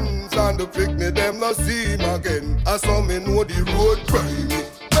depot ends. And the picnic them not see him again. I saw me know the road grimy.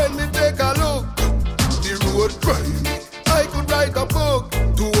 When me take a look, the road grimy. I could write a book to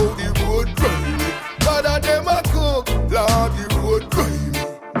how the road grimy. But of them a cook, Lord, the road grimy.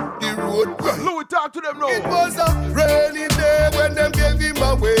 The road grimy. Louis, talk to them now. It was a rainy day when them gave him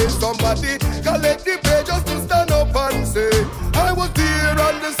away. Somebody collect the pay just to stand up and say, I was there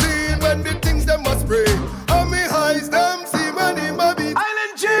on the scene when the things them must spray. And me eyes them see when him a beat.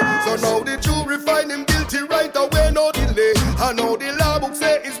 Island Jamz. So now the jury find him guilty right away, no delay. And now the law book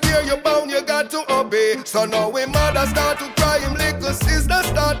say it's where you're bound, you got to obey. So now when mother start to cry, him little sister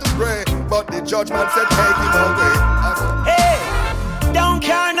start to pray. But the judgment said take him away. Hey, don't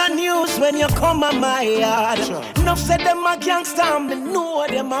care no news when you come on my yard. Enough said them a gangster, me know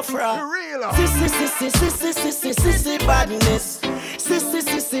them a fraud. Sissy badness.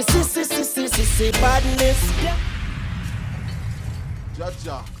 Sissy badness.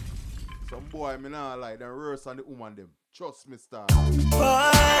 Jaja, some boy me nah like them worse than the woman them. Trust me, star.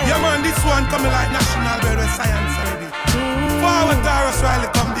 Yeah man, this one coming like National Bed of Science already. Forward Taurus Riley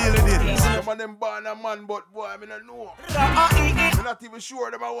come deal with it. Some of them born a man, but boy, me not know. I'm not even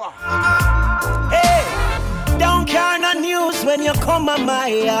sure them a what. Hey, don't care no news when you come on my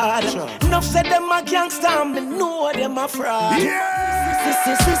yard. Enough said them a gangster, me know them a fraud.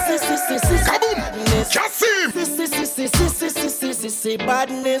 CASSIM.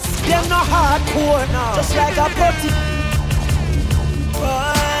 Badness. Them no hardcore, just like a putty.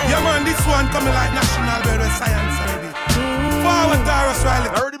 Yeah man, this one coming like National Bed of Science already. Forward Taurus Riley.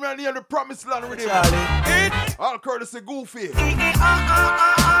 I already man near the promised land with him. It. All courtesy Goofy. That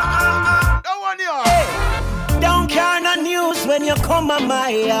one here. Don't care no news when you come on my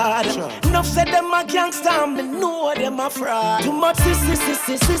yard. Enough said them a gangster, me know them a fraud. Too much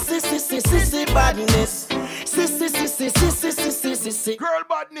badness. Girl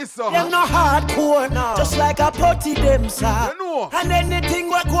badness, them no hardcore, just like a putty them, sir. You know. And anything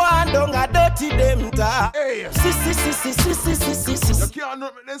we go on, don't a dirty them, ta. Hey. You can't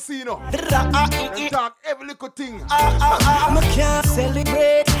know them see, no. Them talk every little thing. I can't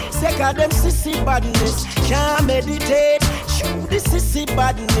celebrate. Second them sissy badness. Can't meditate. Shoot the sissy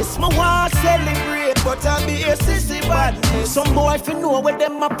badness. Me want celebrate, but I be a sissy badness. Some boy fi know where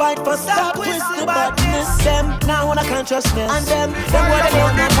them a fight for stop with the badness. Them now on a consciousness. And them what they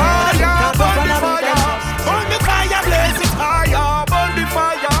want them fire. Burn the fire, blaze it higher. Burn the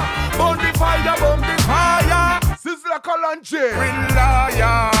fire, burn the fire, burn the fire. Sizzla Kalanche.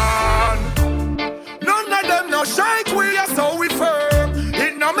 Lion. None of them no shite, we are so we firm.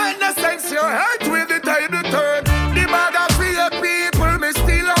 It no make no sense, your head with the table turn. The bag of fear people, me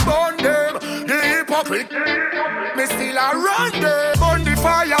still a burn them. The hypocrite, me still a run them. Burn the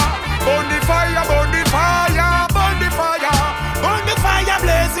fire, burn the fire, burn the fire, burn the fire, burn the fire,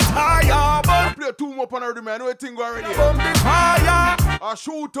 blaze it higher. I play two more on already, man. I know a thing already. Burn the fire, a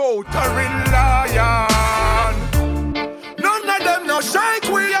shootout. Carrying lion. None of them no shite,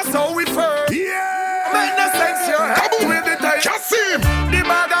 we are so we firm. Yeah. Make no sense, your head with the time. CASSIM. The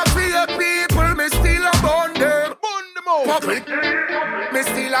bag of fear people, me still a burn them. Burn them out. Public, me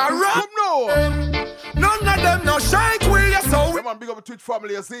still a run. No. None of them no shite, we are so. Come on, big up a Twitch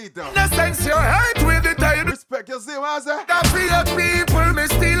family, you see it now. No sense, your head with the time. Respect, you see what I say? The fear people, me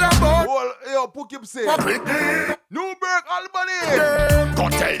still a burn. Well, yo, Pookie say. Public, Newburgh, Albany. Go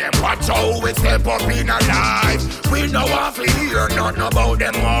tell them watch So we step up in our life. We know what we hear, nothing about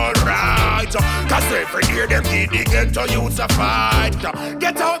them alright. Cause every year them get the ghetto youths a fight.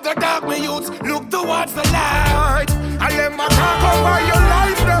 Get out the dark, me youths, look towards the light. I let my car come by your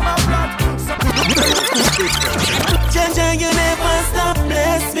life, them a flat. Jaja, you never stop,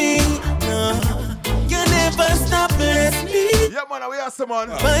 bless me. No, you never stop, bless me. Yeah, man, we are some man.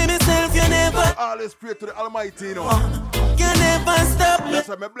 By myself, you never. Always pray to the Almighty, you know. You never stop. That's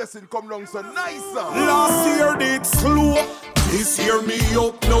why my blessing come down so nice. Last year did slow. This year me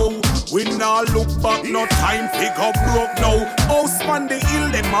up now. We now look back, no time pick up broke now. House on the hill,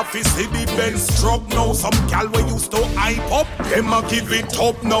 them a fi see the Benz struck now. Some gal we used to hype up, them a give it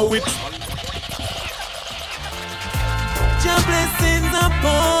up now. It's your blessings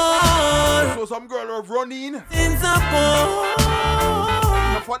upon. So some girl have run in. Blessings upon.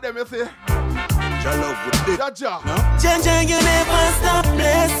 Now for them you say. Jah love with it. Jaja. No? Jaja, you never stop,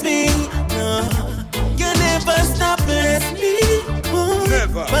 bless me. No, you never stop, bless me. Ooh.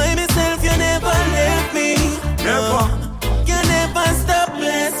 Never. By myself, you never left me. Never. You never stop,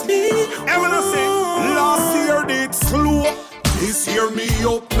 bless me. Everyone say, last year did slow. This year me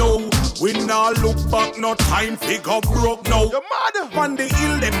up now. We now look back, no time pick up broke now. You mad? On the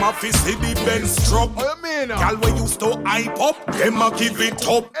hill, them a fi see the Benz struck. What you mean? Gal we used to hype up, them a give it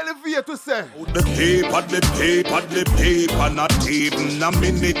up. Elevate to say. The paper, not even a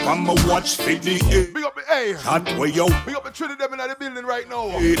minute. I'ma watch for the Big up the A. that way yo. Big up the Trinity them in the building right now.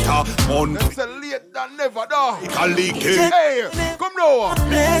 Later on, Them say late than never, dog. Hey, come now.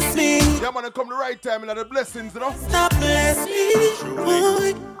 Bless me. Yeah, man, come the right time and the blessings, you know. Stop, bless me.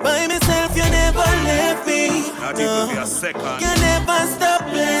 Boy, by myself, you never left me. not even be a second. You never stop,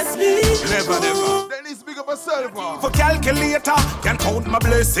 bless me. Never. Then it's big up yourself. For calculator, can count my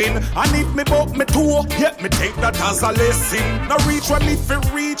blessing. And if me book me toe, yet me take that as a lesson. No reach when me fi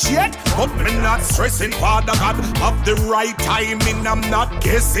reach yet, but me not stressing. Father God, have the right timing, I'm not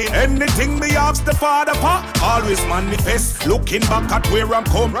guessing. Anything me ask the Father for, always manifest. Looking back at where I'm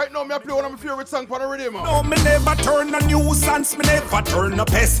come. Right now, me I play one of my favorite songs for the rhythm. No, me never turn a nuisance, me never turn a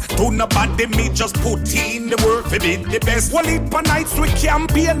pest. To nobody, me just put in the work for be the best. One heap of nights we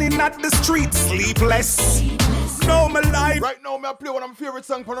campaigning at the streets, sleepless. No, my life. Right now, me I play one of my favorite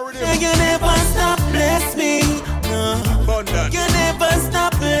songs for the rhythm. You never stop, bless me. No, Abundant. you never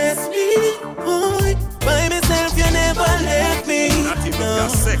stop, bless me. Boy, by myself, you never left me. Not even a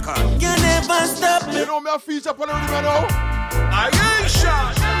second. You never stop, You know me I feature up on the rhythm now.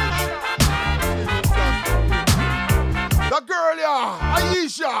 Aisha. The girl, yeah,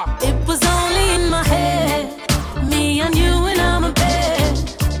 Aisha. It was only in my head. Me and you and I'm a bed.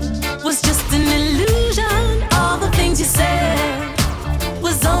 Was just an illusion. All the things you said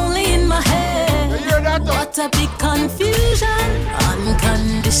was only in my head. You hear that? What a big confusion.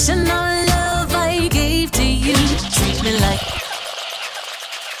 Unconditional love I gave to you. Treat me like.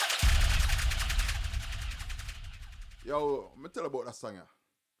 Yo, me tell you about that song. Yeah.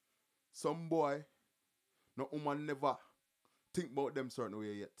 Some boy, no woman never think about them certain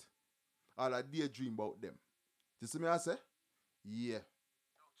way yet. All I daydream about them. You see me I say? Yeah.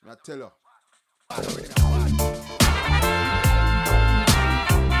 I tell you.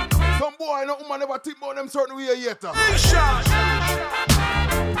 Some boy, no woman never think about them certain way yet. But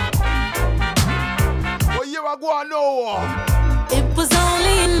you are going now. It was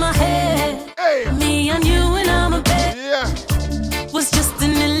only in my head. Hey. Me and you and I'm a bed. Yeah. Was just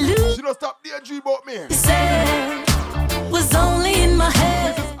an illusion. You don't stop daydream about me. Said was only in my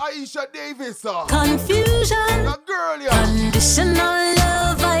head. Aisha Davis. Confusion. That girl, yeah. Conditional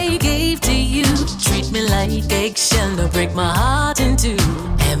love I gave to you. Treat me like eggshell, don't break my heart in two.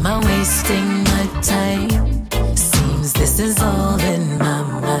 Am I wasting my time? Seems this is all in my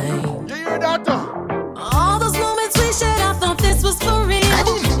mind. You hear that? All those moments we shared, I thought this was for real.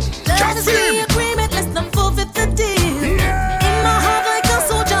 Love is the agreement, let's not forfeit the deal. In my heart like a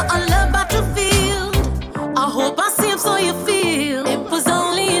soldier, a love battlefield. I hope I see him so you feel. It was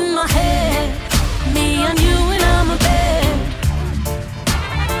only in my head. Me and you and I'm a bed.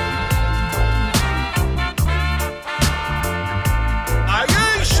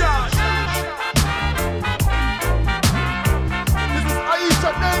 Aisha. This is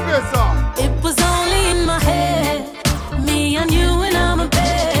Aisha Davis. It was only in my head. Me and you and I'm a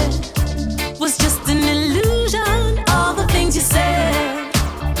bed. Was just an illusion. All the things you said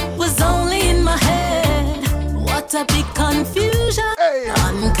was only in my head. What a big confusion. Hey.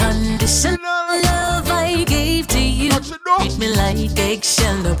 Unconditional love I gave to you. Treat me like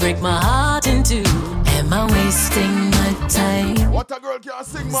eggshell, don't break my heart in two. Am I wasting my time? What a girl can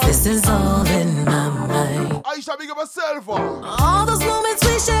sing, man. This is all in my mind. Aisha, big up herself. All those moments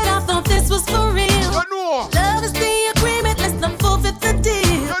we shared, I thought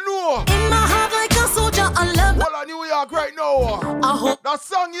That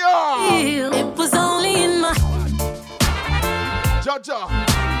song, yeah. It was only in my Jaja.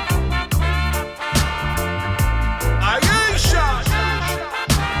 Aisha.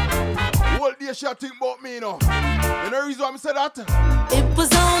 Whole day she a think about me, you know. You know the reason why I said that? It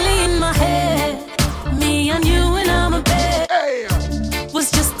was only in my head. Me and you and I'm a bed. Hey. Was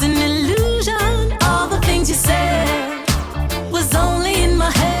just an illusion. All the things you said was only in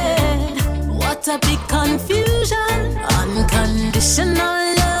my head. What a big confusion.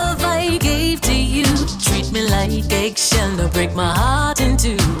 Unconditional love I gave to you. Treat me like eggshell, don't break my heart in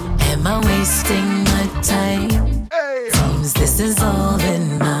two. Am I wasting my time? Hey. Seems this is all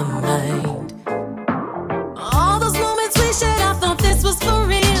in my mind. All those moments we shared, I thought this was for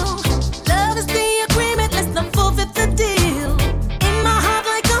real. Love is the agreement, let's not forfeit the deal. In my heart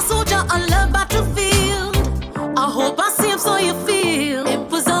like a soldier on love battlefield. I hope I see him so you feel. It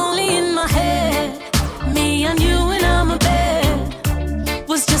was only in my head. Me and you and I'm a bed.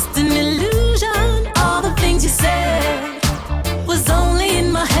 Was just an illusion. All the things you said was only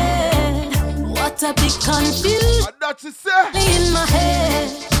in my head. What a big confusion. That's it, say. In my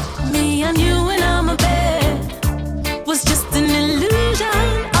head. Me and you and I'm a bed. Was just an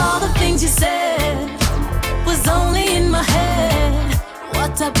illusion. All the things you said was only in my head.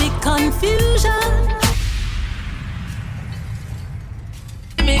 What a big confusion.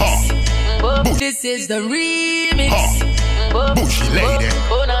 This is the remix. Bushy lady.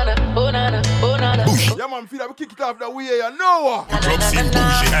 Bushy. Yeah, man, feel like we kick it off that way, you know. Club scene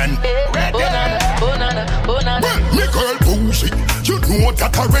Bushy and well, me girl Bushy, you know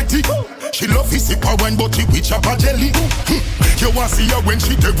that already. She love his sipper wine, but she with chopper jelly. You want see her when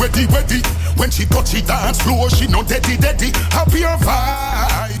she get ready. When she touch it dance floor, she no daddy. Happier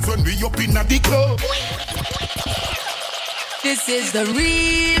vibes when we up in the club. This is the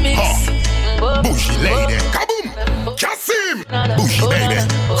remix. Bushy lady, kaboom, CASSIM, Bushy baby,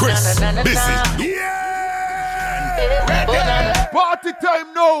 Chris, busy. Yeah, party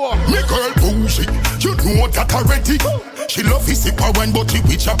time now. Me girl Bushy, you know that already. She love his sipper wine, but she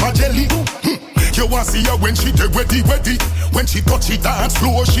with chopper jelly. You want see her when she get ready. When she touch it dance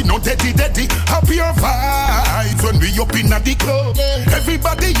floor, she no daddy. Happier vibes when we up in the club.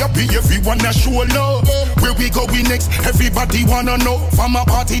 Everybody happy, everyone a show love. Where we going next? Everybody wanna know. From a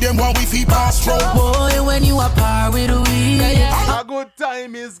party, them want we feel pass through. Boy, when you are par with we, a good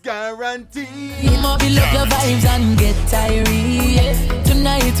time is guaranteed. You must be love your vibes and get tired.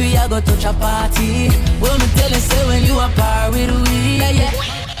 Tonight we are gonna touch a party. When me tell you, say when you are par with we.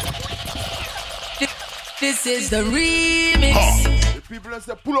 This is the remix. The people that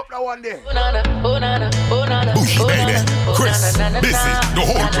say pull up that one there. Bushy baby, Chris, busy. The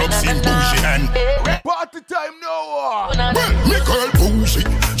whole club scene Bushy and party time now. well, me girl Bushy,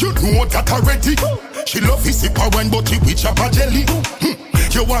 you know that already. She love his sipper wine, but she with chopper jelly.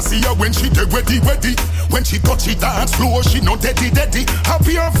 You want see her when she get ready. When she touch it dance floor, she no daddy.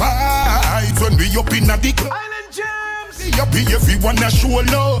 Happier vibes when we up in the club. Island Jamz. Happy everyone a show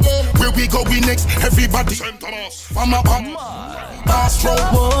love. Where we going next? Everybody from a pass through.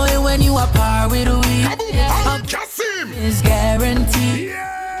 Boy, when you are par with we, CASSIM is guaranteed.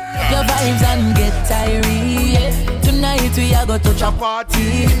 Your vibes and get tired. Tonight we are gonna touch a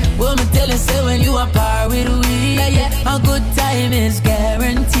party. When me tell you, say when you are par with we, a good time is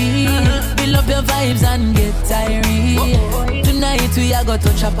guaranteed. Build up your vibes and get tired. Tonight we are gonna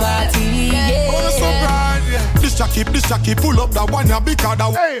touch a party. This Jackie, pull up that one, because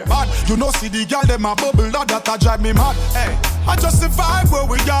that bad. You know, see the girl, them a bubble, that a drive me mad. Hey, I just the vibe where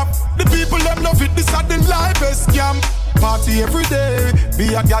we have. The people, them love it, this are the livest scam. Party every day,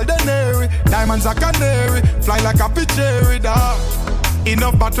 be a girl, then airy. Diamonds a canary, fly like a cherry, dog.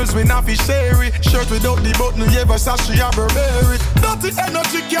 Enough battles we not fi share it. Shirt without the button, yeah, Versace a Burberry. Dirty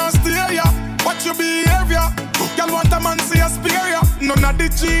energy can't stay ya. Watch your behavior. Girl want a man see a spare ya. None of the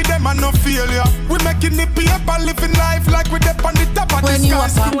G, them a no failure. We making the paper, living life like we dip on the top of the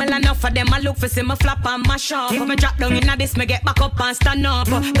sky. Well enough for them, I look for see me flop and mash up. If me drop down in this, me get back up and stand up.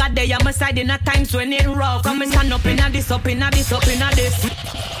 God they on my side in a times when it rough. Come me stand up in a this, up in a this, up in a this.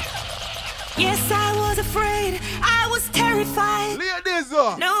 Yes, I was afraid, I was terrified.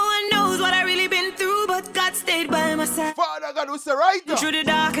 No one knows what I really been through, but God stayed by my side. Father God was the right. Through the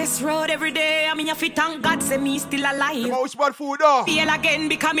darkest road every day, I mean, if it thank God, say me still alive. Which bad food, though? Feel again,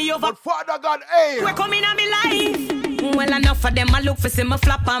 become me over. But Father God, hey. We're coming on me life. Well, enough of them, I look for see me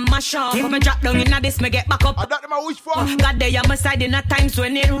flop and mash up. If me drop down in a this, me get back up. I got them I wish for. God, they on my side in a times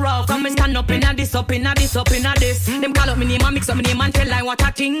when it rough. Come and stand up in a this, up in a this, up in a this. Them call up me name and mix up me name and tell I what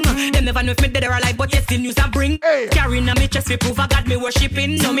I think. Them never know if me dead or alive, but yes, the news I bring. Hey. Carrying on me chest, we prove I got me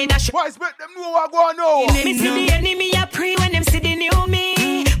worshipping. No me dash. Why make them know what I go on now? Me see the enemy a pray when them see the new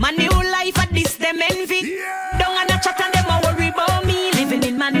me. My new life at this them envy. Don't wanna chat and them a worry about me. Living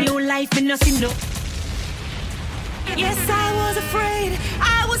in my new life, me no see no. Yes, I was afraid,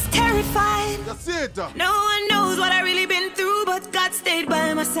 I was terrified. That's it. No one knows what I really been through, but God stayed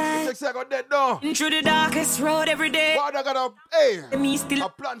by my side. I got that now. Through the darkest road every day. God, I got me still a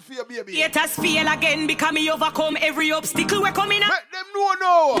plan for your baby. Yet I fail again because me overcome every obstacle we're coming up. Let them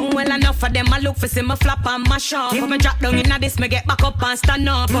know. Well, enough of them I look for see me flop and mash up. If me drop down in a this, me get back up and stand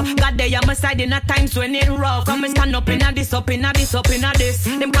up. God, they on my side in a times when it rough. Come and stand up in a this, up in a this, up in a this.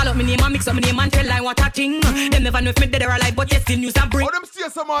 Them call up me name and mix up me name and tell I what I think. Them never know if me dead or alive, but yes, the news I bring. Oh, them see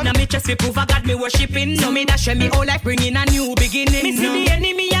someone. Now me just be proof I got me worshipping. So me dash me whole life bringing a new beginning. Me see the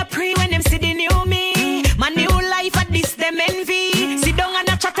enemy a pray when them see the new me. My new life at this them envy. Sit down and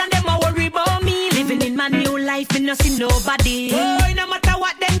a chat and them a worry about me. Living in my new life, me no see nobody. Oh, no matter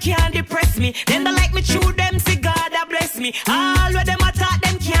what them can't depress me. Them don't like me true, them see God a bless me. All where them a talk,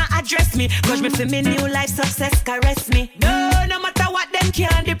 them can't address me. Cause me for me new life success caress me. No matter what them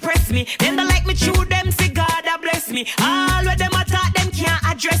can't depress me. Them don't like me true, them see God a bless me. All where them a talk, them can't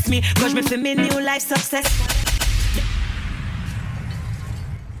address me. Cause me for me new life success.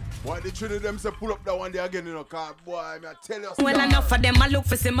 Why the three of them say pull up that one day again, you know, cause boy, I tell you. Well, enough of them, I look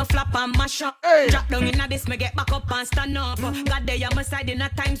for see me flop and mash up. Hey. Drop down in a this, me get back up and stand up. God, they on my side in a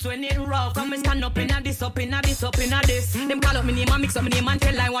times when it rough. Come and stand up in a this, up in a this, up in a this. Them call up me name and mix up me name and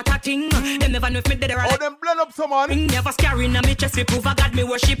tell I what I think. Them never know if me dead or alive. Oh, them blend up someone. Never scaring on me chest, we prove I got me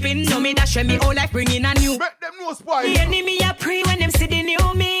worshipping. So me dash me whole life bringing a new. Make them know spoil. The enemy a pray when them see the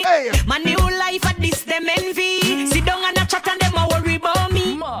new me. Hey. My new life at this, them envy. Sit down and a chat and them a worry about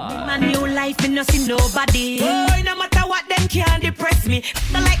me. My new life, me no see nobody. Oh, no matter what them can't depress me.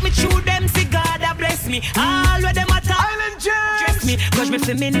 Don't like me true, them see God a bless me. All where them a talk, Island Jamz. Dress me. Cause me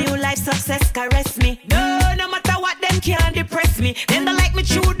for me new life success caress me. No matter what them can't depress me. Them don't like me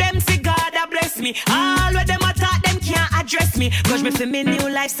true, them see God a bless me. All where them a talk, them can't address me. Cause me for me new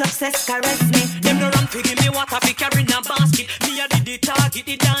life success caress me. Them no run fi give me water fi carry in a basket. Me a the target,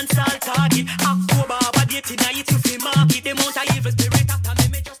 the dance all target. October, but dating I eat you fi market. Them out a evil spirit after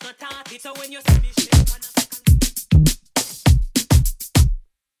me just not talk it. So when you see me shake on a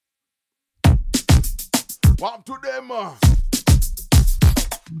Walk to them.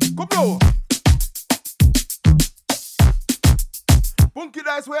 Come on. Punky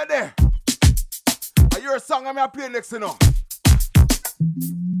Dice, where there? Are you a song I'm going to play next, you know?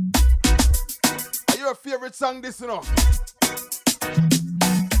 Are your favorite song this, you know?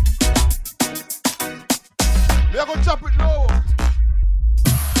 Me a go chop it now.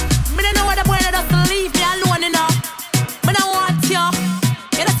 Me don't know what the boy does leave me alone, you know. Me don't want you.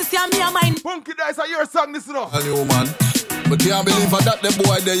 You know to see me and mine. Punky Dice, are your song this, you know? I know, man. But can't believe that the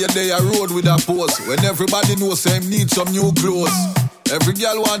boy there road with a pose. When everybody knows him need some new clothes. Every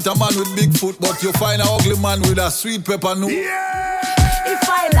girl want a man with big foot, but you find a ugly man with a sweet pepper no. Yeah. If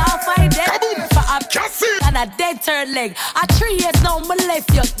I laugh, I dead for a CASSIM and a dead third leg. A 3 years now, my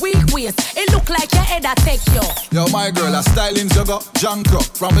left you weak waist. It look like your head a take you. Yo, my girl, a styling jugger, junk up.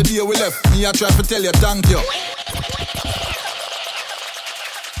 From the day we left, me a try to tell you thank you.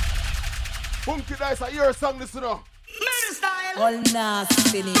 Punky Dice, are your song this, you know? Murder style. All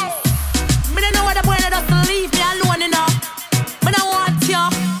nasty. Me don't know what the boy does leave me alone, you know. Me don't want you.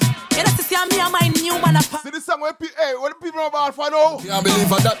 You know to see me and my new man apart. See this song where what the people about for now? Can't believe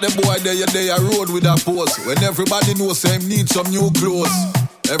that the boy there road with a pose. When everybody knows him need some new clothes.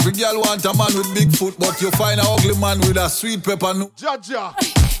 Every girl want a man with big foot, but you find a ugly man with a sweet pepper no. Jaja.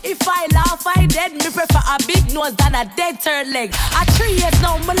 If I laugh, I dead. Me prefer a big nose than a dead third leg. A 3 years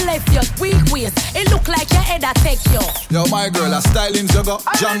now, my left you weak waist. It look like your head a take you. Yo, my girl, a styling jugger,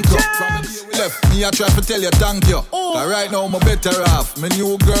 junk up. From the day we left, me a try to tell you thank you. Cause right now, my better half. My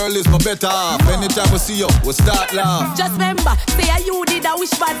new girl is my better half. Anytime we see you, we start laugh. Just remember, say you did a wish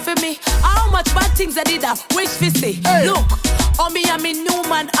bad for me. How much bad things I did a wish for see. Hey. Look, on me and me new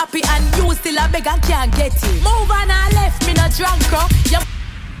man happy and you still a beg and can't get it. Move on and left, me not drunk, bro.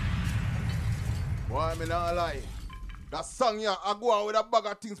 Boy, me not lie. That song here, I go out with a bag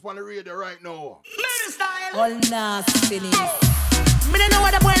of things on the radio right now. Murder style. All nasty. Me don't know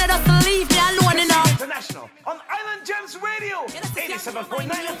what the boy does leave me alone, you know. International on Island Jamz Radio, 87.9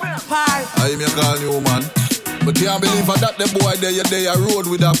 FM. I me call you, man. But can't believe that the boy they a road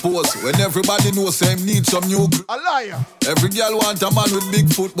with a pose. When everybody knows him need some new a liar. Every girl want a man with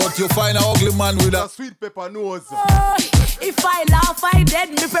big foot, but you find a ugly man with a sweet pepper nose. If I laugh, I dead.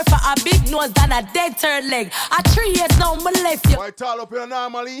 Me prefer a big nose than a dead third leg. A 3 years now, me left you. Why tall up here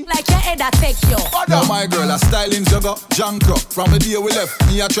normally? Like your head, I take you. Now my girl, a styling jugger, junk up. From the day we left,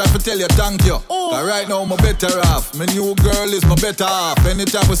 me I try to tell you thank you. But right now, I'm better off. My new girl is my better half.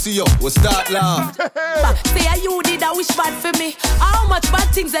 Anytime we see you, we start laugh. Say you did a wish bad for me. How much bad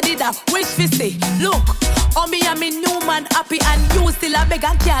things I did a wish for see. Look, on me and me new man happy and you still a beg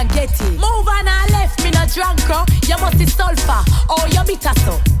and can't get it. Move on and left me no drunk, you must be sulfur. Oh, you bitter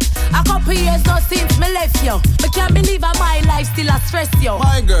so. A couple years now since me left you. I can't believe how my life still a stress you.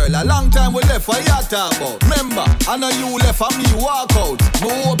 My girl, a long time we left, what you talk about? Remember, I know you left and me walk out.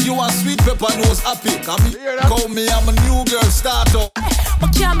 Me hope you and sweet pepper nose happy. Call me, I'm a new girl start up. I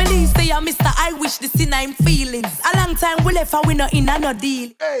can't believe say you Mr. I wish this in I'm feelings. A long time we left and we not in a no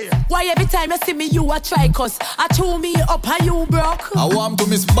deal. Hey. Why every time you see me you a try cuss? I chew me up and you broke. I want to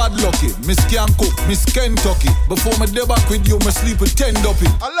miss Bad Lucky, Miss Can Cook, Miss Kentucky. Before me day back with you, me sleep with 10 duppy.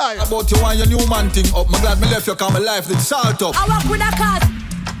 A lie. About you and your new man thing up. Me glad me left you cause my life did salt up. I walk with a cause.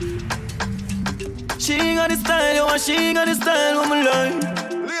 She ain't got the style, yo, she ain't got the style, woman line.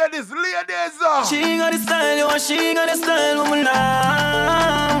 Ladies. She ain't got the style, yo, she ain't got the style, woman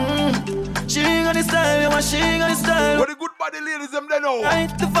line. She ain't got the style, yo, she ain't got the style. What the good body ladies them they know. Right,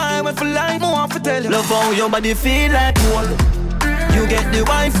 the vibe I feel like more to tell you. Love how your body feel like gold. You get the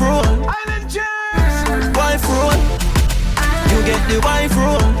wife roll. Island Jamz. Wife roll. You get the wife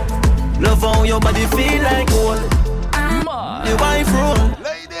roll. Love how your body feel like gold. The wife roll.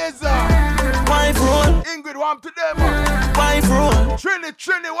 Ladies, wife roll. Ingrid want to them. Wife roll.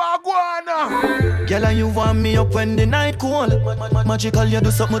 Trini, what go on? Girl, you want me up when the night cold. Magical, you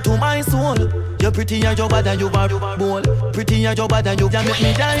do something to my soul. You're pretty and you're bad and you bad bold. Pretty and you're bad and you make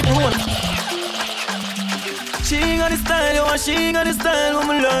me die cold. She ain't got the style, yo, she ain't got the style,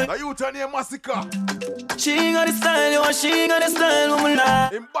 woman like. Now you turn your massacre. She ain't got the style, yo, she ain't got the style, woman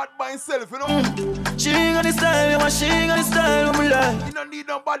like. Him bad by himself, you know. She ain't got the style, yo, she ain't got the style, woman like. You don't need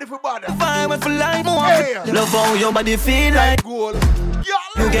nobody for bad. Vibe for life, more. Hey. Love how your body feel like gold.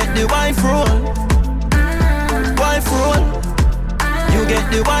 You get the wife roll. Wife roll. You get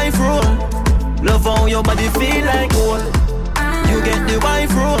the wife roll. Love how your body feel like gold. You get the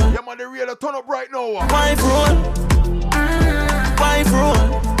wife roll. Yeah, man, the real turn up right now. Wife roll. Wife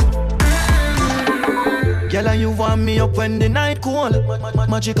roll. Girl, you want me up when the night cold.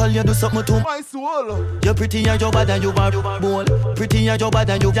 Magical, you do something to my soul. You're pretty and you're bad and you bad bold. Pretty and you're bad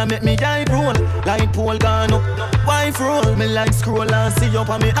and you make me die roll. Light pole gone up. Wife roll. Me like scroll and see up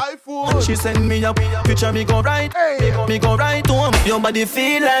on me iPhone. She send me a picture, me go right. Hey. Me go right home. Your body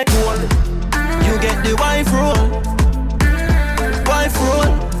feel like gold. You get the wife roll. Wife roll.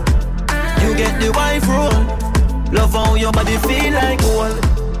 You get the wife roll. Love how your body feel like gold.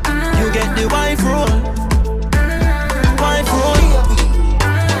 You get the wife roll. Wife roll.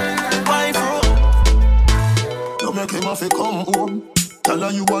 Wife roll. You make him have to come home. Tell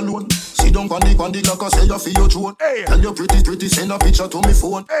her you alone. Sit down on the like I say you feel your throne. Hey. Tell your pretty send a picture to me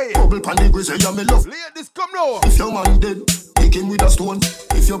phone. Hey. Bubble pan the grizzly you me love. Ladies, come now. If your man dead, pick him with a stone.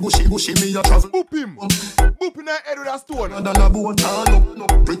 If you're bushy me a travel. Boop him. Boop in the head with a stone. And a bone. No.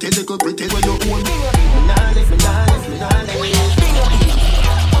 Pretty little pretty where you own.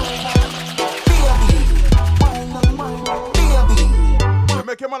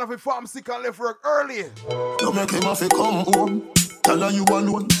 Make him man have a farm sick and left work early. You make him have to come home. Tell her you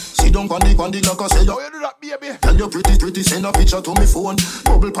alone. Sit down on the like I say you. How you do that, baby? Tell your pretty send a picture to me phone.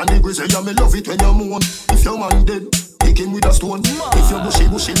 Bubble pan the grizzly you me love it when you moan. If your man dead, pick him with a stone. If you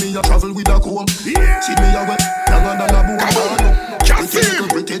bushy me you travel with a comb. Yeah. See me a wet, longer than a bone.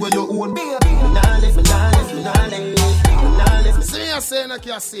 Pretty where you own. See me a say no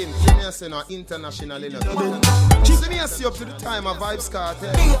CASSIM. See me a say no international in it. See me a see up to the time of Vibes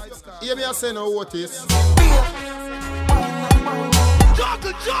Cartel. Hear me a say no Otis.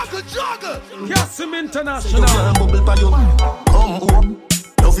 Juggle. CASSIM International. Bubble by you. Come home.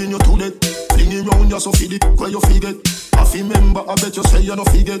 Loving you to death. Fling it round you so feed it where you forget. Half a member I bet you say you no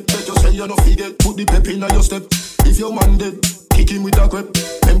forget. Put the pep in your step. If your man dead, kick him with a grip.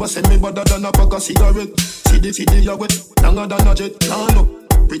 Remember send me better than a pack of cigarette. See the you wet, longer than a jet. Turn up,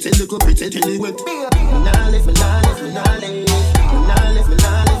 pretty little pretty till he wet.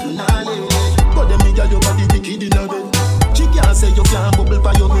 But them me girl your body wicked in a bed. She can't say you can't bubble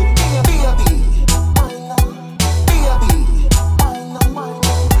by your head.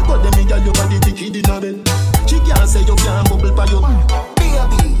 But them me girl your body wicked in a bed. She can't say you can't bubble by your head.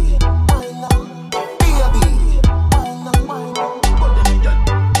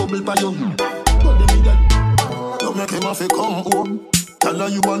 by you. But them in that, don't make him have to come home. Tell her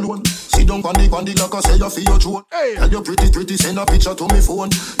you alone. Sit down on the like I say you feel your throat. Tell you pretty, send a picture to me phone.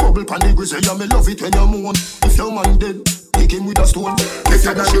 Bubble pan the grizzly, yeah, me love it when you moan. If your man dead, kick him with a stone.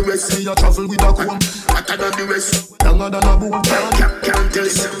 Better than the rest, say you travel with a comb. Hotter than the rest, longer than a bone. Can't tell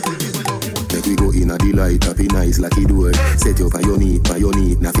you. Make we go in a delight, happy nice like he do it. Set you on your knee,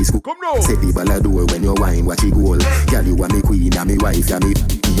 na fi scoop. Set people a door when you wine, watch it goal. Girl, you are me queen, and me wife, and me.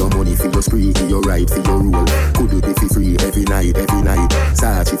 Your money for your spree, for your right, for your rule. Could you be for free every night?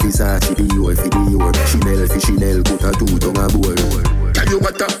 Sachi fi Sachi, be your fi be your. Chanel fi Chanel, put a two tongue a bowl. Tell you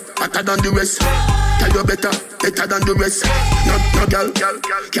better, hotter than the rest. Tell you better than the rest. No girl,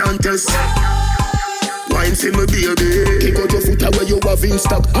 can't test. Wine for me baby. Kick out your foot away you have in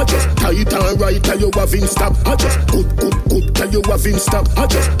stock. I just tight and right till you have in stock. I just good till you have in stock. I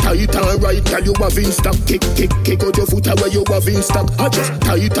just tight and right till you have in stock. Kick out your foot away you have in stock. I just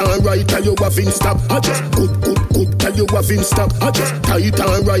tight and right till you have in stock. I just good till you have in stock. I just tight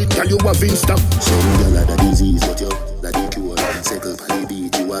and right till you have in stock. Some girl had a disease but you that the cure. Circle pan the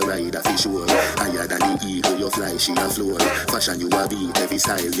beat you a ride a fish sure. Higher than the eagle you fly she a floor. Fashion you a beat every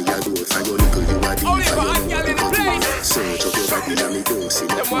style me a go. For your little you a deep. Search up your body and me don't see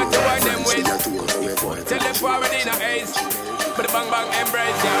no more. Tell them forward in a haze. But the bang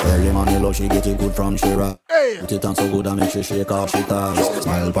embrace ya. Early money love she get it good from Shira. Put it on so good and make she shake off she ties.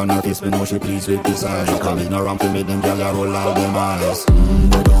 Smile upon her face, me know she pleased with this eyes. Come in around to make them gyal roll out them eyes.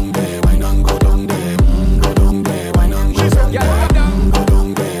 Go down there, wine and go down there. Go down there, wine and go down there. Go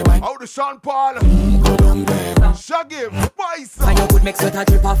down there, wine. Out the Sean Paul. Go down there. Shaggy, Spice. And you could make sweat a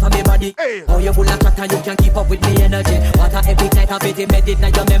drip off of me body. How you full of chat and you can keep up with me energy. What a epic night of it embedded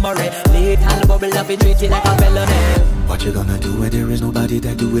in your memory. Lethal bubble of it treat you like a felony. What you gonna do when there is nobody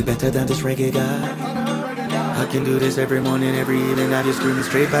that do it better than this reggae guy? I can do this every morning, every evening. I just scream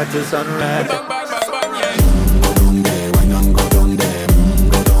straight back to sunrise. Go down there, wine and go down there.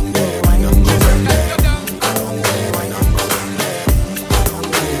 Go down there, wine and go down there. Go down there, wine and go down there.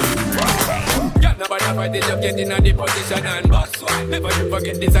 Yeah, nobody fight it, just get in a the position and boss. Never you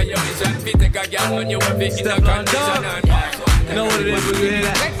forget this is your mission. Fit take a girl when you want to in a condition and boss. You know what it is, we do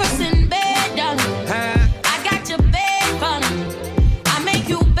that. Breakfast in bed, darling. I got your bed, fun. I make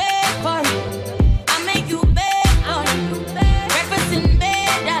you bed, fun. I make you bed, fun. Breakfast in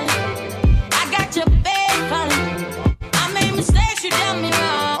bed, darling. I got your bed, fun. I made mistakes, you done me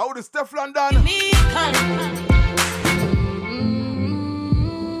wrong. How the Steph London? Me, fun.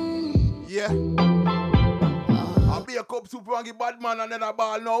 Yeah. I'll be a cup super and give bad man and then a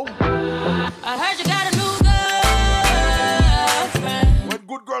ball now. I heard you got a new girlfriend. When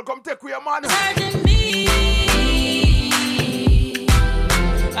good girl come take with your man. Hurting me.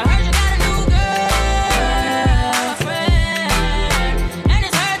 I heard you got a new girlfriend. And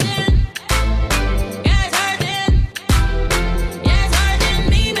it's hurting. Yeah, it's hurting. Yeah, it's hurting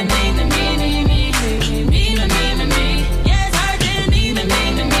me. Yeah, it's hurting me.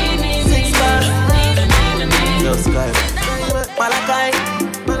 Malachi,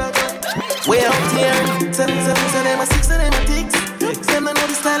 way out here. Send them a six, and them a ticks. Them know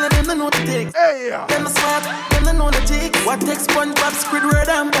the style, and them know the ticks. Them a swap, them know the ticks. What takes SpongeBob, Squidward,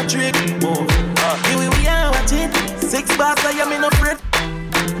 and Patrick? Here we are, watch it. 6 bars, I am in a fret.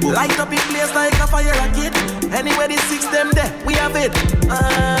 Light up in place like a fire rocket. Anywhere the 6 them there, we have it.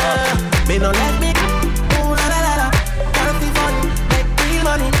 Me no like me. Ooh la la la la. Gotta be fun, make real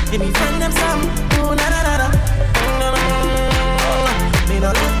money. Give me friend them some. Ooh la la la la. Me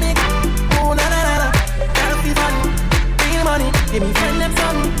no like me. Ooh la la la la. Gotta be fun, real money. Give me friend them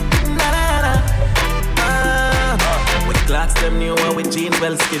some. La la la. With clocks them new and with jeans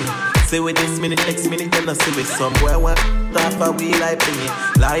well skinny. Say with this minute, next minute, then I see with somewhere one off a wheel like thingy.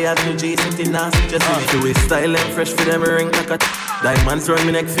 Liars, new G, sitting nasty, just in it. Do it style and fresh for them, ring like a diamonds round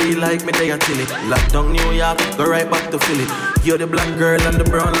me neck, feel like me they a chilly. Lockdown New York, go right back to Philly. You're the black girl and the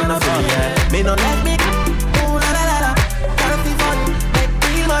brown and the Philly, yeah. Me no like me, ooh la la la la. Gotta be fun, make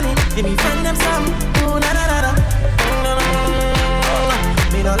real money. Give me friend them some, ooh la la la la.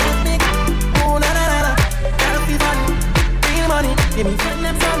 Me no like me, ooh la la la la. Gotta be fun, real money. Give me friend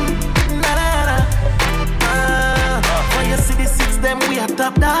them some. When you see the 6 them, we are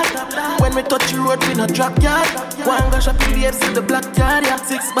top that. When we touch the road, we no drop yard. One go shopping babes in the black yard. Yeah.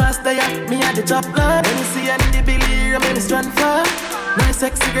 6 bars there, me at the top line. When you see any Billy, you make me stand firm. Nice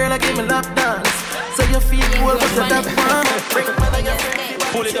sexy girl, I give me lap dance. So you feel cool, but you're that one. Bring it on your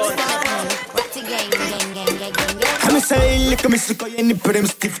pull it on. I'm say, look at me, so you need to put them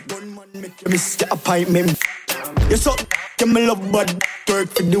stiff. Don't man make you miss the appointment. You so can me love bad work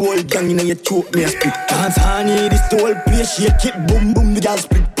for the whole gang, you know you choke me a spit. Dance honey, this the whole place, shake it, boom boom, the girl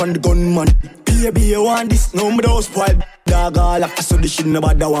split on the gunman. Baby, you want this? No, me don't spoil. Dog, all after so the shit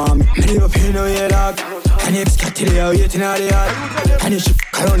nobody want me. Me never pay no yeah, dog. And if scat till you waiting out the yard. And if she f***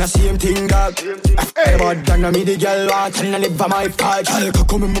 around the same thing, dog. After about done, me the girl want and I live by my fight. Girl,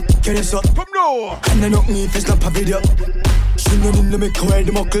 come and get this up. Come now. And I knock me if it's not a video. She know me, make her wear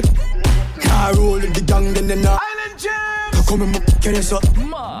the muckle. Car roll with the gang, then Island Jamz. Come and get this up.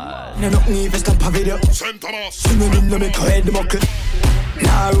 And I knock me if it's not a video. She know me, make her wear the muckle.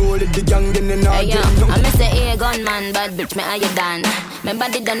 Nah, roll it the gang, then hey yo, I'm Mr. A gunman, bad bitch, me how you done? My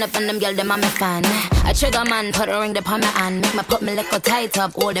body done up and them girl, them a me fan. A trigger man, put a ring upon my hand. Make me put me little tight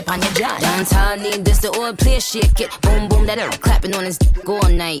up, hold up on your jaw. Dance hall need this, the old place, shake it. Boom, boom, that up, clapping on his go all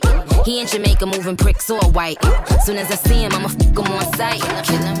night. He in Jamaica moving bricks all white. Soon as I see him, I'ma f*** him on sight.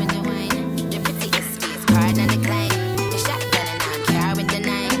 Kill him with the wine, the prettiest face, pride and the claim. The shotgun and I'm carry with the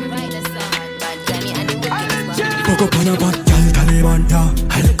nine. Right the sword, bad Jamie and the wicked. Fuck up on a bad girl, Taliban, yeah.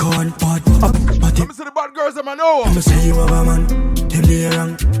 I'll go on bad up, but let me see the bad girls, I know. I'ma say you have a man, them lay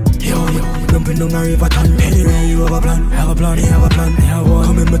around. Yo, jumping down a river ton. Anyway, you have a plan, have a plan, have a plan, have one.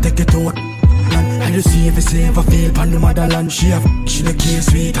 Come in, me take it to work. And you see if it's safe, I feel pan the motherland. She the case,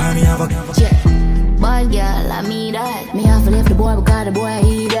 sweet, time me have a. Bad girl, I mean that. Me have to leave the boy because the boy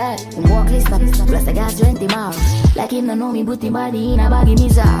he that. Walk list up, plus I got 20 miles. Like him no know me, put him body in a baggy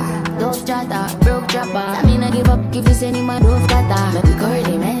mizar. Dove chatter, broke chopper. I mean I give up, give this any man dove cutter. Make me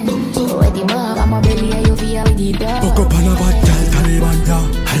curly man, wet him up, I'm a belly and you feel with the dog. Fuck up on a bad girl, Taliban, yeah.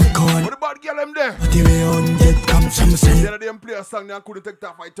 I'll go on. What the bad girl them there? But the way on dead comes some say. The other day them play a song, they couldn't take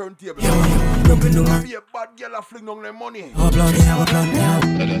that for a turntable. Yo, jumping down a. Be a bad girl a fling down their money. Have a plan, have a plan, have.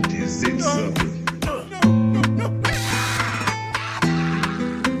 That is it,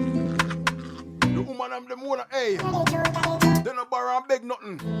 the woman and them wanna, hey, they no borrow and beg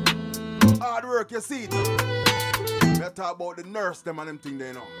nothing. Hard work, you see it. They talk about the nurse, them and them thing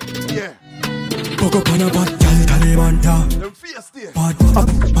they know. Yeah. Fuck up on a bad girl, Taliban, yeah. Them face there. Bad up,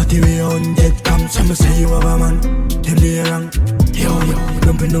 but the way on dead comes some say you have a man. Them lay around. Yo,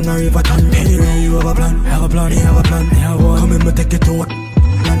 jumping down a river ton. Anyway, you have a plan, have a plan, have a plan, have one. Come in, me take it to work.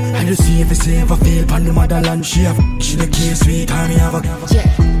 And you see if it's safe, I feel pan the motherland. She the case, sweet, time me have a.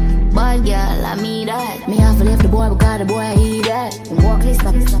 Bad girl, I mean that. Me have to leave the boy because the boy he that. Walk list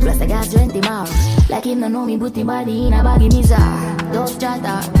up, plus I got 20 miles. Like him no know me, put him body in a baggy mizar. Dove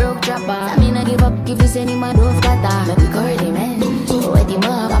chatter, broke chopper. I mean I give up, give this any man dove cutter. Make me curly man, wet him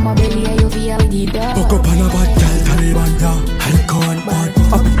up, I'm a belly and you feel with the dog. Fuck up on a bad girl, Taliban, yeah. I'll go on bad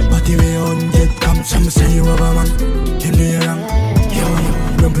up, but the way on dead comes some say you have a man. Them lay around. Yo,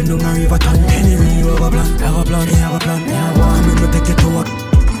 jumping down a river ton. Anyway, you have a plan, have a plan, have a plan, have one. Come in, me take it to work.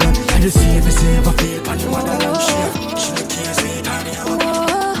 And you see if it's safe, I feel pan the motherland. She the case, sweet, time me have a.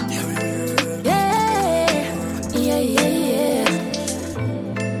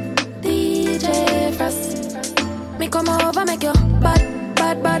 DJ Frost, me come over, make your bad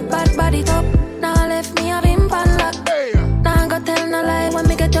body top. Now left me a bim pan lock. Now go tell no lie when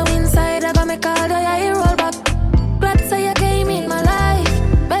me get you inside. I go make all the eye roll back. Glad say you came in my life.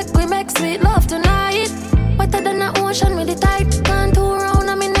 Make we make sweet love tonight. Wetter than the ocean with the tide. Can't do round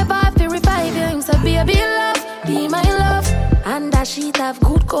and me never have to revive you. Him say baby love, be my love. And that she'd have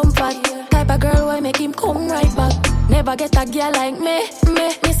good comfort. Type of girl why make him come right back. Never get a girl like me.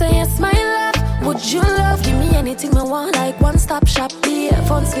 Me say yes my love. Would you love? Give me anything me want like one stop shop. Be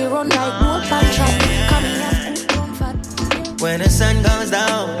funds we run like boat pan trap. Come here good comfort. When the sun goes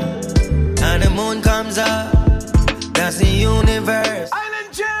down and the moon comes up, that's the universe.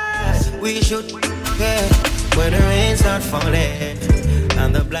 Island Jamz. We should care when the rain start falling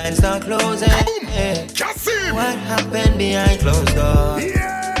and the blinds start closing. CASSIM. What happened behind closed doors?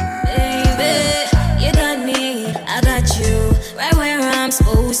 Baby, you got me, I got you, right where I'm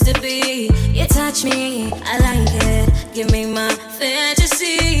supposed to be. You touch me, I like it, give me my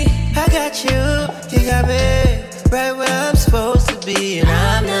fantasy. I got you, you got me, right where I'm supposed to be. And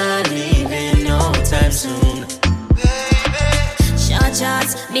I'm not leaving no time soon. Short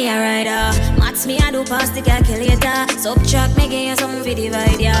shots, me a rider. Max me a do past the calculator. Subtract me give you some for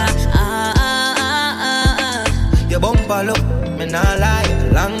divide, yeah. Your bumper look, me not lie.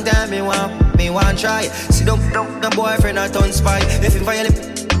 Long time me want try. See don't no boyfriend or turn spy. If you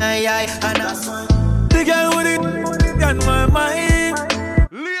violate, aye, and the girl with it on my mind.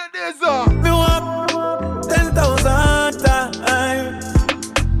 Ladies, me want 10,000 times.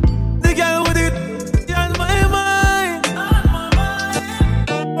 The girl with it on my mind.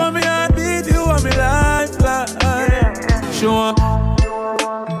 Want me heart beat, you want me lifeline. Sure.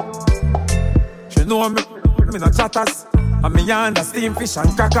 She know me. Me not platters. And me under steam fish and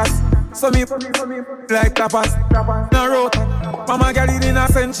crackers. So me like tapas. No road. Mama get it in a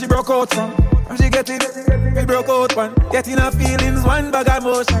sense she broke out from. And she get it, we broke out one. Getting her feelings, one bag of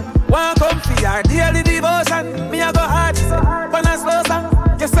motion. One comfy, our daily devotion. Me I go hard, when I slow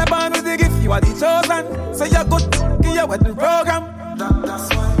down. You step on with the gift, you are the chosen. So you're good, you're with the program.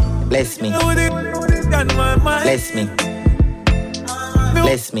 Bless me. Bless me.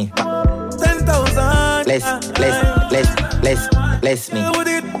 Bless me. 10,000. Bless me. Bless me.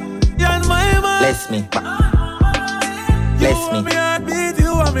 Bless me.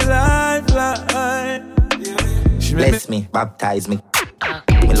 Bless me. Baptize me.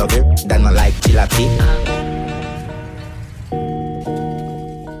 Me love you, then I like jalopy.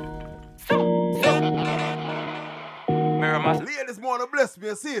 Ladies wanna bless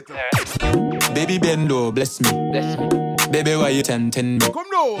me, see it. Baby Bendo, bless me. Baby, why you tempting me? Come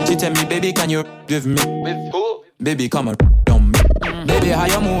now. She tell me, baby, can you with me? With who? Baby, come on, me. Baby, how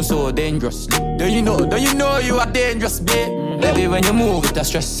you move so dangerously? Do you know you are dangerous, babe? Baby, when you move, it's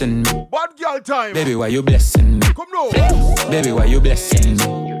stressing me. Bad girl time. Baby, why you blessing me? Come now. Baby, why you blessing me?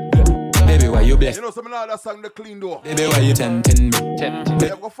 Baby, why you blessing me? You know some of that song, the clean door. Baby, why you tempting me?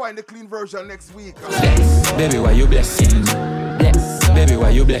 Yeah, we'll find the clean version next week. Baby, why you blessing me? Baby, why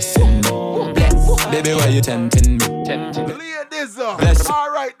you blessing me? Baby, why you tempting me? Ladies, bless.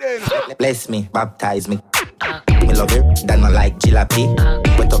 Alright then. Bless me, baptize me. Me love you, then I like jalopy.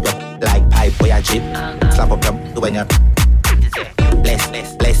 Wet up your like pipe for your jeep. Slap up your when you bless me.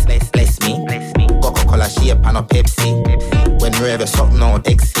 Coca-Cola shape and a Pepsi. When you ever something now,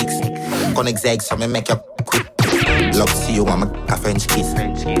 take 6. Gonna zag so me make you quick. Love see you want a French kiss.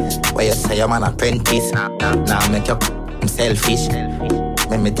 Where you say I'm an apprentice. Now make you selfish.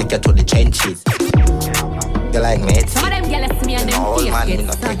 Let me take you to the trenches. You like me? Some of them jealous me and them face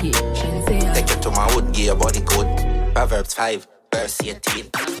get saggy. Take you to my wood, give your body good. Proverbs 5, verse 18.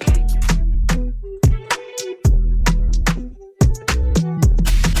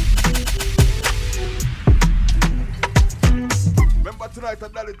 Remember tonight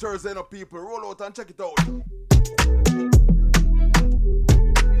at Dolly Thursday, no people. Roll out and check it out.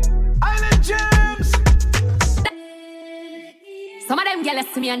 Island Jamz. Some of them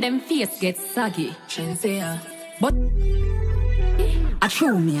jealous me and them face get saggy. But I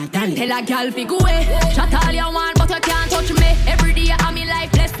show me a dolly. Tell a girl fi go away. Chat all you want, but you can't touch me. Every day I'm in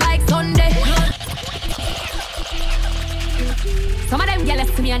life blessed like Sunday. Some of them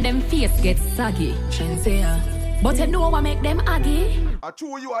jealous me and them face get saggy. But you know what make them aggy? I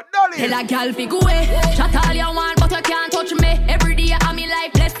chew you a dolly. Tell a girl fi go away. Chat all you want, but you can't touch me. Every day I'm in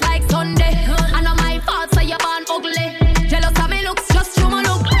life blessed like Sunday. And on my fault, so you born ugly. Jealous of me looks, just show me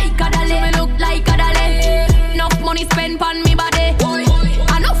look like a dolly. Me look like a dolly. Enough money spent on me body.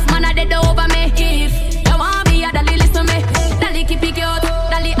 Enough man a dead over me. If you want be a dolly, listen me. Dolly keep it cute,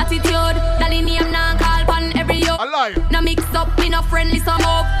 dolly attitude, dolly name now call pan every yo. Now mix up, me no friendly some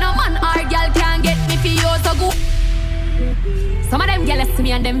up. No man or girl can get me for you so good. Some of them jealous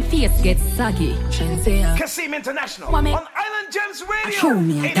me and them face get saggy. CASSIM International on Island Jamz Radio. Show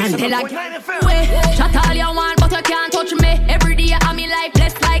me a dolly. Tell a 87.9 FM. chat all you want, but you can't touch me. Every day I'm in life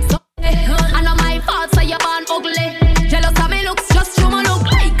blessed like Sunday. And on my fault, so you born ugly. Jealous of me looks, just show me look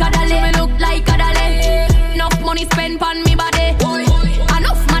like a dolly. Me look like a dolly. Enough money spent on me body.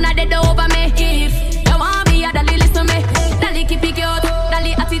 Enough man a dead over me. If you want be a dolly, listen me. Dolly keep it cute,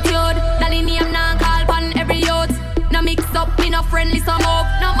 dolly attitude, dolly name now call pan every youth. Now mix up, me no friendly some up.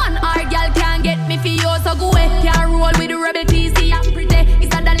 No man or girl can get me for you, so go away. Can't roll with the rebel TC and pretty.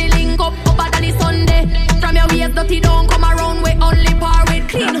 It's a dolly link up a dolly Sunday. From your waist dirty don't come around with only par with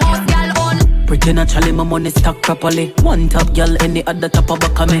clean house girl on. Pretty naturally, my money stack properly. One top girl and the other top of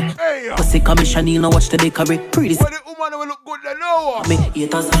back of me. Pussy come Chanel, now watch the decorate. Pretty But the woman will look good, they know. me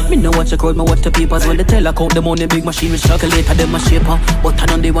haters. Me no watch the crowd, me watch the papers. When they tell I count the money, big machine with calculator, them a shaper. But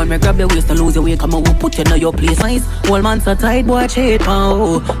I on the one, me grab the waist and lose your way. Come on, we'll put you in your place. Nice, whole man so tight, boy, cheat,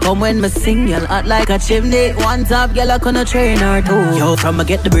 oh. Come when me sing, y'all act like a chimney. One top girl, I couldn't train her too. Yo, from I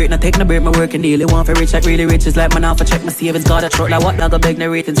get the break, now take the break, my working daily. Want for rich, like really rich, is like man off, I check my savings. Got a truck, like what, dog, I beg the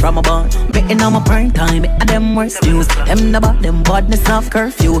ratings from a bond. Betting on my prime time, it them worst news. Them about them badness off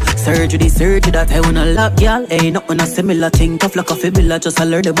curfew. Surgery, that I wanna love, y'all. Ain't nothing a similar thing. Tough like a fibula, just I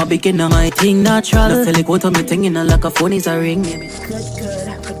learn them a beginner. My thing natural. No silly go to me thing in a like a phone is a ring.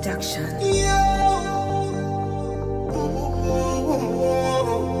 Good production.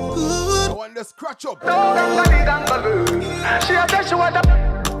 I want to scratch up. She said she want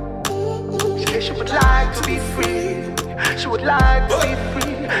she would like to be free. She would like to be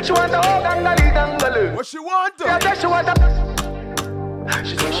free. She want the whole gangali. What she want? She said she want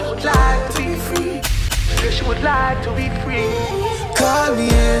she said she would like to be free. Say she would like to be free. Call me,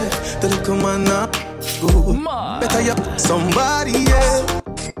 yeah, the little man up. Good. Better you somebody, yeah.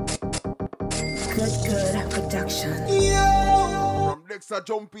 Good production. From Dexter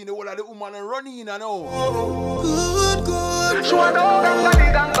jumping the whole of the woman and running, I know. Good. She want all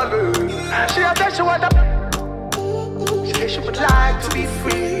gangali. She a tell she want the. She would like to be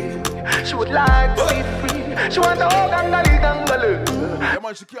free. She would like to be free. She want all gangali. Yeah,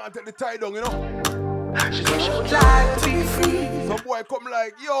 man, she can't take the tie down, you know. She said she would like to be free. Some boy come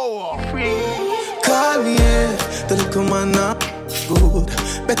like, yo, free. Call me, yeah, the little man up. Good.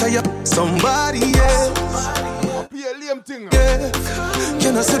 Better you somebody, yeah. Be a lame thing. Yeah.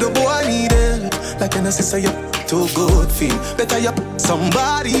 Can I say the boy need it? Like can I say you too good feel? Better you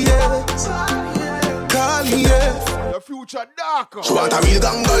somebody, yeah. Call me, yeah. The future darker. She want a real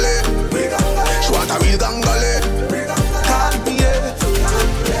gangale. She want a real gangale. Call me, yeah.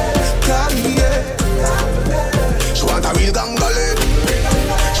 Call me, yeah. She want a real gangale.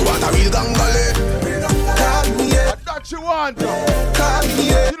 She want a real gangale. Call me, yeah. That she want. Call me,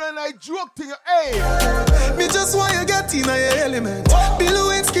 yeah. You don't like joke thing, hey. Me just want you get in your element. Bill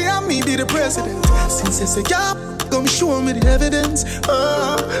Lewinsky and me be the president. Since you say yeah, come show me the evidence.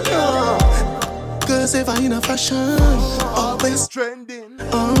 Cause if I in a fashion, always trending.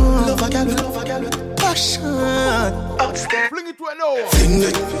 Love a girl with passion. Outstanding. Fling it to an hour. Fling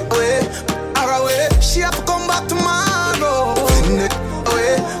it away, away. She have to come back tomorrow. Fling it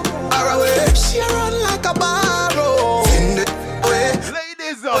away, away. She run like a barrow. Fling it away,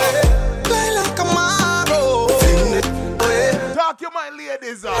 ladies away. Play like a marrow. Fling it away. Talk your mind,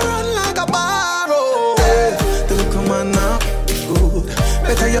 ladies. Run like a barrow. The look of man now, good.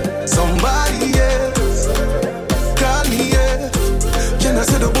 Better you somebody else. Call me, yeah. Can I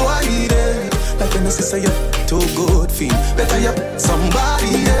say the boy need it? Like can I say you too good feel? Better you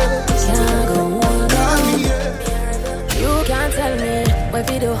somebody else. Call me, yeah. You can't tell me where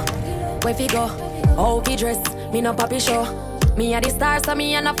we do, where we go, how we dress. Me no papi show. Me a the star, so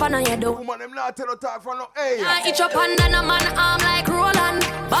me a no fan of you do. Woman, them not tell no talk for no hey. I itch up and then a man arm like Roland.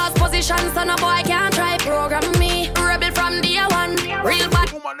 Boss position, so no boy can't try program me. Rebel from day one, real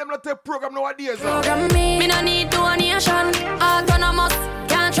bad. Woman, them not take program nowadays. Program me, me no need donation. Autonomous,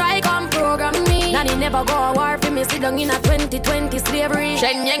 can't try come program me. Nanny never go a war for me, sit down in a 2020 slavery.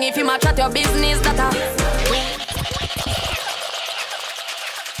 Shen Yang if you match at your business, that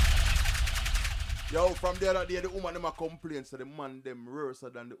Yo, from the other day, the woman them a complain, so the man them worse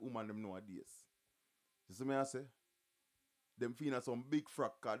than the woman them nowadays. You see me I say? Them feeling some big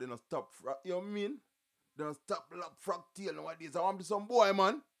frack, cause they don't stop frack, you know what I mean? They don't stop lock frack tail nowadays. I want to be some boy,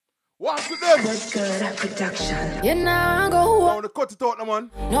 man. What to them? Good production. You nah go. I want to cut it out, no,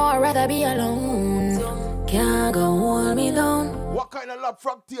 man. No, I'd rather be alone. Can't go hold me down. What kind of lap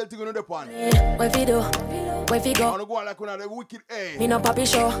frog tail thing you know the pan? Where fi do? Where fi go? I wanna go on like one of the wicked A. Me no papi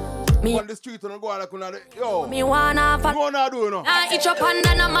show. Me on the street and go on like one of the yo. Me wanna fuck. What wanna do you know? I itch up and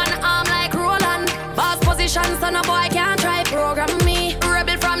then a man arm like Roland. Boss position, so no boy can't try program me.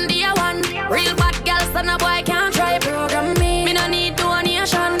 Rebel from day one. Real bad girl, so no boy can't try program me. Me no need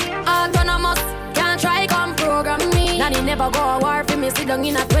donation. Autonomous, can't try come program me. Nanny never go a war for me, sit down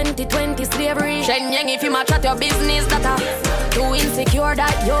in a 2020 slavery. Shen Yang if you match at your business, that too insecure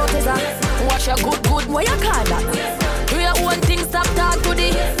that you is a. Watch your good, what you call that? Do your own thing, stop talk to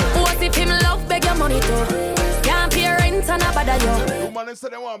the. What if him love, beg your money too? Can't pay rent and a bother you. The man say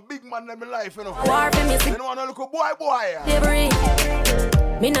they want big man in my life, you know. War for me, they don't want to look a boy. Slavery.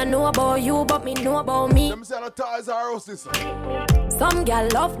 Me no know about you, but me know about me. Them say no ties are roses. Some gal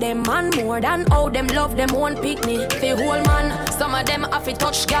love them man more than how them love them own picnic. The whole man, some of them have to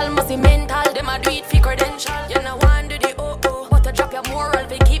touch gal must be mental. Them a do it for credential. You know one do the but to drop your moral,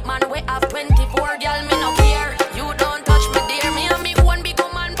 we keep man way off 24 gal. Me no care. You don't touch me dear. Me and me one big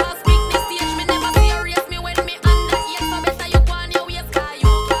woman pass big this stage. Me never serious. Me when me under yes, so better you go on your ways, cause you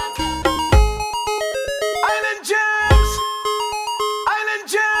can't. Island Jamz. Island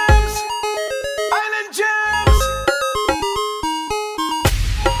Jamz. Island Jamz.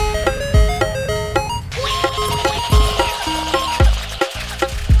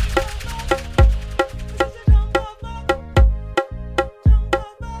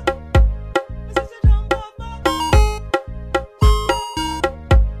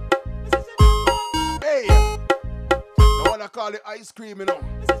 Call it ice cream, you know.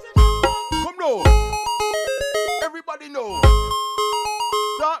 Come now. Everybody know.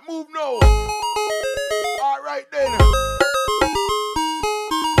 Start move now. All right then.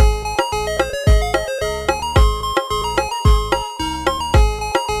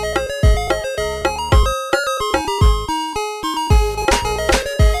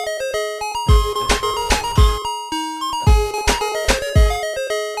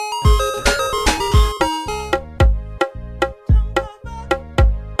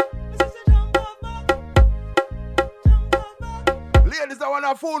 ladies that want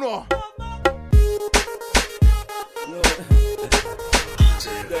a phone no.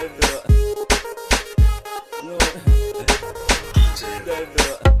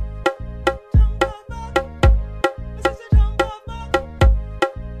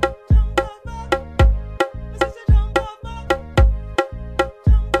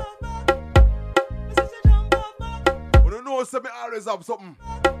 So me always have something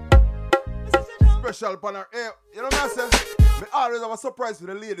special upon her. Hey, you know what I say? Me always have a surprise for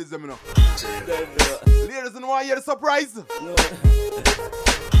the ladies, them, you know. Ladies don't want to hear the surprise.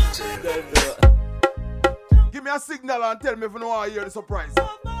 Give me a signal and tell me if you don't want to hear the surprise.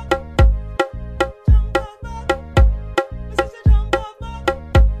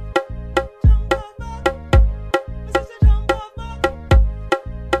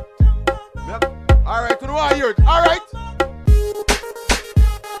 Alright, you don't want to hear it. Alright.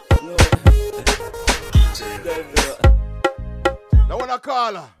 Now when I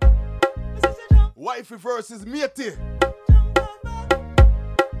call her wifey versus matey.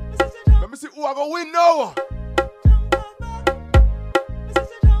 Let me see who I gonna win now.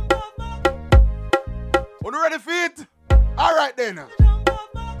 Are you ready for it? Alright then.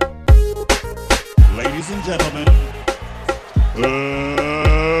 Ladies and gentlemen,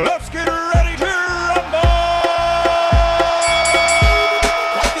 let's get ready to rumble.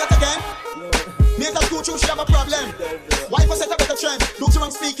 Make us go through, she have a problem. Wife was set a better trend. Look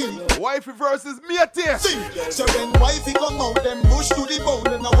around speaking. Wifey versus matey. Sing. So when wifey come out, them push to the bone.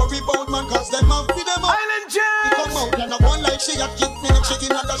 And I worry about man, cause them have to them out. Island Jamz. He come out and I want like she got kicked. And shaking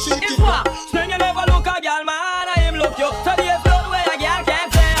and the shaking. It's what? Spring you never look a girl, man. I am look you. So the float where a girl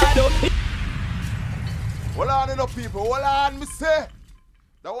can't say I do. Hold on enough people. Hold on, me say.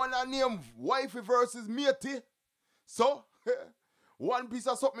 That one I name wifey versus matey. So, one piece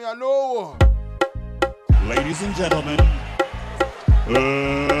of something I know. Ladies and gentlemen,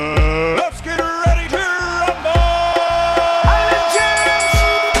 let's get ready to rumble. Island Jamz.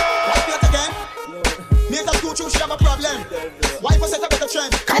 Wife yet again. Make us go through, she have a problem. Wife was set a better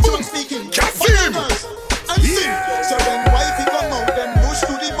trend. Come on speaking. CASSIM. And sing. So when wifey come out, them push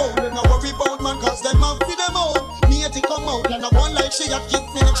to the bone. And I worry about man, cause them have to them out. Matey come out and I want like she got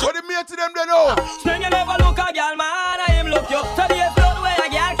kicked. What the matey them they know? Spring you never look a girl, man. I am look you. So the float where a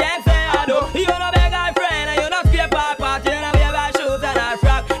girl can't say I do. You know beg a friend and you not scrape part. You know wear my shoes and I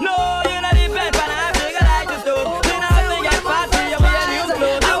frock. No, you know the best and I figure like you do. You know I think I'm party, you wear new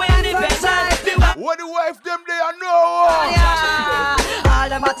clothes. I wear the best and what the wife them they are know? Yeah. All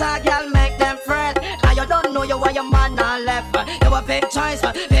them attack, girl, make them fret. And you don't know you why your man not left. You a big choice,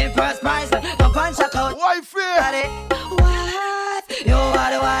 big first prize. Don't punch a coat. Wifey. Wife, you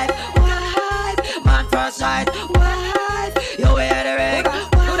are the wife. Wife, man first sight. Wife, you wear the ring.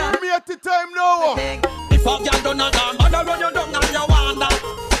 Me at the time now. If a girl don't know them, but I run you down and you wonder.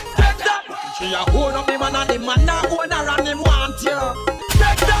 Take that. She a hold up the man and the man now own her and him want you.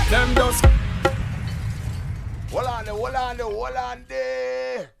 Take that. Them just. Hold on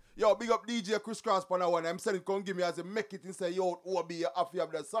there. Yo, big up DJ Chris Cross for that one. I'm saying come give me as a make it and say, yo, who be happy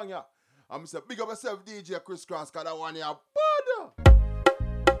of that song, yeah. I'm saying big up yourself, DJ Chris Cross, cause that one here bad.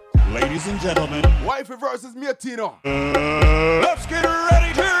 Ladies and gentlemen, wifey versus matey now. Let's get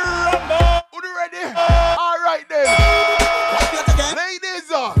ready to rumble. Who you ready? Alright then. Wife yet again. Ladies,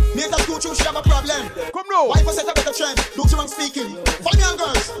 make us go through, she have a problem. Come now. Wife was set a better trend. Look around speaking. Follow me on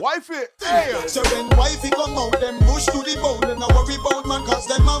girls. Wifey, hey. So when wifey come out, them push to the bone. And I worry about man, cause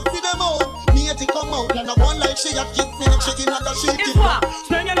them have to them out. Matey come out and I want like she got kicked. And shaking and the shaking. It's what?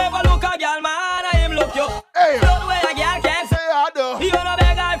 Spring you never look a girl, man. I am look you. Hey. Float where a girl can't say I do. You know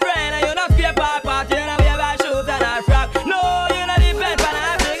beg a friend and you not scrape part. You know wear my shoes and I frock. No, you know the best and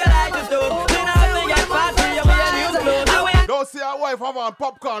I figure like you do. You know I think I'm party, you wear new clothes. Don't see our wife have on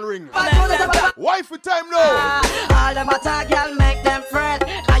popcorn ring. Wifey time now. All them attack, girl, make them fret.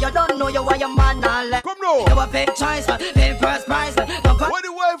 And you don't know you why your man not left. Come now. You a big choice, big first prize. What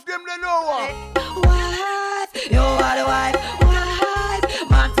the wife them they know? Wife, you are the wife. Wife,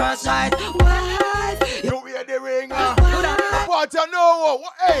 man first sight. Wife, you wear the ring. What you know?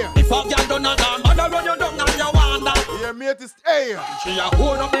 Hey. If a girl don't know them, but I run you down and you wonder. Yeah, mate is hey. She a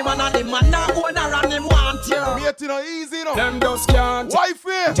hold up the man and the man now own her and him want you. Mate, no easy no. Them just can't.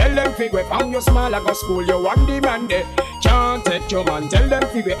 Wifey. Tell them figure from your small I go school you want the man there. Can't take your man. Tell them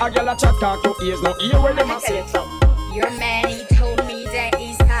figure a girl a chat talk your ears now hear what them a say. Your man he told me that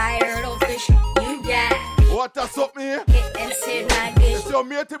he's tired of the shit you got. What that's up me? Hit and sit like this. It's your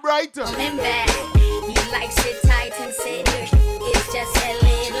mate bright. On him back. He likes it tight and said your shit is just a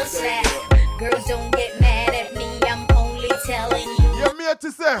little slack. Girls don't get mad at me, I'm only telling you. Your mate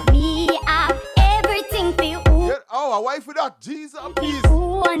to say. Me, I'm everything for you. Yeah, Oh, a wife with that. Jesus and peace.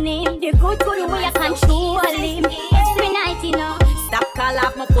 Own him, the good way I control him. Every night, you know. Stop call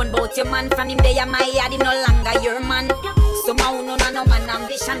off my phone about your man. From him day of my yard, him no longer your man. Somehow no man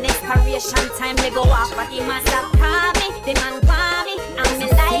ambition, desperation time they go off. But he must stop call me, the man call me. And me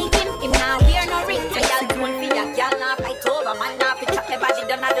like him now wear no ring. I y'all don't be a girl now fight over. Man now fi chop everybody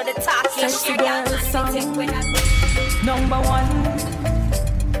done I do the talking. Sexy girl song, number one.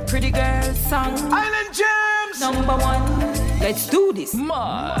 Pretty girl song, Island Jamz, number one. Let's do this.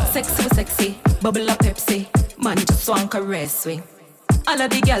 Sexy with sexy, bubble up Pepsi. Man just want caress me. All of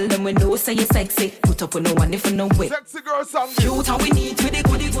the girl them we know say you sexy. Put up with no one if you no way. Sexy girl song. Cute and we need with the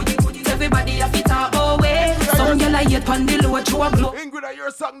goodies. Everybody have it all away. Some girl I hate on the low through a glow. Ingrid, I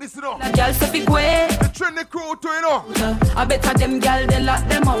hear song this, you know. The girl say big way. The trendy crew too, you know. I better them girl they lock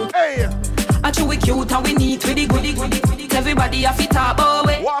them out. Hey. I true we cute and we need with the goodies. Everybody have it all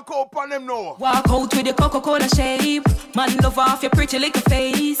away. Walk up on them now. Walk out with the Coca-Cola shape. Man love off your pretty little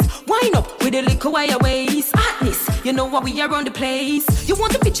face. Wind up with the little wire waist. Hotness, you know what we are on the place. You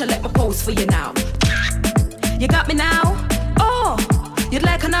want the picture, let me pose for you now. You got me now? Oh, you'd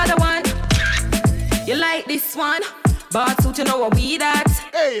like another one? You like this one? Bar suit, you know what we that?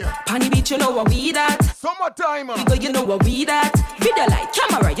 Hey. Panny beach, you know what we that? Summertime, Figure, you know what we that? Video light,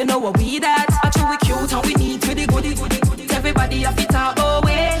 camera, you know what we that? Actually we cute and we need with the goodies. Everybody have it all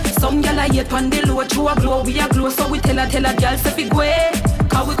away. Some gyal a hate on the low through a glow. We a glow, so we tell a gyal say fi go away.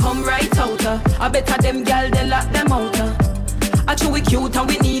 Cause we come right out. I better them gyal they lock them out. Actually we cute and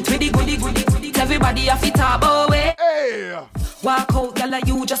we need with the goodies. Everybody have it all away. Hey. Walk out, gyal,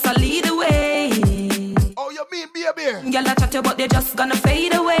 you just a lead the way. Oh, you mean baby? Gyal a chat but they just gonna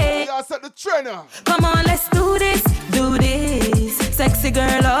fade away. Yeah, I said the trainer. Come on, let's do this. Sexy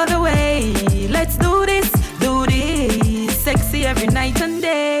girl all the way. Let's do this. Sexy every night and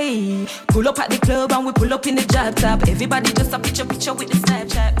day. Pull up at the club and we pull up in the job top. Everybody just a picture with the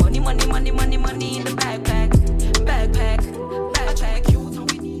Snapchat. Money in the backpack. Cute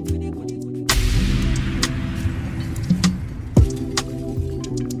and we need to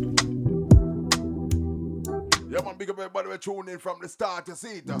Yeah, man, big up everybody we tune in from the start, you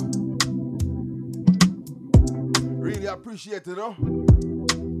see it. Really appreciate it, no?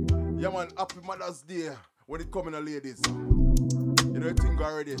 Yeah, man, happy Mother's Day when it coming to ladies. You know, you think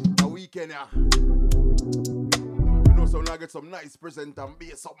already, a weekend, yeah. You know, so now get some nice present and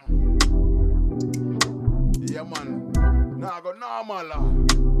be something. Yeah, man. Now I go normal.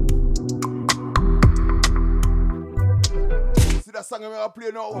 See that song I'm going to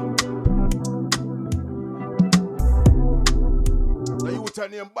play now? The youth are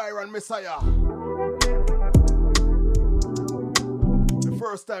named Byron Messiah. The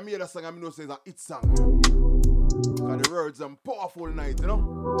first time I hear that song, I know it's a hit song. Because the words are powerful night, you know?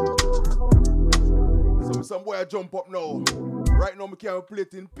 So some boy jump up now. Right now, I can't play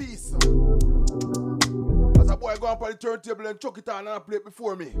it in peace. As a boy go up on the turntable and chuck it on and I play it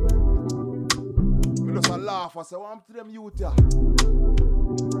before me. I just laugh. I say, what happened to them youth here? I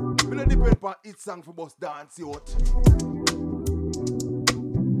don't depend on hit song for bus dance out.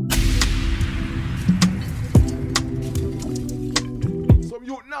 Some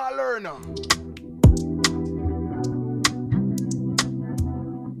youth not learn.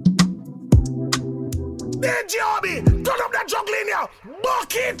 Hey, Joby, turn up that juggling here.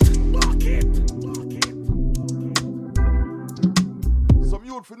 Bucket. Some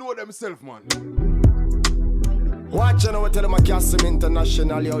youth for know themselves, man. Watch you know what tell them a CASSIM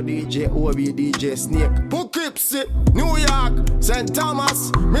International, yo DJ, OB, DJ Snake. Poughkeepsie, New York, St.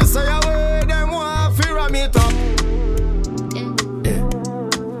 Thomas. Me say away, them want to fear me top.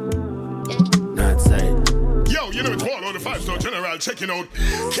 Not side. Yo, you know it's all on the 5-star general checking out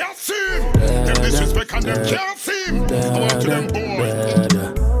CASSIM. Them disrespect and them CASSIM. I want to them boy.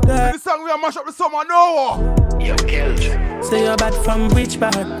 This song we are mash up the summer now. Yo, Kelch. Say you're bad from which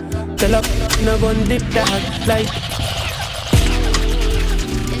part? Tell up, no gun dip that like.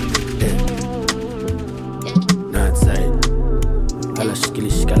 Not side. Kalash,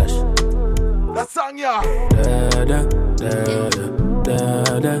 kilish, kalash. That song, yeah.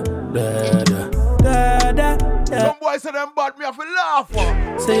 Some boys say them bad, me have to laugh.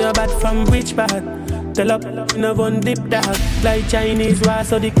 Say you're bad from which part? Tell up, no gun dip that like Chinese war,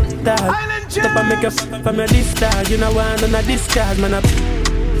 so the dog. Step and make a from your this dog. You know one on a discharge, man up.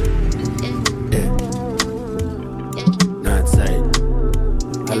 Not side.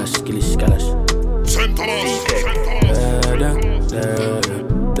 Kalash, kilish, kalash.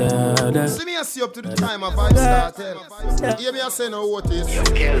 See me see up to the time of I started. Hear me say no what is.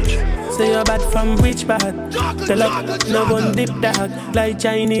 Say you're bad from which part? Tell up, no gun dip dog like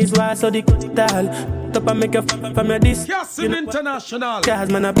Chinese war, so the dog. Top I make a from your this. CASSIM International. Cause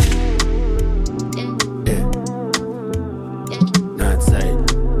man a North side.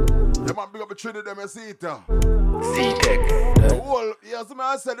 Them man big up the Trinity, them, you see it. Z-Tech. The whole, yeah, so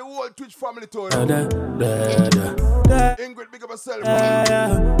I said the whole Twitch family to you. Ingrid, big up yourself.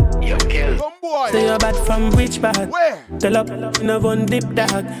 Come boy. Say you're bad from which part? Where? Tell up in a one dip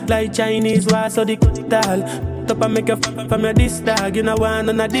dog. Like Chinese war, so the tall. Top I make a from your this dog. You know one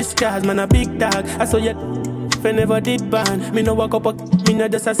on a discard, man a big dog. I saw you if I never did ban. Me no walk up, me no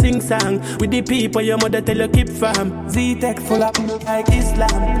just a sing song. With the people your mother tell you keep from. Z-Tech full up like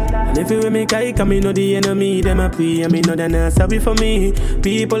Islam. And if you make a come, me know the enemy. Them a pray and me know they're not sorry for me.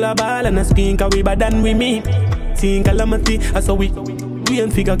 People are ball and a skin cause we bad than we me. Seeing calamity, I saw we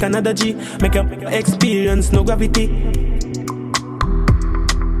ain't figure Canada G. Make a experience, no gravity.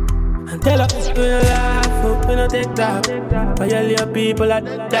 And tell us we no laugh, we no take that. But your people are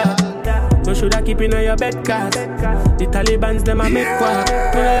that. You shoulda keep in your bed cause the Taliban's them a make quack.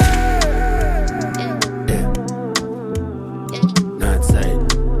 North side.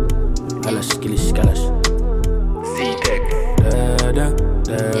 Kalash, kilish, kalash. Z-Tech.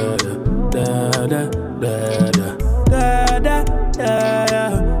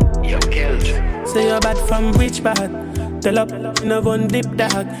 You killed. Say you're bad from which part? Tell up in a one dip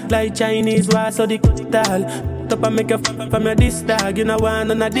dog. Like Chinese war, so the tall. Top I make a from your this dog. You know one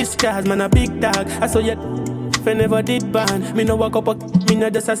on a discard, man a big dog. I saw you if I never did ban. Me no walk up, me no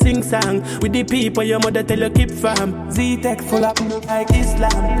just a sing song. With the people your mother tell you keep from. Z-Tech full up like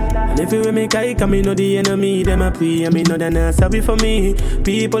Islam. And if you make a come, me know the enemy. Them a pray and me know they're not sorry for me.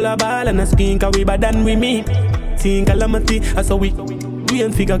 People are ball and a skin cause we bad than we me. Seeing calamity, I saw we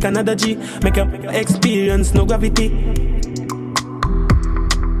ain't figure Canada G. Make a experience, no gravity.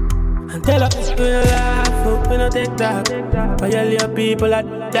 And tell us we no laugh, we no take that. But your people are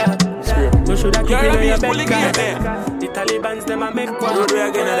that. You shoulda keep it in your bed cause the Taliban's them a make one.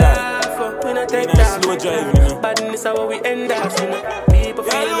 We no take that. Badness how we end up. People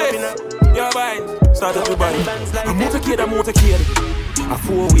feel up in a. You're buying. Start up your body. I'm motorcade. A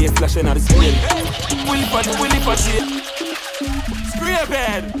four-way flashing at the screen. Willy for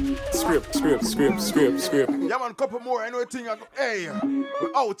Script. Yeah man, couple more, I know a thing I go, hey,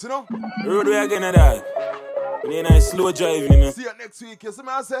 we're out, you know? Road way again at that. We need a slow driving, you know? See you next week, you see me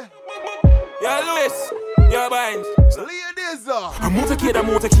I say? Yeah, Lewis, you're buying. Ladies, I'm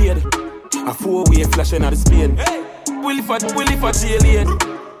motorcade. A four-way flashing at the spin. Willy for tail lane.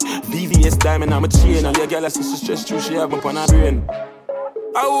 VVS diamond, I'm a chain. And your girl has to stress through, she have up on her brain.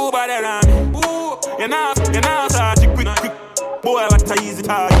 Oh, but then you're not such a quick. Boy, what a easy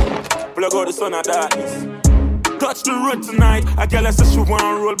target. Plug out the sun of darkness. Touch the road tonight. A girl has to she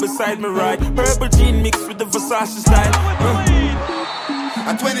wanna roll beside me right. Purple jean mixed with the Versace style.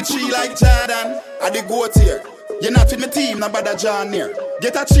 I'm 23 like Jordan. I the goat here. You're not with my team, no bother John near.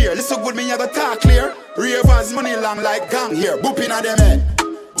 Get a cheer, listen good, me you got talk clear. Ravers money long like gang here. Boop in at them head.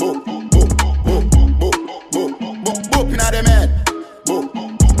 Boop, boop, boop, boop, boop, boop, boop, boop in at them head. Boop.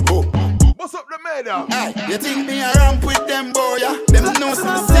 What's up the matter? Aye, you think me a ramp with them boy, yeah? Them know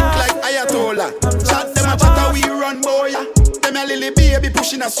some sick like Ayatollah. Chat them a chatter we run boy, yeah? Them a lily baby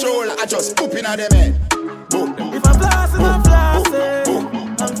pushing a stroller. I just poop in at them head. Boop. If I'm blasting, I'm blasting.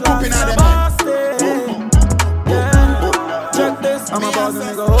 Poop in at them head. Check this. I'm about to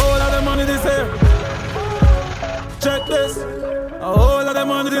make a whole lot of money this year. Check this. A whole lot of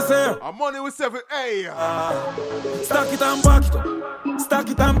money this year. A money with 7, hey. Stack it and pack it up. Stack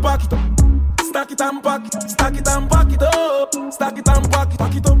it and pack it up. Stack it and pack it. Stack it and pack it up. Stack it and pack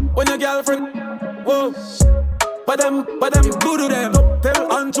it up. When your girlfriend, whoa. But them good to them.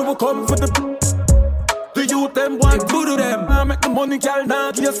 Tell Andrew will come for the youth them want good to them. I make the money, girl,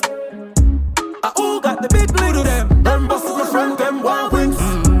 not yes. I all got the big good to them. Them boss my friend, them want wings.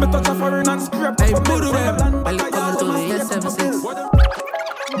 Me touch a foreign and scrape. Hey, good to them. Welcome to the year 76.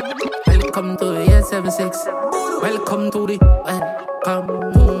 Welcome to the year 76. Welcome to the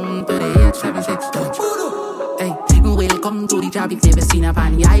year 76. Hey, welcome to the traffic. Never seen a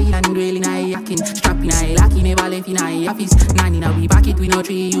funny island, really nice yacking. Strapping eye, lucky, never left in eye office. 9 in a we back it, we no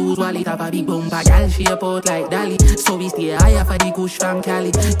 3 use wallet. Have a big bumper, gal, she a port like Dali. So we stay higher for the kush from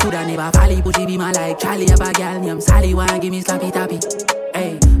Cali. Coulda never valley, but she be my like Charlie. Have a gal, name Sally, wanna give me slappy tappy.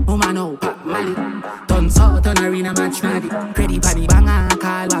 Hey, woman, no, pop, Mali. Turn salt, turn arena, match, Maddie. Credit party, banger,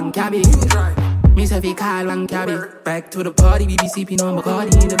 call one cabby. Me say fi call one cabby. Back to the party, we be sipping on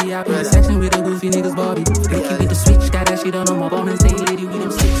Bacardi. In the VIP section with the goofy niggas Bobby. Clicky with the switch, got that shit on my bum and stay lady with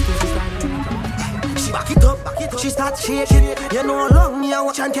them sticks. She back it up, she start shaking. You know how long me I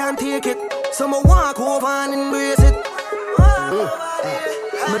watch and can't take it. So I walk over and embrace it.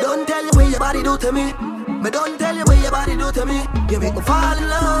 Me don't tell you what your body do to me. Me don't tell you what your body do to me. You make me fall in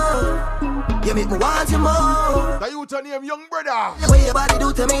love. You make me want you more. That you turn name young brother. What your body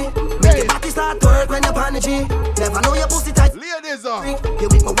do to me. Make your body start work when you're on the G. Never know your pussy tight. Ladies, you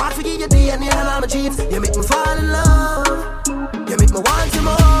make me want to give you DNA and all my jeans. You make me fall in love. You make me want you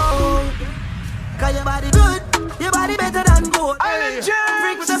more. Cause your body good. Your body better than gold.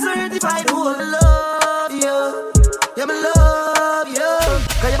 Freak with a certified whole. Love you. Yeah, me love you.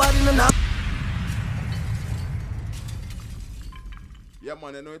 Cause your body no now. Yeah,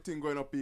 man, I know a thing going up here.